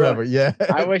 go on forever. Yeah.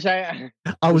 I wish I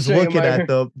I I'll was show you looking my. at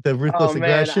the Oh ruthless man,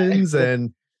 aggressions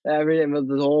and everything.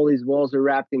 All these walls are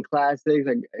wrapped in classics.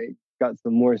 I got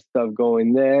some more stuff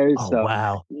going there, oh so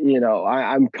wow.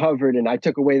 I'm covered. And I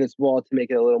took away this wall to make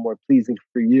it a little more pleasing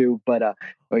for you, but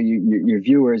or your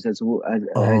viewers as I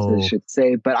Oh, should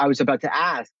say. But I was about to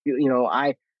ask.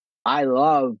 I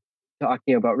love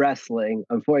talking about wrestling.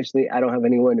 Unfortunately, I don't have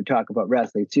anyone to talk about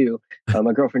wrestling to.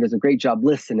 My girlfriend does a great job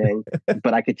listening,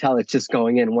 but I could tell it's just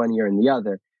going in one ear and the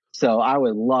other. So I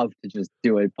would love to just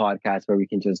do a podcast where we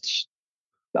can just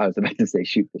I was about to say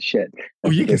shoot the shit. oh,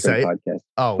 That's a you can different say it. podcast.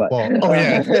 Oh, But well, oh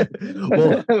yeah.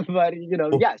 well, but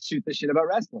well, yeah, shoot the shit about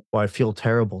wrestling. well, I feel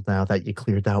terrible now that you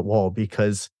cleared that wall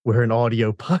because we're an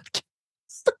audio podcast.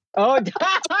 Oh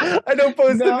I don't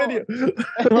post the no, video.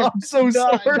 I'm so no,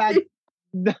 sorry.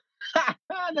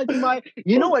 that's my.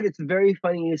 You know what? It's very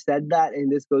funny you said that,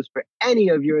 and this goes for any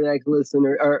of your next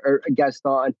listener or guest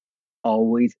on.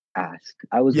 Always ask.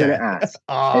 I was gonna Yeah. ask. Is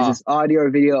Ah. this audio or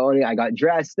video only? I got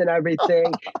dressed and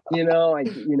everything,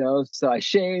 so I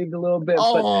shaved a little bit,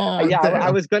 but Oh, yeah, I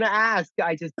damn. was gonna ask.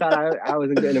 I just thought I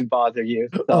wasn't gonna bother you,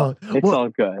 so Oh, it's well, all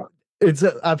good.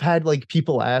 I've had like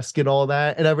people ask and all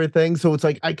that and everything. So it's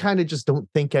like I kind of just don't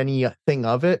think anything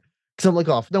of it because I'm like,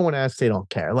 oh, if no one asks, they don't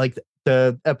care. Like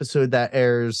the episode that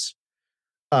airs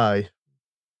uh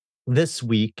this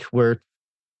week, we're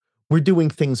doing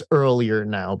things earlier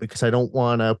now because I don't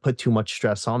want to put too much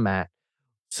stress on Matt.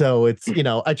 So it's,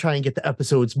 I try and get the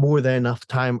episodes more than enough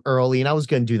time early, and I was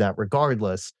going to do that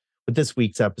regardless. But this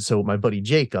week's episode, my buddy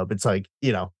Jacob, it's like,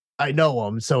 I know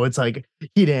him. So it's like,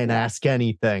 he didn't Yeah. ask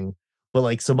anything. But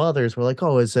like some others were like,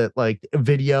 oh, is it like a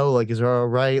video? Like, is it all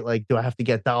right? Like, do I have to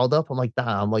get dialed up? I'm like,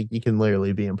 nah, I'm like, you can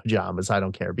literally be in pajamas. I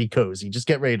don't care. Be cozy. Just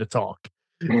get ready to talk.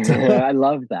 So, I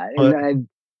love that, and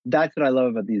but that's what I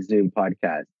love about these Zoom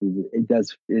podcasts. It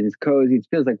is cozy. It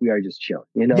feels like we are just chilling.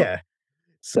 yeah.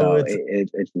 So So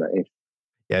it's, it's nice.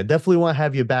 yeah, definitely want to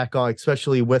have you back on,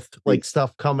 especially with like Please.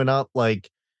 stuff coming up, like,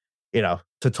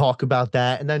 to talk about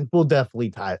that. And then we'll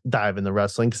definitely dive into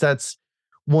wrestling because that's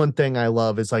one thing I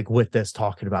love is like with this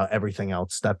talking about everything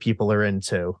else that people are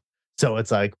into. So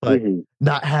it's like, but Mhm.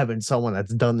 not having someone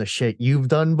that's done the shit you've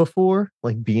done before,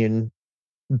 like being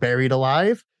buried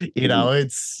alive, Mhm.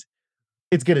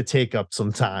 it's gonna take up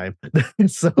some time.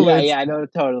 So Yeah, it's yeah, I know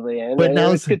totally, but and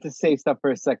now it's good to save stuff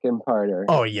for a second parter.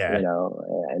 oh yeah,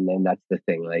 And then that's the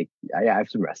thing. Like, I have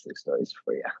some wrestling stories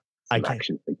for you, I some can't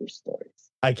action figure stories.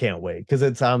 I can't wait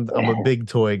because I'm a big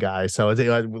toy guy. So it's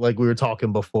like we were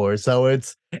talking before. So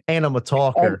and I'm a And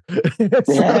talker. So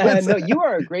it's no, you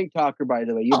are a great talker, by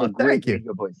the way. You have oh, a great thank you.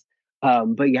 radio voice.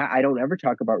 But yeah, I don't ever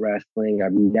talk about wrestling.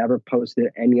 I've never posted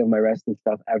any of my wrestling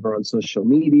stuff ever on social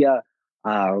media.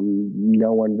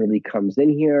 No one really comes in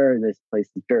here. This place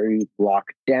is very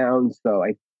locked down. So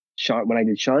when I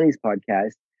did Shawnee's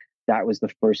podcast, that was the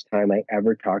first time I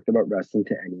ever talked about wrestling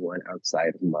to anyone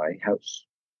outside of my house.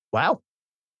 Wow.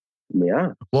 Yeah.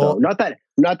 So Well, not that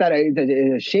it's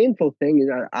a shameful thing.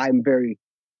 I'm very,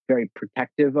 very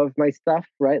protective of my stuff,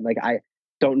 right? Like I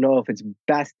don't know if it's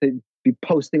best to be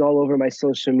posting all over my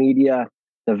social media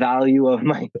the value of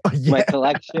my yeah.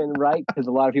 collection, right? Because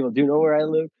a lot of people do know where I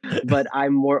live, but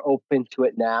I'm more open to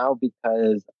it now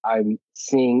because I'm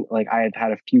seeing like I have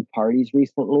had a few parties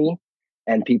recently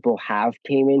and people have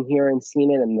came in here and seen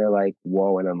it and they're like,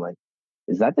 whoa, and I'm like,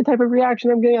 is that the type of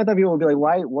reaction I'm getting? I thought people would be like,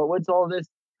 why? What's all this?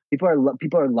 People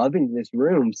are loving this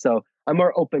room, so I'm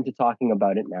more open to talking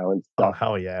about it now and Oh stuff.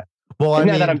 hell yeah. Well, I And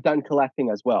now that I'm mean, done collecting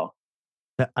as well.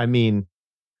 I mean,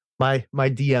 my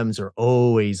DMs are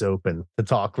always open to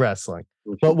talk wrestling.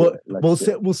 We But should do it. Let's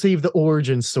do it. we'll save the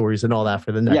origin stories and all that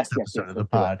for the Yes, next yes, episode yes. of the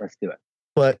Let's do it. pod. Let's do it.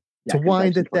 But Yeah, to because I wind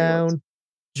actually it funny ones. down,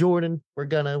 Jordan,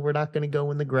 we're not gonna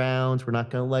go in the grounds. We're not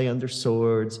gonna lay under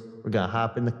swords. We're gonna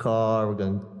hop in the car. We're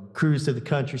gonna cruise to the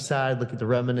countryside, look at the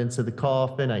remnants of the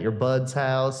coffin at your bud's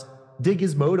house, dig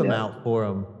his modem Yeah. out for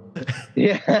him.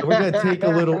 Yeah. We're going to take a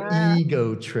little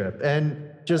ego trip and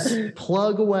just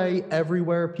plug away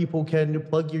everywhere people can.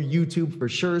 Plug your YouTube for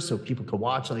sure, so people can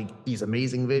watch like these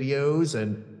amazing videos,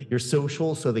 and your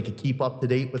social so they can keep up to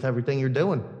date with everything you're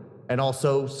doing. And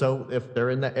also, so if they're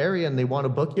in the area and they want to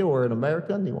book you, or in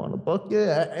America and they want to book you,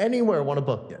 anywhere want to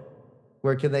book you,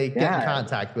 where can they get in Yeah.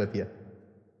 contact with you?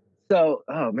 So,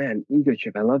 oh man, ego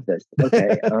trip. I love this.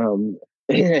 Okay.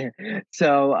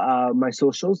 So my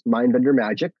socials, Mindbender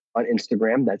Magic on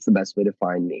Instagram. That's the best way to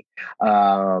find me.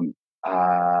 Um,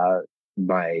 uh,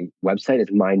 my website is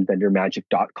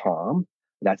mindbendermagic.com.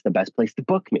 That's the best place to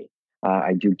book me.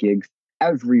 I do gigs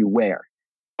everywhere,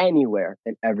 anywhere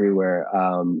and everywhere.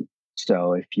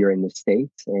 So if you're in the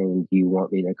States and you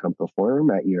want me to come perform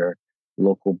at your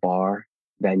local bar,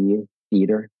 venue,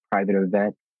 theater, private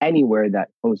event, anywhere that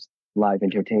hosts live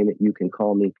entertainment, you can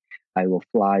call me. I will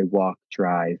fly, walk,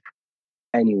 drive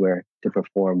anywhere to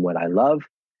perform what I love.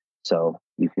 So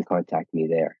you can contact me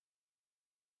there.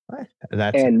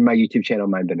 That's And my YouTube channel,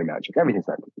 Mindbender Magic. Everything's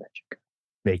Mindbender Magic.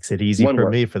 makes it easy One for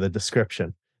word. me for the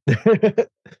description.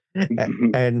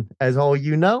 And as all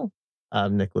you know,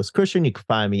 I'm Nicholas Christian. You can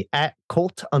find me at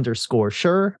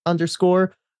cult_sure_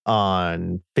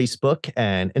 on Facebook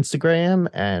and Instagram,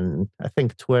 and I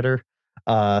think Twitter,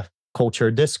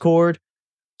 Culture Discord.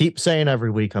 Keep saying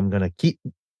every week I'm going to keep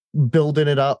building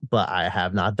it up, but I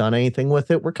have not done anything with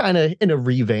it. We're kind of in a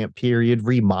revamp period,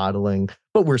 remodeling,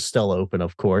 but we're still open,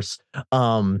 of course.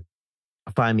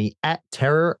 Find me at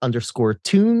terror_tunes,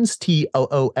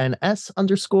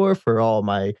 TOONS_ for all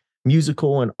my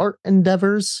musical and art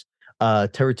endeavors.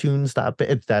 Terrortunes.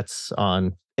 That's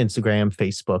on Instagram,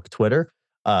 Facebook, Twitter.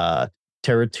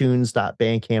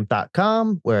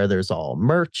 Terrortunes.bandcamp.com, where there's all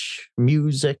merch,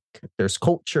 music, there's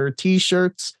culture,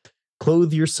 t-shirts.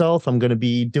 Clothe yourself. I'm going to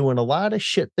be doing a lot of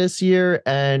shit this year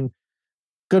and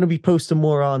going to be posting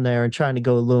more on there and trying to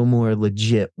go a little more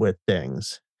legit with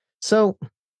things. So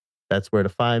that's where to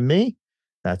find me.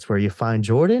 That's where you find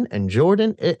Jordan. And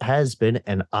Jordan, it has been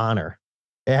an honor.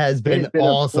 It has It been has been a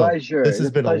awesome. pleasure. This has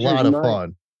The been a pleasure is lot of mine.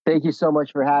 fun. Thank you so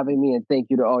much for having me. And thank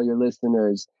you to all your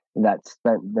listeners that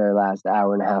spent their last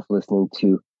hour and a half listening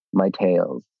to my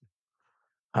tales.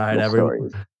 All right, My everyone.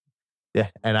 stories. Yeah.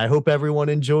 And I hope everyone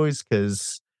enjoys,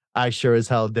 because I sure as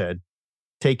hell did.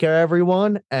 Take care,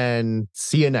 everyone, and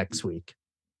see you next week.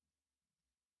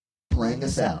 Playing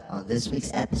us out on this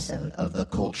week's episode of the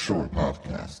Cold Shore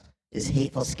Podcast is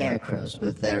Hateful Scarecrows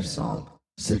with their song,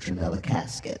 Citronella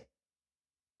Casket.